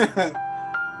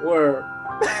 Word.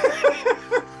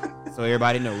 So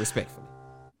everybody know, respectfully.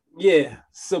 Yeah.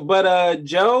 So, but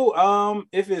Joe,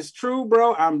 if it's true,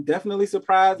 bro, I'm definitely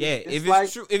surprised. Yeah, if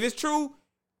it's true,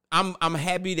 I'm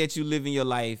happy that you living your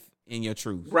life in your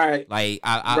truth. Right. Like,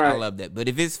 I love that. But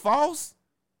if it's false,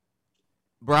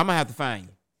 bro, I'm gonna have to find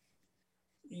you.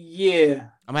 Yeah.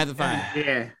 I'm gonna have to find you.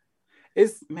 Yeah.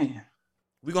 It's, man.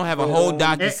 We're gonna have a whole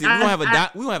docu-series. We're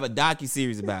gonna have a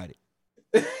docu-series about it.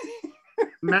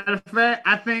 Matter of fact,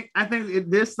 I think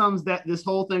this sums this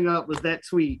whole thing up was that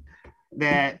tweet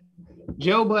that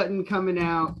Joe Budden coming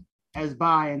out as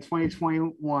bi in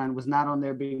 2021 was not on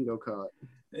their bingo card.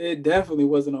 It definitely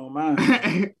wasn't on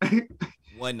mine.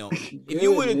 Wasn't on. If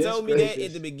you would have told me that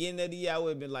at the beginning of the year, I would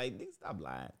have been like, stop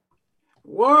lying.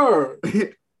 Word.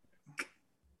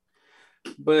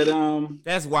 But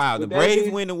that's wild. The Braves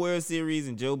win the World Series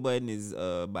and Joe Budden is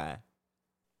bi.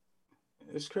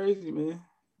 It's crazy, man.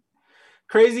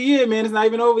 Crazy year, man. It's not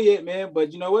even over yet, man.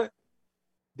 But you know what?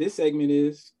 This segment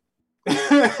is.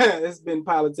 It's been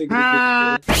politics.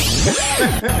 That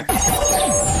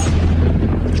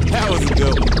was a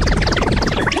good one.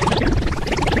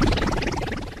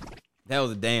 That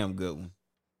was a damn good one.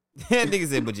 That nigga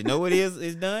said, but you know what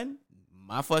is done?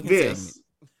 My fucking This.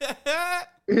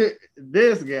 segment.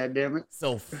 This, goddammit.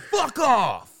 So fuck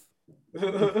off.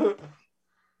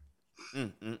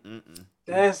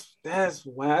 That's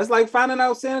why it's like finding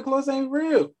out Santa Claus ain't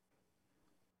real.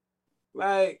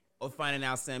 Like, or finding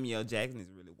out Samuel Jackson is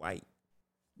really white.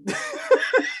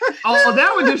 Oh,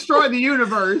 that would destroy the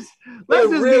universe. Let's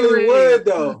just really would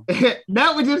though.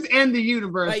 That would just end the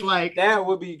universe. Like that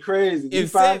would be crazy. You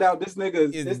If find Sam- out this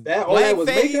nigga is this that all that was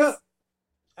blackface? makeup.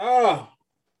 Oh,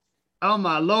 oh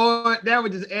my lord, that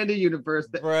would just end the universe.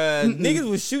 Bruh, niggas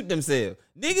would shoot themselves.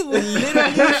 Niggas would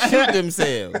literally shoot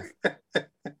themselves.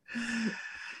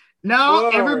 No,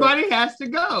 Whoa. everybody has to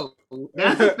go.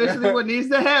 That's officially what needs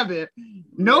to happen.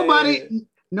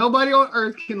 Nobody on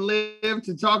earth can live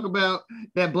to talk about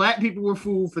that black people were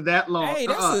fooled for that long. Hey,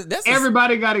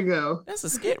 everybody got to go. That's a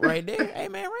skit right there. Hey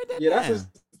man, write that yeah, down.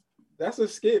 that's a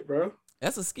skit, bro.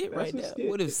 That's a skit right there. skit.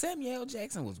 What if Samuel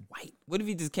Jackson was white? What if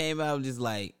he just came out just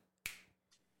like,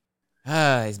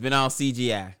 it's been all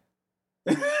CGI.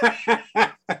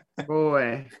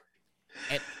 Boy.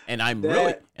 And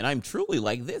I'm truly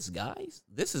like this, guys.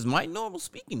 This is my normal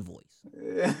speaking voice.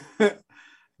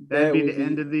 That'd be the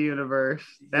end of the universe.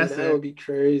 That would be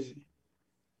crazy.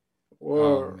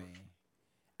 Whoa. Oh, man.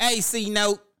 Hey,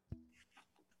 C-Note.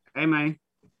 Hey, man.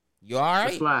 You all right?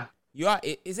 Let's fly. You all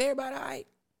right? Is everybody all right?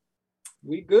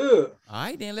 We good. All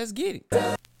right, then let's get it.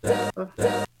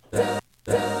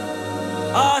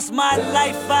 All's my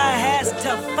life I has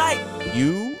to fight.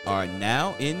 You are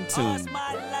now in tune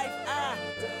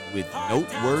with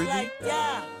Noteworthy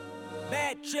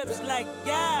Bad trips like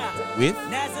with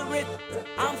Nazareth.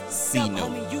 I'm C-Note.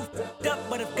 homie, you up,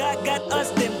 but if God got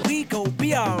us, then we gon'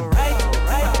 be alright.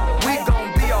 We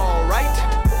gon' be alright.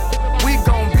 We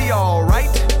gon' be alright.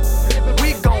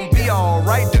 We gon' be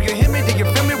alright. Do you hear me? Do you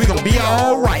feel me? We gon' be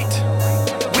alright.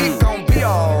 We gon' be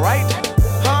alright.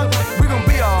 Huh? We gon'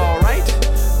 be alright.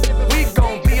 We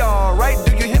gon' be alright.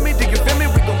 Do you hear me? Do you feel me?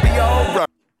 We gon' be alright.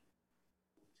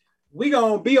 We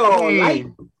gonna be all light.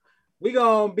 We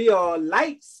gonna be all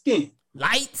light skin.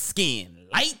 Light skin.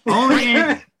 Light. Only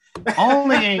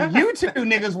in you two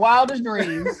niggas' wildest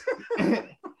dreams.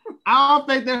 I don't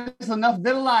think there's enough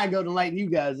vitiligo to lighten you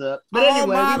guys up. But All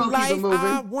anyway, my we're gonna life, keep it moving.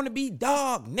 I want to be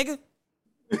dog, nigga.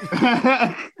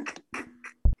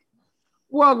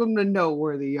 Welcome to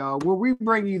Noteworthy, y'all, where we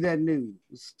bring you that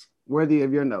news worthy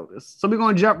of your notice. So we're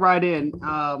gonna jump right in.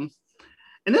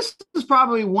 And this is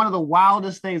probably one of the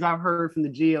wildest things I've heard from the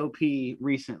GOP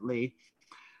recently.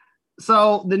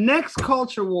 So the next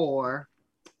culture war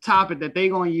topic that they're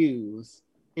going to use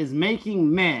is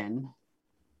making men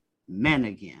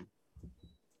again.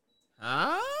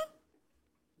 Huh?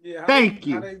 Yeah. Thank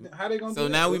you. How they gonna So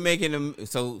do now that? we making them.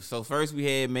 So first we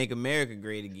had Make America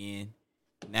Great Again.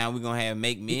 Now we're gonna have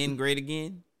Make Men Great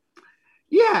Again.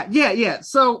 Yeah.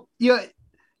 So your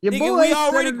Nigga,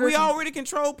 boy we already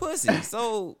control pussy.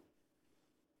 So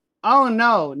oh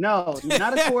no,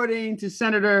 not according to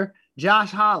Senator Josh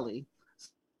Hawley.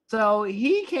 So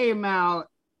he came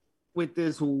out with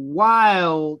this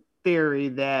wild theory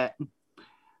that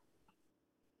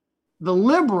the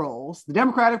liberals, the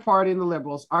Democratic Party and the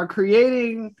liberals, are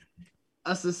creating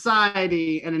a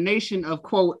society and a nation of,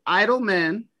 quote, idle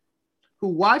men who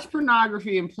watch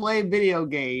pornography and play video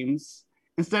games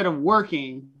instead of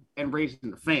working and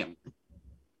raising the family.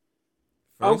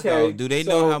 first Okay, off, do they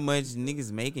know how much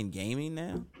niggas making gaming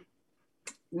now?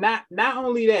 Not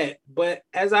only that, but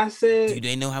as I said, Do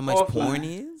they know how much offline, porn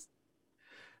is?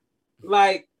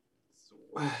 like,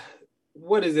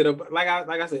 what is it? Like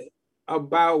I said,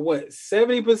 about what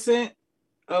 70%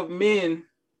 of men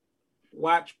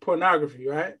watch pornography,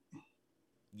 right?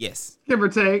 Yes. Give or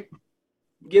take,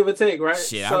 right?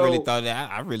 Shit, So, I really thought that.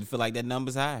 I really feel like that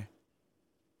number's high.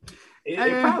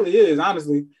 It probably is,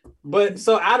 honestly. But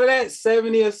so out of that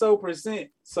 70 or so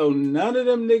percent, so none of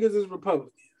them niggas is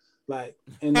Republicans. Like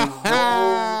in the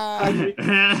whole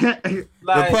country.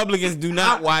 Like, Republicans do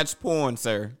not watch porn,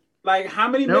 sir. Like how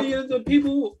many millions of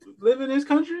people live in this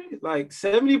country? Like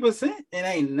 70%? And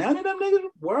ain't none of them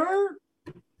niggas word?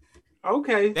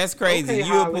 Okay. That's crazy.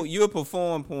 Okay, You'll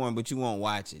perform porn, but you won't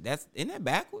watch it. Isn't that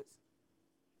backwards?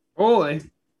 boy.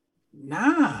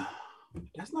 Nah,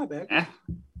 that's not bad.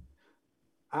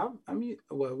 I mean,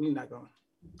 well, we're not going.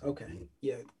 Okay,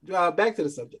 yeah. Back to the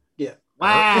subject. Yeah.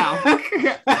 Wow.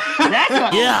 That's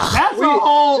a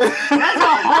whole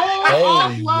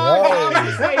offline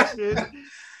conversation.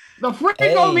 The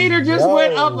freakometer just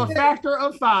went up a factor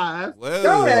of 5. Whoa.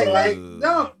 Don't act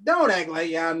like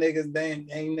y'all niggas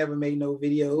ain't never made no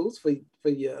videos for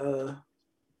your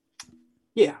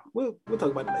Yeah, we'll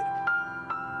talk about it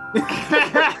later.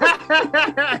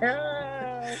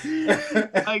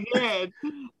 Again,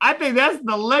 I think that's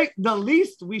the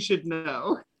least we should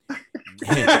know.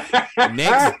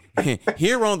 Next,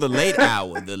 here on the late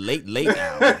hour, the late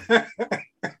hour.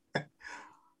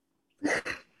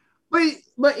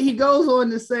 But he goes on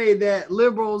to say that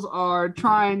liberals are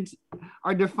defining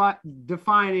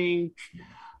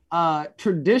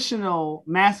traditional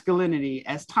masculinity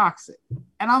as toxic,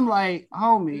 and I'm like,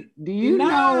 homie, do you know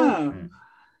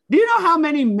how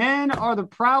many men are the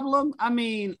problem? I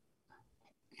mean,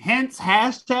 hence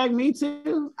hashtag me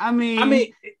too. I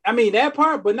mean that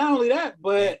part, but not only that,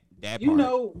 but that you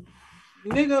know,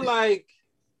 nigga, like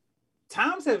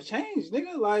times have changed,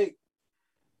 nigga. Like,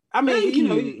 I mean,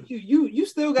 you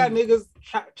still got niggas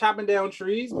chopping down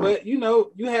trees, but you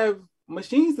know, you have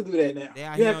machines to do that now.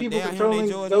 You have people controlling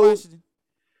those.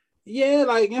 Yeah,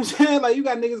 like, you know what I'm saying? Like, you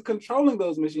got niggas controlling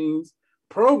those machines,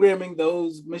 programming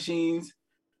those machines.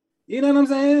 You know what I'm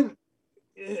saying?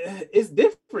 It's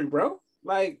different, bro.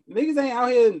 Like, niggas ain't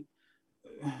out here.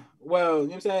 Well, you know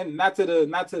what I'm saying? Not to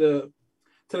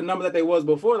the number that they was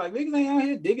before. Like, niggas ain't out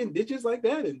here digging ditches like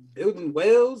that and building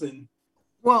wells and.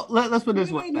 Well, let's put this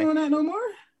way. Ain't doing that no more.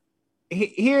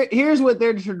 Here's what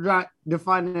they're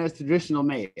defining as traditional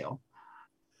male,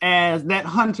 as that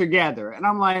hunter-gatherer. And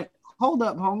I'm like, hold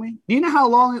up, homie. Do you know how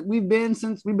long we've been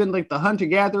since we've been like the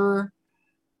hunter-gatherer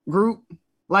group?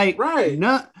 Like, right.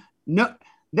 No,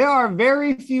 there are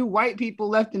very few white people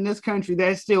left in this country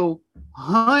that still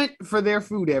hunt for their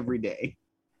food every day.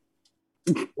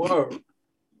 Whoa.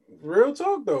 Real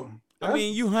talk, though. I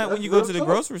mean, you hunt when you go to the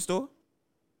grocery store.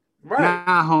 Right.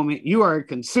 Nah, homie, you are a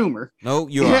consumer. No,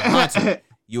 you are hunting.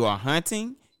 You are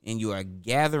hunting and you are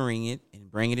gathering it and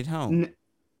bringing it home.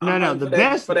 No, the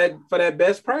best for that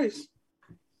best price.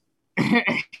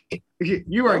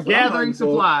 You are gathering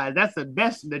supplies. That's the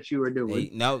best that you are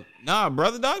doing. Hey, no,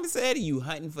 brother Doctor said you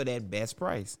hunting for that best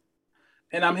price.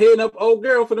 And I'm hitting up old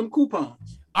girl for them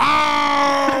coupons.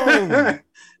 Oh,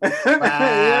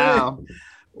 wow!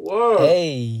 Whoa!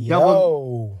 Hey,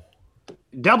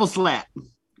 double slap.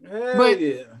 But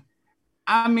yeah,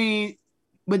 I mean,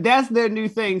 but that's their new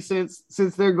thing since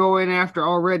they're going after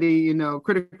already, you know,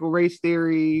 critical race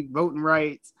theory, voting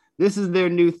rights. This is their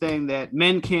new thing that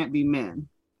men can't be men,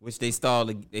 which they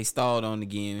stalled on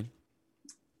again.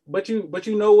 But you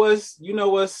know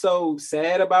what's so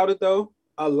sad about it though?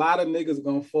 A lot of niggas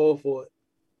gonna fall for it.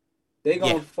 They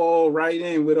gonna fall right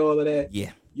in with all of that.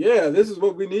 Yeah, this is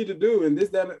what we need to do, and this,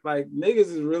 that, like, niggas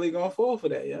is really gonna fall for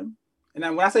that, yeah.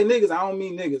 And when I say niggas, I don't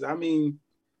mean niggas. I mean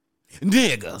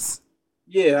niggas.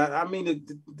 Yeah, I mean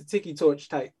the tiki torch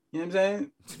type. You know what I'm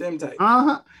saying? Them type.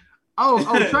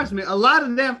 Oh, trust me, a lot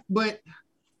of them. But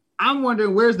I'm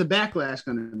wondering, where's the backlash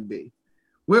going to be?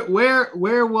 Where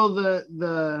will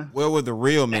the where will the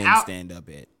real men stand up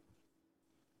at?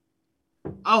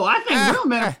 Oh, I think real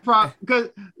men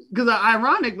because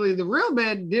ironically, the real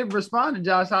men did respond to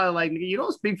Josh Hawley like, "You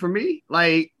don't speak for me."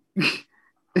 Like,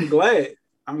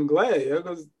 I'm glad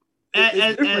because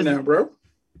it's different now, bro.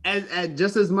 And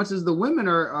just as much as the women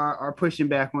are pushing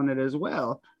back on it as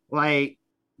well. Like,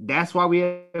 that's why we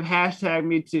have hashtag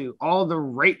me too. All the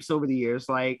rapes over the years,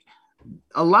 like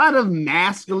a lot of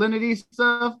masculinity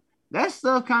stuff, that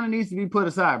stuff kind of needs to be put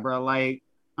aside, bro. Like,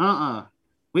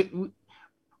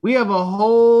 we have a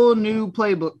whole new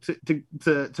playbook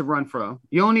to run from.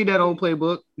 You don't need that old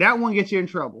playbook. That one gets you in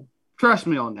trouble. Trust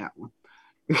me on that one.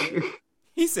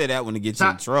 He said that one to get you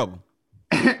in trouble.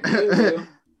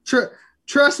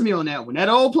 Trust me on that one. That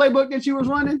old playbook that you was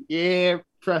running, yeah,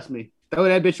 trust me. Throw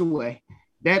that bitch away.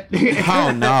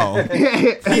 Oh no.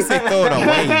 He said throw it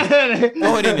away.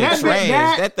 Throw it in the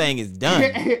trash. That thing is done.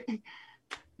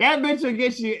 That bitch will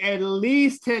get you at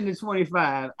least 10 to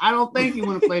 25. I don't think you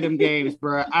want to play them games,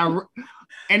 bro.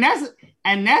 And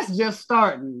that's just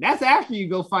starting. That's after you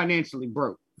go financially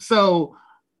broke. So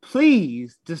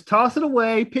please just toss it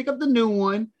away, pick up the new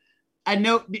one. I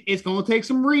know it's gonna take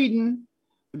some reading,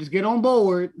 but just get on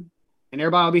board and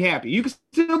everybody will be happy. You can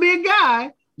still be a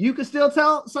guy. You can still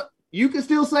you can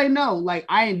still say no, like,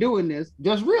 I ain't doing this.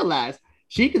 Just realize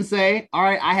she can say, all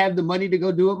right, I have the money to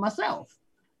go do it myself.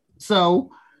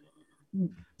 So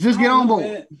just get on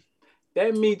board.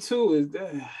 That me too is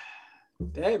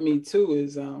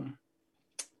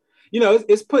you know,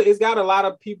 it's got a lot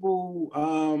of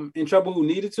people in trouble who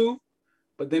needed to,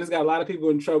 but then it's got a lot of people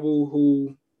in trouble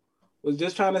who was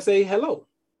just trying to say hello.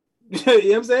 You know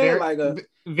what I'm saying?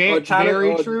 Very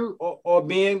true. Or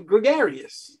being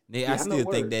gregarious. Yeah, I still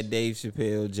think that Dave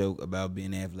Chappelle joke about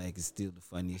Ben Affleck is still the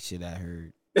funniest shit I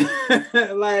heard.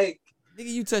 Like, nigga,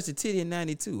 you touched a titty in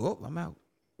 92. Oh, I'm out.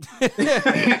 All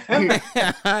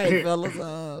right,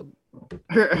 fellas.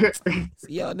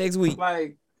 See y'all next week.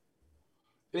 Like,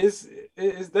 it's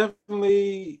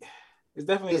definitely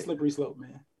a slippery slope,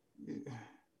 man.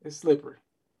 It's slippery.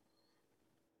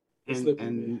 It's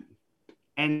slippery,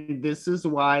 and this is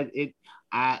why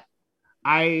I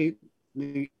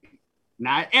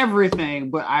not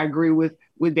everything, but I agree with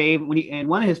Dave when he in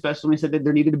one of his specials when he said that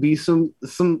there needed to be some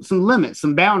limits,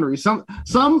 some boundaries, some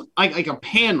like a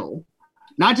panel,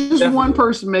 not just Definitely. One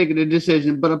person making a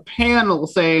decision, but a panel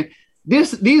saying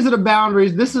these are the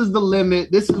boundaries, this is the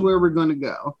limit, this is where we're going to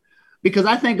go. Because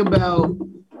I think about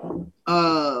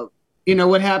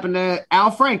what happened to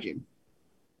Al Franken.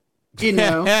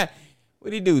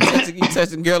 What'd he do? He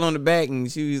touched a girl on the back,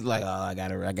 and she was like, "Oh, I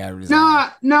gotta resign."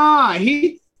 Nah.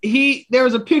 He. There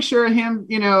was a picture of him,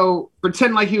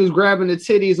 pretending like he was grabbing the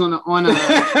titties on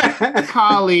a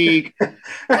colleague,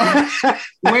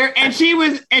 but she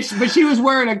was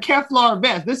wearing a Kevlar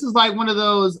vest. This is like one of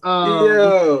those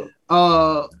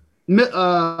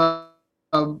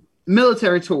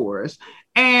military tours,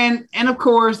 and of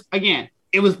course, again,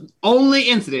 it was only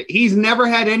incident. He's never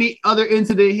had any other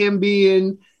incident. Him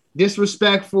being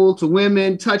disrespectful to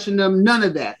women, touching them, none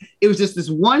of that. It was just this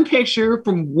one picture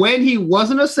from when he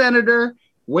wasn't a senator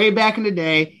way back in the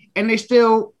day, and they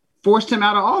still forced him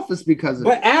out of office because of it.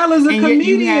 But Al is a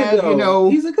comedian, though.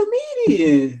 He's a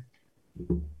comedian.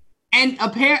 And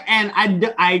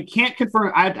I can't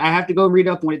confirm. I have to go read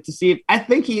up on it to see if I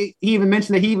think he even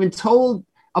mentioned that he even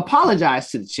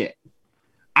apologized to the chick.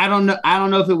 I don't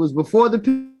know if it was before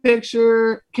the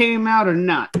picture came out or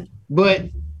not, but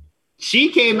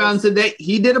she came out and said that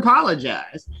he did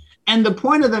apologize. And the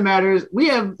point of the matter is we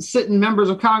have sitting members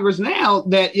of Congress now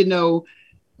that,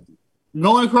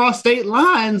 going across state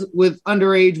lines with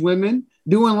underage women,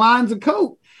 doing lines of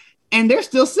coke, and they're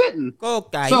still sitting.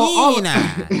 Cocaine. So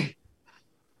I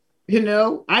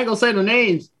ain't gonna say no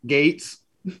names, Gates.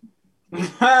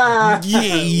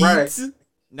 Gates. Right.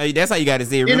 No, that's how you gotta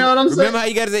say it. You know what I'm saying? Remember how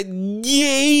you gotta say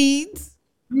Gates?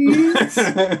 You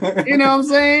know what I'm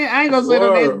saying? I ain't gonna say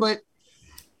no names, but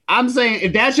I'm saying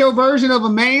if that's your version of a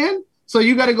man, so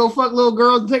you got to go fuck little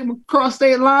girls and take them across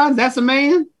state lines, that's a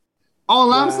man.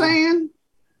 All I'm saying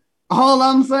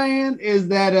is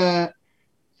that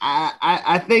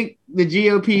I think the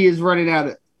GOP is running out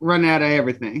of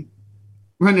everything,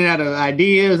 running out of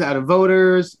ideas, out of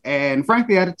voters, and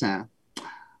frankly out of time.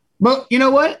 But you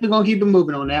know what? We're gonna keep it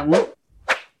moving on that one.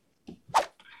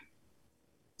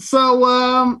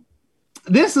 So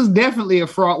this is definitely a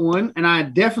fraught one, and I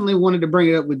definitely wanted to bring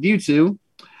it up with you two.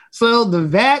 So the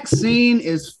vaccine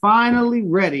is finally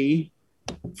ready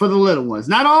for the little ones.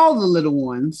 Not all the little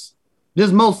ones,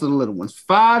 just most of the little ones.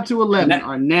 5 to 11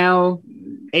 are now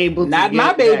able to get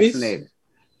vaccinated.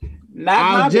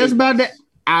 I was just about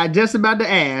to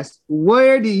ask,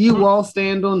 where do you all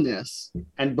stand on this?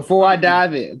 And before I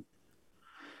dive in,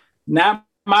 not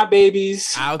my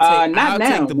babies. I'll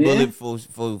take the bullet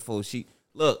for she.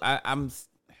 Look, I'm.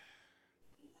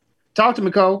 Talk to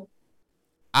me, Cole.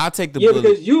 I'll take the bullet.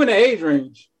 Because you in the age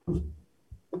range.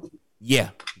 Yeah.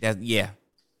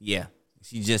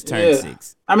 She just turned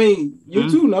 6. I mean,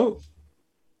 you too know.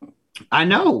 I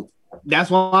know. That's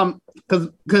why I'm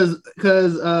because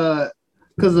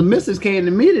the missus came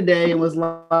to me today and was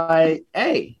like,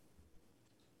 "Hey,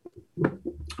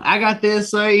 I got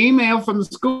this email from the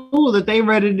school that they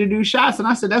ready to do shots," and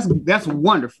I said, "That's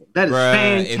wonderful. That is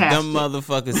fantastic." If them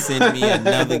motherfuckers send me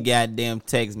another goddamn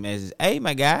text message, "Hey,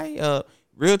 my guy,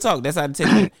 real talk." That's how to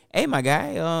text me. "Hey, my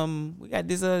guy, we got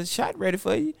this shot ready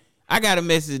for you." I got a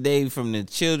message today from the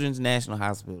Children's National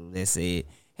Hospital that said,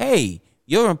 "Hey,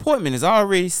 your appointment is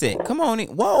already set. Come on in."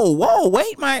 Whoa,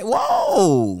 wait, Mike.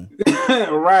 Whoa.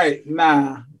 Right.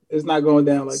 Nah, it's not going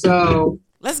down like that. So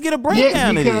let's get a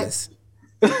breakdown of this.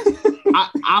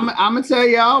 I'm gonna tell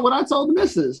y'all what I told the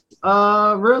missus.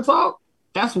 Real talk.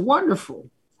 That's wonderful.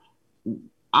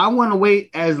 I want to wait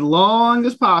as long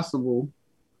as possible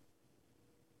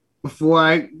before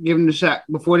I give them the shot,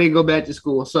 before they go back to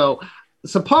school. So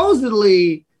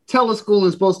supposedly teleschooling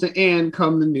is supposed to end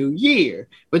come the new year,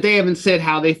 but they haven't said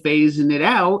how they phasing it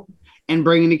out and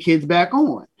bringing the kids back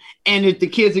on. And if the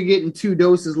kids are getting 2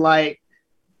 doses like,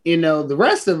 the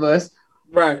rest of us,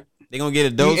 right, they're going to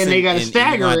get a dose and they got to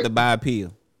stagger have to buy a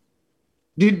pill.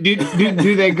 Do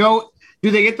they go,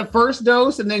 do they get the first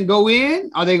dose and then go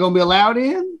in? Are they going to be allowed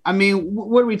in? I mean,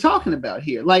 what are we talking about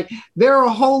here? Like, there are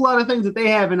a whole lot of things that they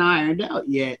haven't ironed out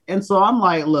yet. And so I'm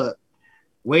like, look,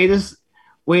 wait as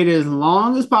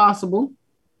long as possible.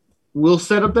 We'll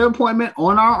set up the appointment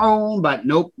on our own, but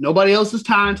nope, nobody else's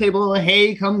timetable.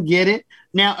 Hey, come get it.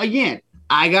 Now, again,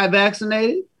 I got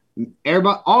vaccinated.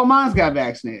 Everybody, all mine's got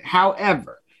vaccinated.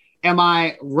 However, am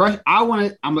I rush?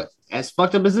 as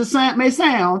fucked up as this may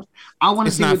sound, I want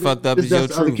to see not what fucked up this as your does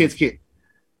to other truth. kids'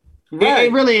 Right.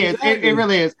 It really is. Exactly. It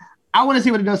really is. I want to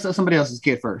see what it does to somebody else's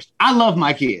kid first. I love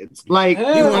my kids. Like,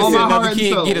 Hell You yeah. want all to see my another heart and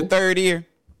kid soul. get a third ear?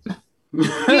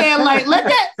 Yeah, like let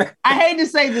that. I hate to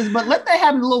say this, but let that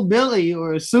happen to little Billy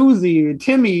or Susie or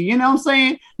Timmy. You know what I'm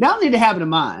saying? They don't need to happen to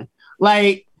mine.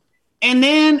 Like, and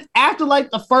then after like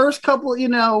the first couple, you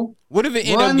know, What if it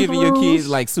end up giving your run-throughs, kids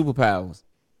like superpowers?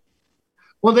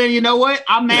 well, then you know what?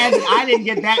 I'm mad that I didn't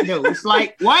get that dose.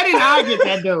 Like, why didn't I get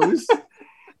that dose?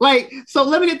 Like, so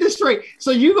let me get this straight.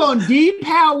 So you're gonna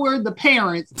depower the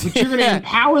parents, but you're gonna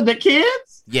empower the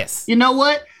kids? Yes. You know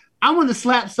what? I'm gonna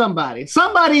slap somebody.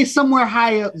 Somebody somewhere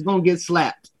high up is gonna get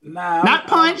slapped. Nah, Not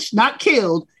punched, not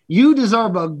killed. You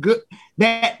deserve a good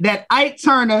that Ike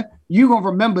Turner. You gonna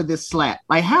remember this slap?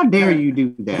 Like, how dare you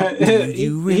do that?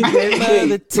 You remember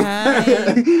the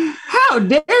time? How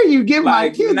dare you give my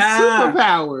Like, kids nah.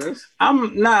 superpowers?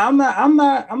 I'm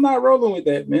not rolling with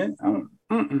that, man.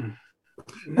 No,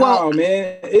 Well-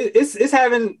 man, it's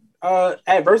having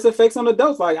adverse effects on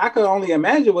adults. Like, I could only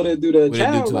imagine what it do to a What it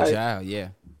child. do to Like, a child? Yeah.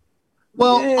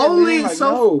 Well, Yeah, only man, like,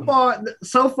 so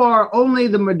no. far, only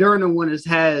the Moderna one has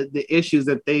had the issues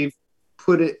that they've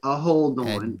put it a hold on.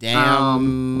 That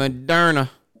damn Moderna.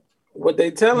 what they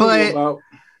telling you about?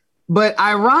 But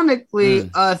ironically,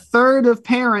 a third of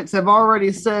parents have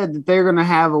already said that they're going to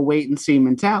have a wait and see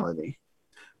mentality.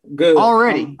 Good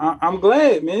Already. I'm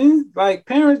glad, man. Like,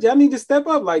 parents, y'all need to step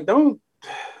up. Like, don't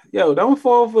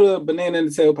fall for the banana in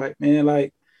the tailpipe, man.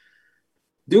 Like,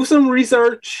 do some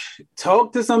research,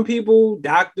 talk to some people,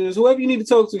 doctors, whoever you need to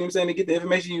talk to, you know what I'm saying, to get the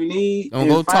information you need. Don't and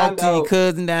go talk find to your out-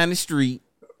 cousin down the street.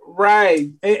 Right.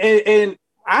 And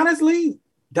honestly,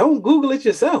 don't Google it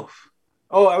yourself.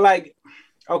 Oh, like,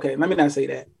 okay, let me not say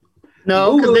that.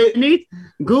 No, because Google they need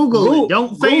Google it.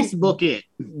 Don't Google- Facebook it.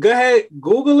 Go ahead,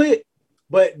 Google it,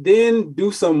 but then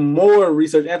do some more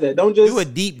research after that. Don't just Do a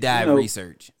deep dive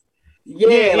research.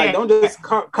 Yeah, like Yeah. don't just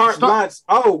carte blanche.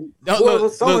 Oh, Don't whoever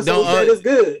look, so-and-so said it's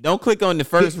good. Don't click on the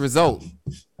first result.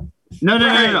 No.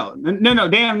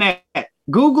 Damn that.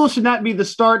 Google should not be the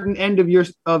start and end of your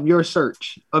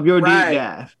search of your Right. deep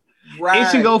dive. Right.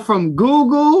 It should go from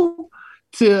Google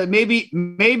to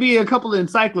maybe a couple of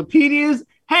encyclopedias.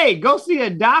 Hey, go see a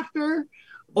doctor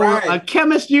or Right. a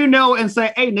chemist you know and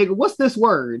say, hey, nigga, what's this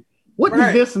word? What Right.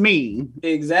 does this mean?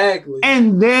 Exactly.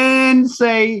 And then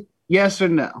say yes or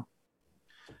no.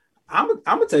 I'm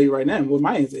gonna tell you right now what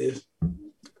my answer is.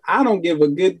 I don't give a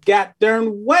good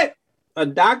goddamn what a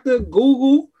doctor,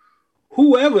 Google,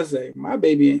 whoever say. My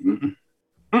baby ain't.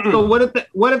 So what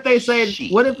if they say,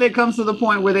 what if it comes to the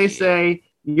point where they say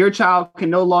your child can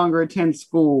no longer attend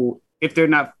school if they're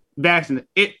not vaccinated?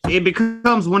 It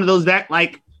becomes one of those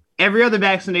like every other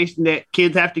vaccination that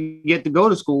kids have to get to go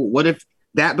to school. What if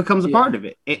that becomes a part of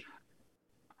it?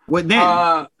 What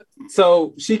then?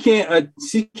 So she can't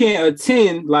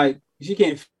attend, like she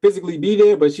can't physically be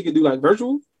there, but she could do like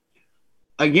virtual.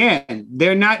 Again,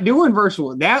 they're not doing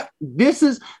virtual. That's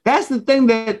the thing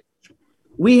that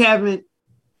we haven't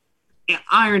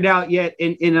ironed out yet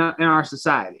in our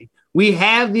society. We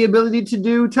have the ability to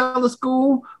do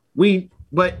teleschool,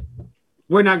 but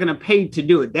we're not going to pay to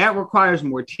do it. That requires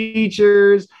more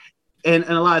teachers and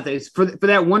a lot of things. For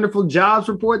that wonderful jobs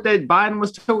report that Biden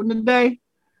was toting today,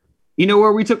 you know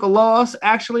where we took a loss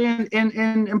actually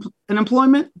in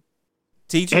employment?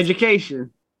 Teachers.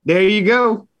 Education. There you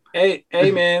go. Hey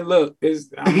man, look,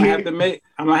 I'm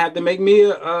gonna have to make me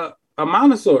a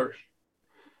Montessori.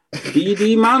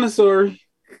 BD Montessori.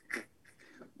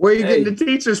 Where you getting the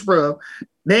teachers from?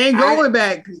 They ain't going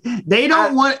back. They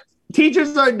don't want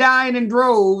teachers are dying in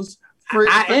droves.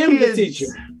 I am the teacher.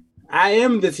 I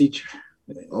am the teacher.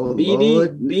 Oh,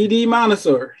 BD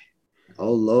Montessori.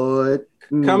 Oh Lord.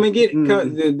 Come and get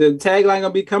the tagline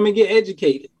gonna be come and get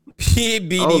educated.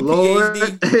 BD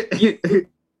PhD.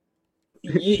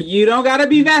 You don't gotta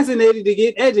be vaccinated to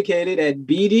get educated at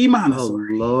BD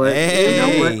Montessori. Oh Lord. Hey.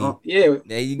 You know what? Yeah.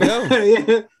 There you go.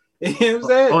 You know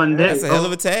what I'm saying? That's a hell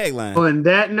of a tagline. On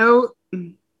that note,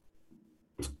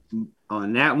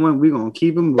 on that one, we're gonna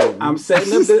keep them moving. I'm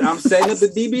setting up the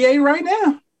DBA right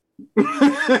now.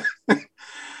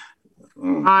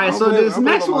 All right, so this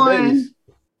next one.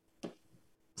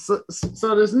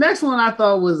 So this next one I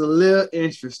thought was a little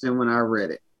interesting when I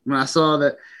read it. When I saw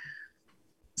that.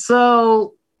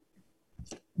 So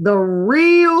the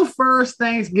real first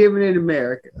Thanksgiving in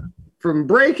America, from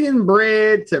breaking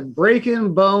bread to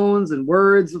breaking bones and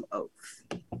words of oath.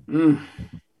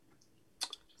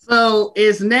 So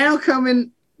it's now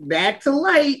coming back to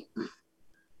light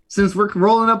since we're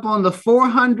rolling up on the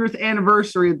 400th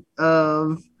anniversary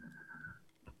of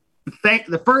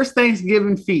the first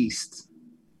Thanksgiving feast.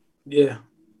 Yeah.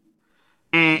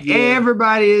 And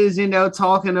everybody is,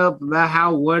 talking up about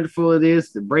how wonderful it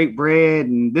is to break bread.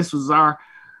 And this was our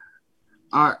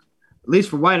at least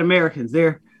for white Americans,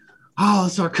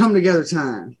 it's our come together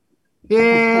time.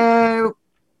 Yeah.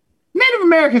 Native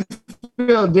Americans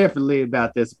feel differently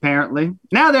about this, apparently.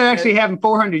 Now they're actually having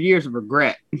 400 years of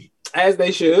regret. As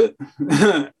they should.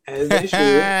 As they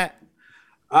should.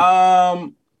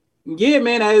 Yeah,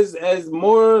 man, as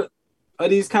more of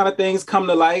these kind of things come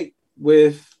to light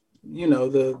with,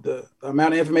 the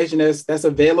amount of information that's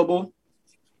available.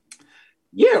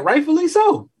 Yeah, rightfully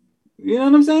so. You know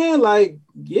what I'm saying? Like,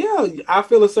 yeah, I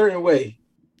feel a certain way.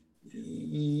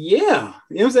 Yeah.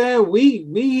 You know what I'm saying?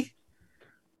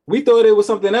 We thought it was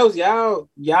something else.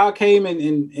 Y'all came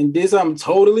and did something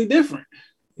totally different.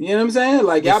 You know what I'm saying?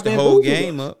 Like, y'all been the whole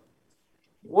game up.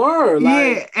 Word.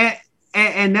 Like, yeah,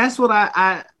 and that's what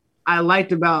I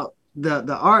liked about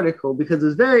the article, because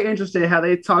it's very interesting how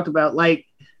they talked about, like,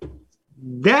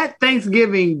 that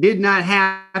Thanksgiving did not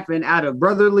happen out of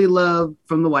brotherly love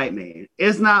from the white man.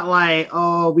 It's not like,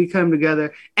 oh, we come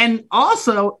together. And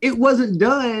also, it wasn't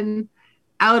done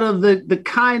out of the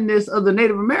kindness of the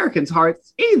Native Americans'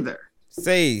 hearts either.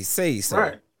 Say so.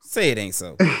 Right. Say it ain't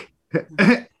so.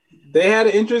 They had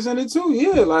an interest in it too.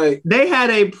 Yeah, like they had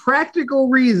a practical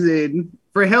reason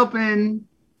for helping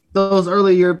those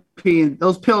early Europeans,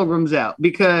 those pilgrims out,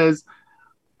 because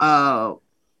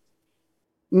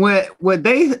what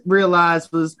they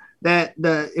realized was that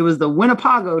it was the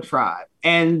Winnebago tribe,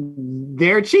 and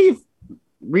their chief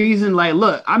reasoned, like,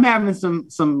 look, I'm having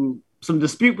some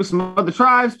dispute with some other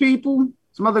tribes people,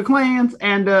 some other clans,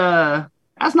 and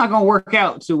that's not gonna work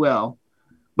out too well.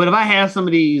 But if I have some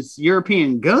of these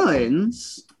European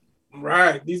guns,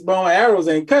 right, these bow and arrows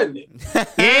ain't cutting it.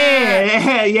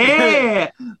 yeah.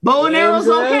 Bow and arrows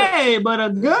okay, but a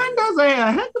gun does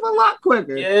a heck of a lot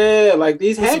quicker. Yeah, like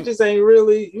these hatchets ain't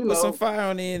really, put some fire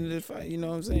on the end of the fire, you know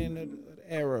what I'm saying?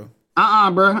 The arrow.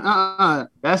 Bro.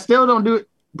 That still don't do it.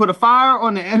 Put a fire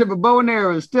on the end of a bow and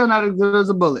arrow is still not as good as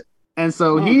a bullet. And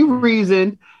so he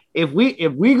reasoned, if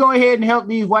we go ahead and help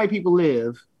these white people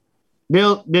live,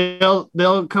 they'll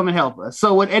come and help us.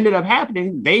 So what ended up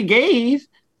happening, they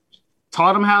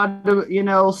taught them how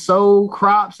to, sow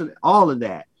crops and all of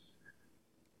that.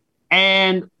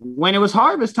 And when it was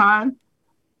harvest time,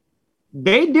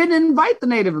 they didn't invite the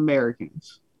Native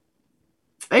Americans.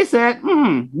 They said,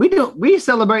 we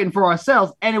celebrating for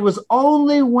ourselves. And it was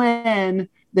only when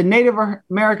the Native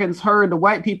Americans heard the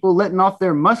white people letting off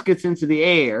their muskets into the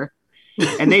air,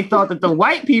 and they thought that the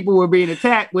white people were being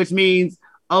attacked, which means,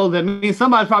 that means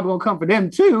somebody's probably gonna come for them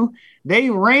too. They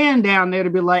ran down there to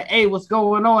be like, hey, what's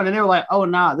going on? And they were like, oh,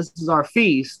 nah, this is our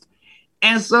feast.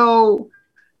 And so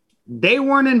they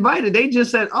weren't invited. They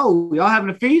just said, oh, y'all having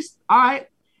a feast? All right.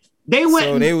 They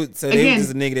went. They were just a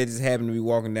nigga that just happened to be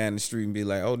walking down the street and be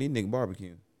like, oh, these niggas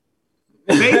barbecuing.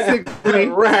 Basically.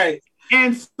 Right.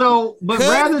 And so,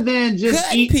 rather than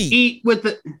just eat with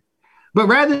the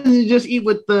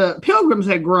pilgrims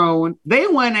had grown, they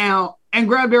went out and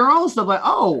grabbed their own stuff. Like,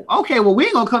 oh, okay, well, we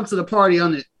ain't gonna come to the party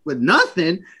on it with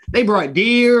nothing. They brought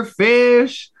deer,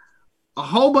 fish, a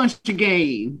whole bunch of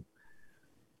game,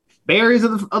 berries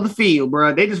of the field,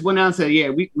 bro. They just went out and said, yeah,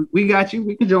 we got you.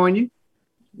 We can join you.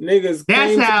 Niggas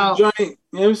came to the joint, you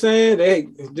know what I'm saying? They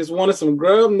just wanted some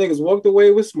grub. Niggas walked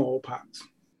away with smallpox.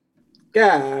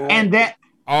 God. And that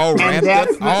all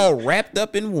wrapped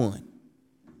up in one.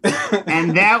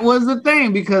 And that was the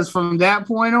thing, because from that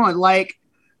point on, like,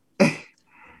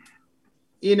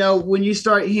 when you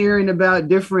start hearing about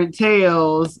different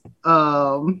tales,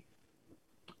 I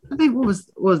think what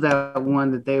was that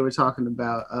one that they were talking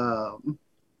about?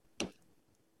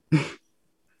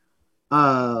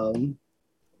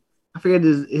 I forget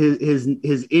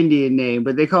his Indian name,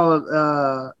 but they call it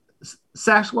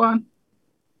Sasquatch.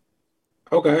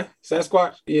 Okay,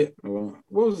 Sasquatch. Yeah. What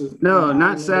was it? No,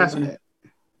 not Sasquatch.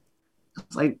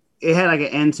 It's like it had like an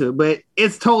end to it, but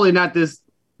it's totally not his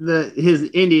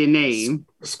Indian name.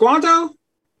 Squanto.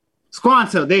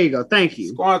 There you go. Thank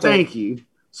you. Thank you.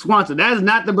 Squanto. That is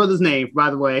not the brother's name, by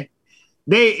the way.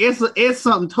 It's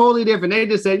something totally different. They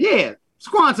just said, yeah,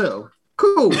 Squanto.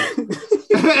 Cool.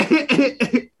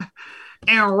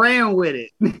 And ran with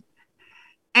it.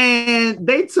 And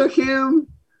they took him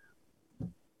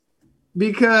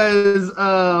because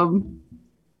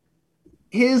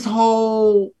his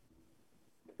whole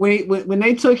when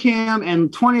they took him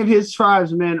and 20 of his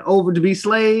tribesmen over to be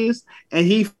slaves, and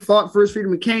he fought for his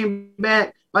freedom and came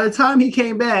back. By the time he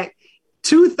came back,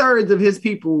 2/3 of his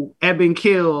people had been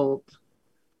killed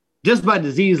just by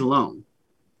disease alone.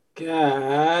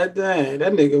 God dang,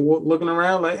 that nigga looking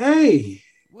around like, hey,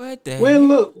 what the where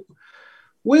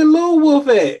Lil Wolf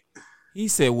at? He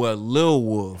said, what, Lil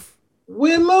Wolf?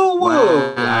 Where Lil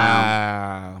Wolf?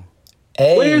 Wow.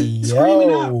 Hey, Where's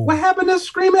Screaming Owl? What happened to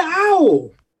Screaming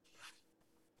Owl?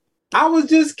 I was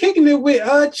just kicking it with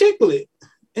Chicklet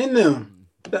in them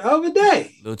the other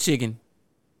day. Little chicken.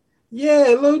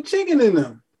 Yeah, little chicken in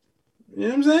them. You know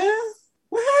what I'm saying?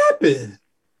 What happened?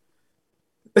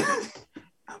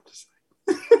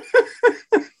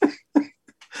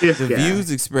 The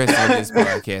views expressed on this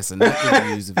podcast are not the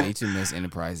views of HMS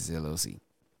Enterprises LLC.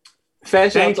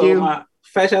 Fast shout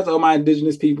to all my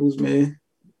indigenous peoples, man.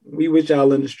 We with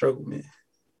y'all in the struggle, man.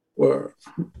 Word.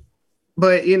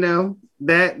 But you know,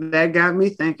 that got me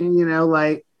thinking, you know,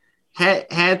 like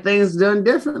had things done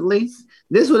differently,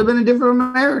 this would have been a different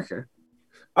America.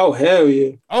 Oh hell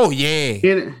yeah. Oh yeah.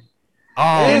 You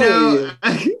know,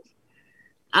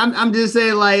 I'm just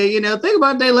saying, like, you know, think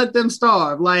about they let them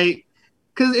starve, like,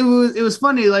 because it was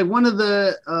funny, like one of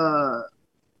the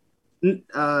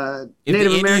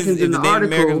Native Americans in the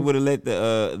article, Americans would have let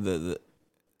the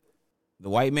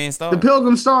white man starve. The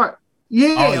Pilgrims starve.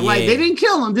 Yeah, like they didn't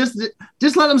kill them, just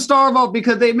let them starve off,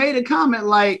 because they made a comment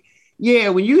like, yeah,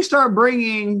 when you start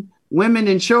bringing women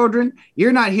and children,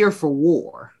 you're not here for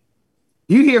war.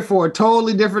 You're here for a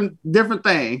totally different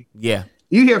thing. Yeah.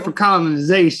 You here for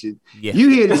colonization. Yeah. You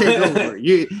here to take over.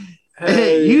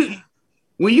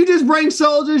 When you just bring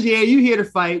soldiers, yeah, you here to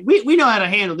fight. We know how to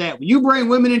handle that. When you bring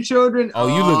women and children,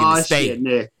 you looking to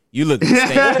stay. You looking to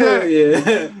stay. Hell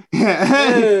yeah.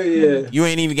 Hell yeah. You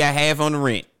ain't even got half on the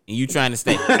rent, and you trying to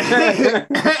stay.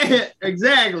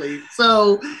 Exactly.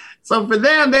 So for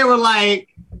them, they were like,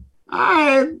 all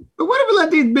right, but what if we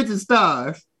let these bitches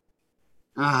starve?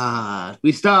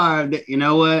 We starved. You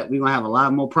know what? We're gonna have a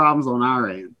lot more problems on our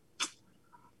end.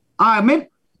 All right,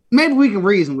 maybe we can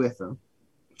reason with them.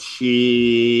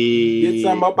 Get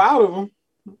something up out of them.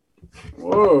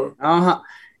 Whoa.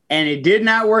 And it did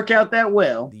not work out that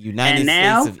well. The United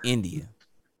States of India.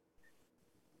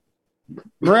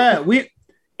 Bruh,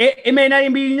 it may not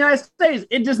even be the United States.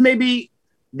 It just may be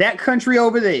that country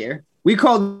over there. We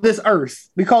call this Earth.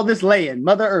 We call this land,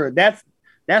 Mother Earth.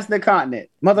 That's the continent,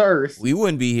 Mother Earth. We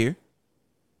wouldn't be here.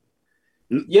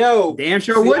 Yo, damn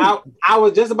sure wouldn't. I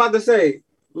was just about to say,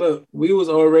 look, we was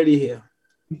already here.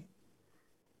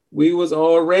 We was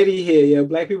already here. Yeah,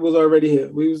 black people was already here.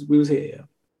 We was here.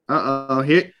 Yeah.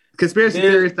 Here conspiracy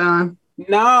theory time.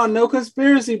 No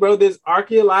conspiracy, bro. There's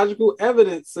archaeological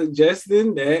evidence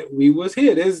suggesting that we was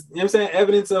here. There's, you know what I'm saying,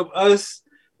 evidence of us.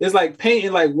 There's like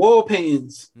painting, like wall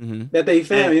paintings that they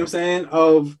found, you know what I'm saying,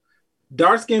 of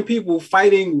dark-skinned people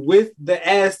fighting with the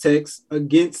Aztecs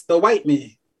against the white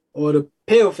man or the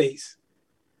pale face.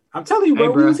 I'm telling you,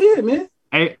 bro, we was here, man.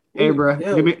 Hey, bro,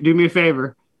 do me a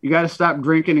favor. You got to stop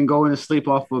drinking and going to sleep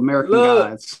off of American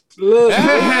Gods. Look.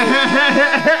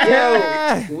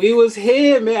 Yo, we was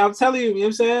here, man. I'm telling you, you know what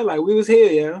I'm saying? Like, we was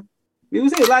here, yeah. We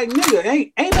was here. Like, nigga,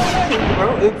 ain't no way,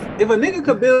 bro. If a nigga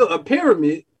could build a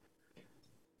pyramid,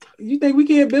 you think we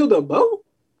can't build a boat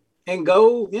and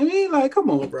go, you know what I mean? Like,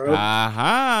 come on, bro.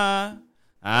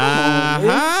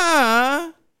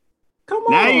 Come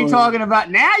on. Now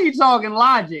you're talking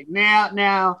logic. Now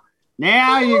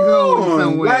you're going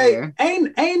somewhere.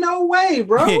 Like, ain't no way,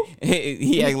 bro.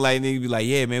 He acting like nigga be like,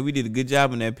 yeah, man, we did a good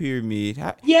job on that pyramid.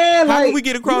 How like, can we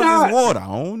get across this water? I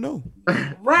don't know.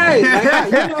 Right.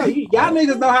 Like, y'all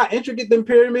niggas know how intricate them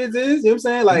pyramids is. You know what I'm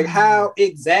saying? Like how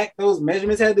exact those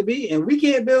measurements had to be, and we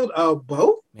can't build a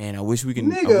boat. Man, I wish we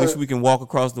can walk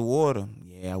across the water.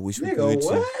 Yeah, I wish we could.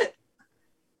 What?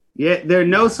 Yeah, there are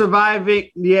no surviving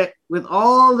yet with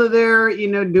all of their,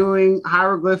 doing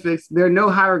hieroglyphics. There are no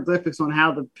hieroglyphics on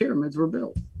how the pyramids were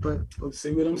built. But let's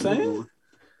see what I'm saying.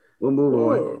 We'll move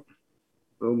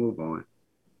on.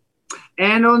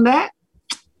 And on that,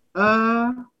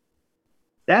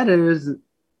 that is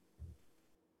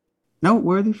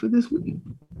noteworthy for this week.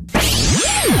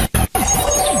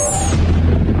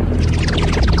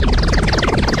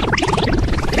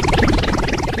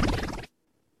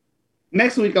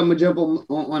 Next week, I'm gonna jump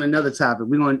on another topic.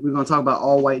 We're gonna talk about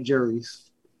all white juries.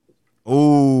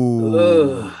 Ooh.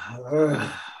 Yeah.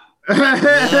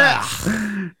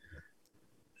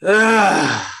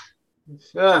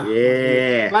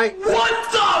 Like,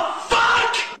 what the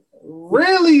fuck?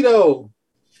 Really though?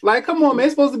 Like, come on, man.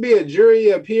 It's supposed to be a jury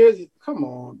of peers. Come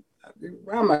on.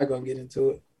 I'm not gonna get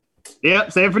into it.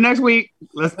 Yep. Save it for next week.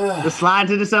 Let's slide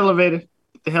to this elevator. Get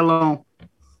the hell on.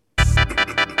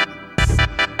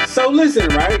 So listen,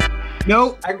 right?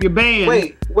 Nope, you're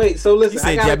banned. Wait. So listen,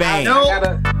 I gotta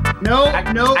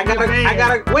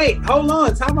wait. Hold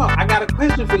on. Time out. I got a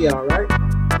question for y'all, right?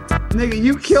 Nigga,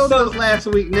 you killed us last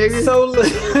week, nigga. So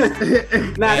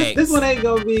look, now this one ain't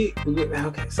gonna be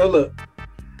okay. So look,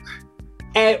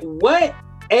 at what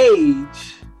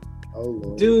age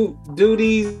do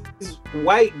these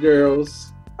white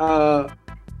girls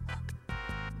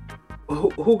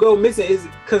who go missing is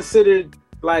considered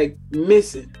like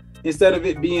missing instead of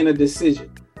it being a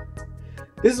decision?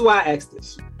 This is why I asked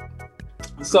this.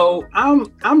 So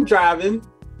I'm driving, you know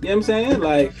what I'm saying?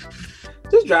 Like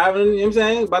just driving, you know what I'm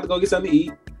saying? About to go get something to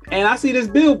eat. And I see this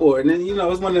billboard. And then, you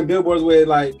know, it's one of the billboards where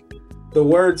like the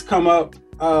words come up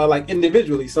like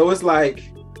individually. So it's like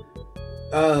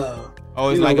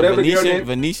it's like a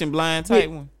Venetian blind type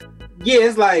one. Yeah,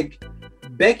 it's like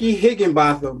Becky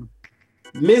Higginbotham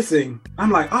missing.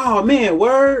 I'm like, oh man,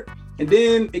 word. And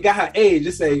then it got her age.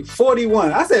 It say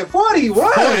 41. I said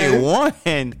 41.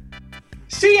 41.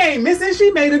 She ain't missing.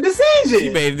 She made a decision.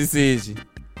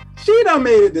 She done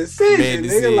made a decision.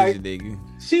 Nigga.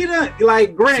 She done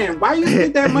like Graham. Why you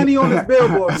spend that money on this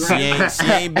billboard? Graham? She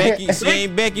ain't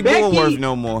Becky Bullworth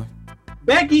no more.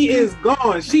 Becky is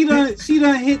gone. She done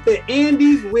hit the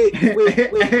Andes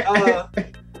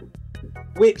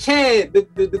with Chad,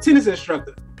 the tennis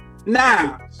instructor.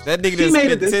 Nah, that nigga just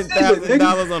spent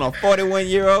 $10,000 on a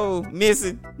 41-year-old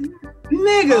missing.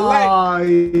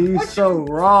 Nigga, he's so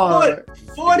wrong.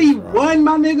 41,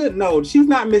 my nigga. No, she's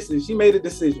not missing. She made a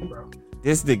decision, bro.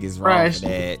 This nigga's wrong for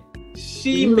that.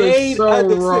 She made a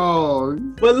decision.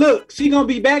 Wrong. But look, she gonna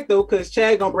be back though, cause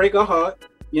Chad gonna break her heart.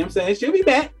 You know what I'm saying? She'll be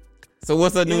back. So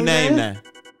what's her new name now?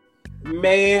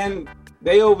 Man,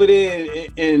 they over there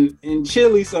in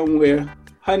Chile somewhere.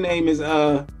 Her name is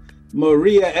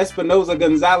Maria Espinosa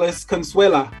Gonzalez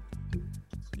Consuela.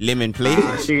 Lemon plate. You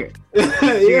know what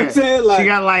I'm saying? Like, she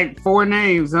got like 4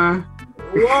 names, huh?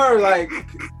 Or like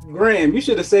Graham, you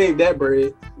should have saved that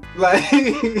bread. Like,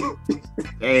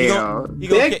 damn. You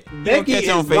gonna catch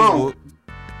on Facebook. Gone.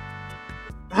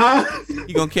 Huh?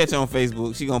 You gonna catch on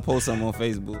Facebook. She gonna post something on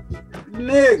Facebook.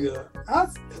 Nigga,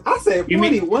 I said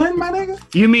 41, my nigga.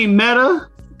 You mean Meta?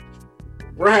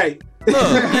 Right.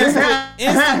 Look,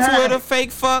 instant Twitter,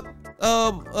 fake fuck,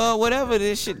 whatever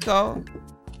this shit called.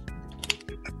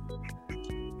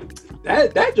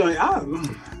 That joint,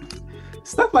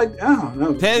 stuff like I don't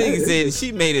know. That nigga said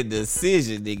she made a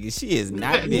decision, nigga. She is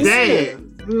not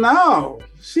missing. No,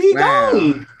 she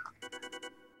gone.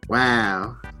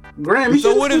 Wow. Graham,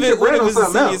 so what if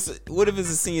it's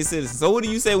a senior citizen? So what do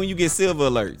you say when you get silver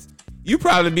alerts? You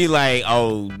probably be like,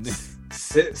 oh,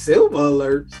 silver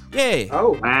alerts. Yeah.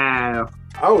 Oh wow.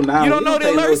 Oh no. You don't know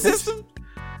the alert system?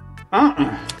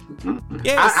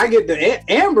 Yes. I get the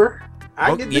amber.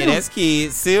 That's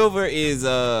kids. Silver is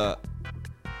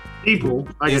people.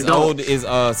 Like is old is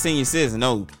senior citizen.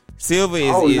 No, silver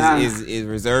is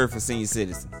reserved for senior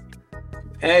citizens.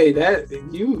 Hey, that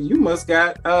you must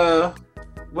got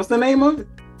what's the name of it?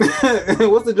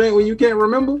 What's the drink when you can't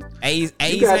remember? A's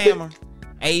Hammer.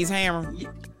 A's Hammer.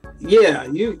 Yeah,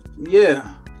 you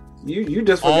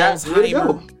just forgot where to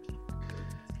go.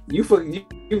 You know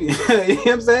what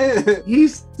I'm saying? He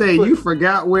said you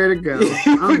forgot where to go.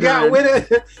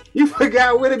 You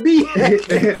forgot where to be.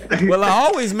 Well, I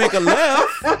always make a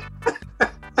left.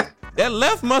 That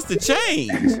left must have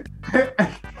changed.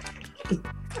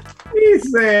 He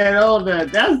said, "Oh,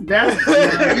 that's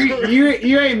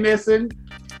you ain't missing.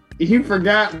 You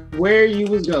forgot where you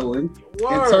was going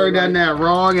and turned down that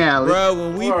wrong alley." Bro,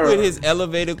 when we put his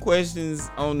elevator questions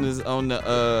on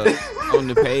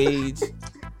the page,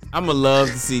 I'ma love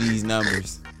to see these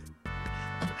numbers.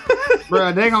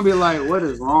 Bro, they gonna be like, "What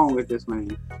is wrong with this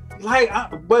man?" Like,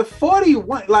 but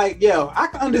 41, like, yo, I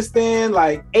can understand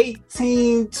like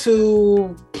 18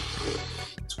 to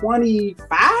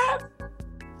 25.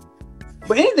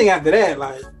 But anything after that,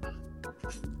 like,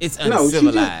 it's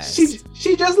uncivilized.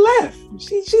 She just left.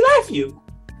 She left you.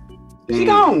 Damn. She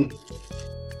gone.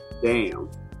 Damn.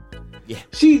 Yeah.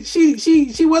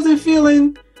 She wasn't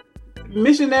feeling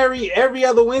missionary every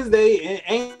other Wednesday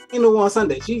and ain't no on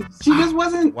Sunday. She just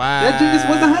wasn't. Wow. That just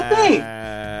wasn't her thing.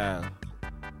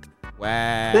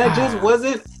 Wow. That just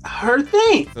wasn't her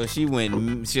thing. So she went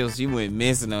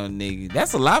missing on niggas.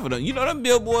 That's a lot for them. You know them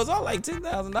billboards are like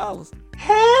 $10,000.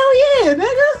 Hell yeah,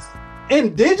 niggas.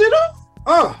 And digital?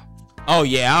 Oh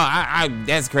yeah, I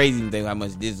that's crazy to think how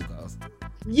much digital costs.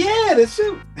 Yeah, the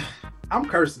shit. I'm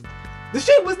cursing. The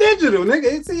shit was digital,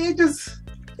 nigga.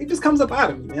 It just comes up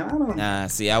out of me, man. I don't. Nah,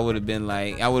 see, I would have been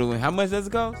like, how much does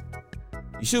it cost?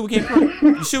 You sure we can't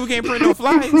print no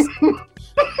flyers?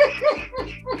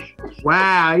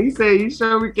 Wow, he said, "You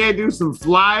sure we can't do some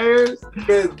flyers?" You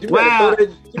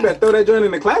better throw that joint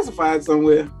in the classified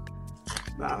somewhere.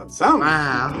 Nah,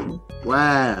 something.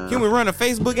 Wow. Can we run a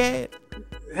Facebook ad?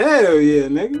 Hell yeah,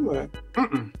 nigga. Like,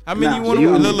 how many you want to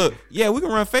run? Look. Yeah, we can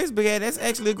run Facebook ad. That's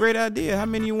actually a great idea. How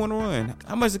many you want to run?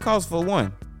 How much it cost for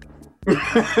one?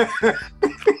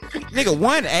 Nigga,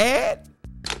 one ad?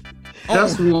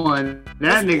 Just one.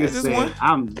 That nigga said,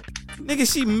 one? Nigga,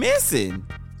 she missing.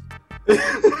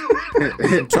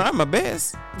 I'm trying my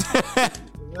best.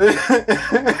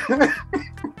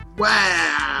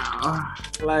 Wow.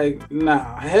 Like,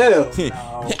 nah, hell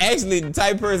no. Actually, the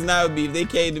type of person I would be, if they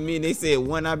came to me and they said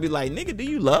one, I'd be like, nigga, do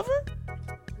you love her?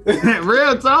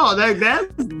 Real talk.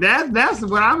 That's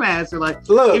what I'm asking. Like,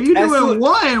 look, if you doing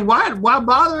one, why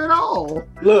bother at all?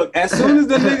 Look, as soon as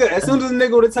the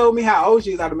nigga would have told me how old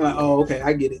she is, I'd be like, oh, okay,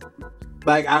 I get it.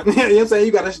 Like, you know what I'm saying?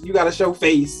 You gotta show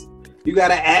face. You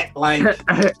gotta act like, you know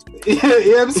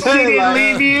what I'm saying? She didn't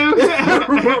leave you,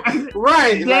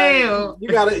 right? Damn.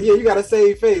 Like, you gotta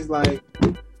save face. Like,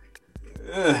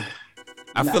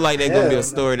 I feel like there's gonna be a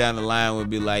story down the line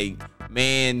would be like,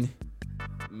 man,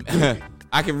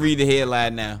 I can read the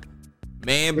headline now.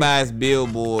 Man buys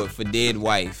billboard for dead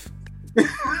wife. When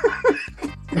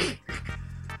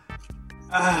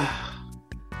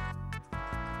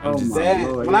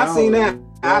I seen that,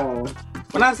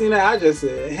 I just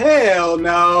said, hell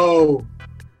no.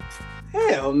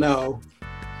 Hell no.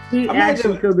 She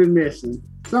actually could be missing.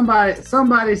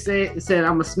 Somebody said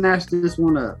I'm gonna smash this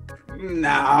one up.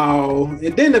 No.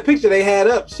 And then the picture they had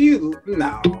up, hell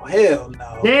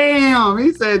no. Damn,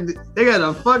 he said they got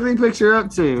a fucking picture up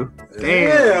too.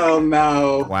 Damn. Hell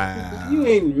no. Wow. You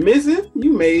ain't missing.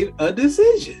 You made a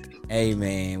decision. Hey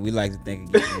man, we like to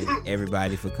thank again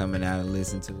everybody for coming out and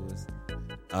listening to us.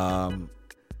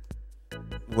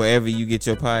 Wherever you get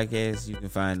your podcast, you can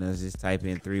find us. Just type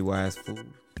in 3 Wise Fools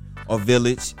or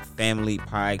Village Family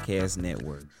Podcast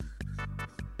Network.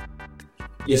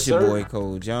 Yes, it's your sir. boy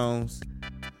Cole Jones,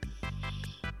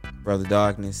 Brother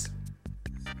Darkness,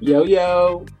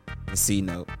 yo, and C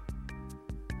Note.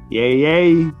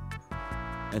 Yay.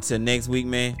 Until next week,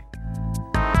 man.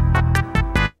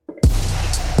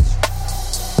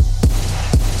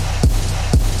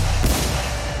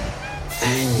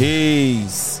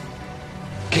 Peace.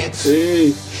 Get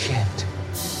shit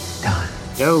done.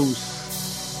 Dose.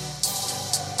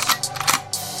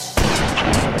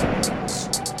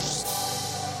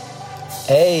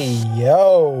 Hey, yo.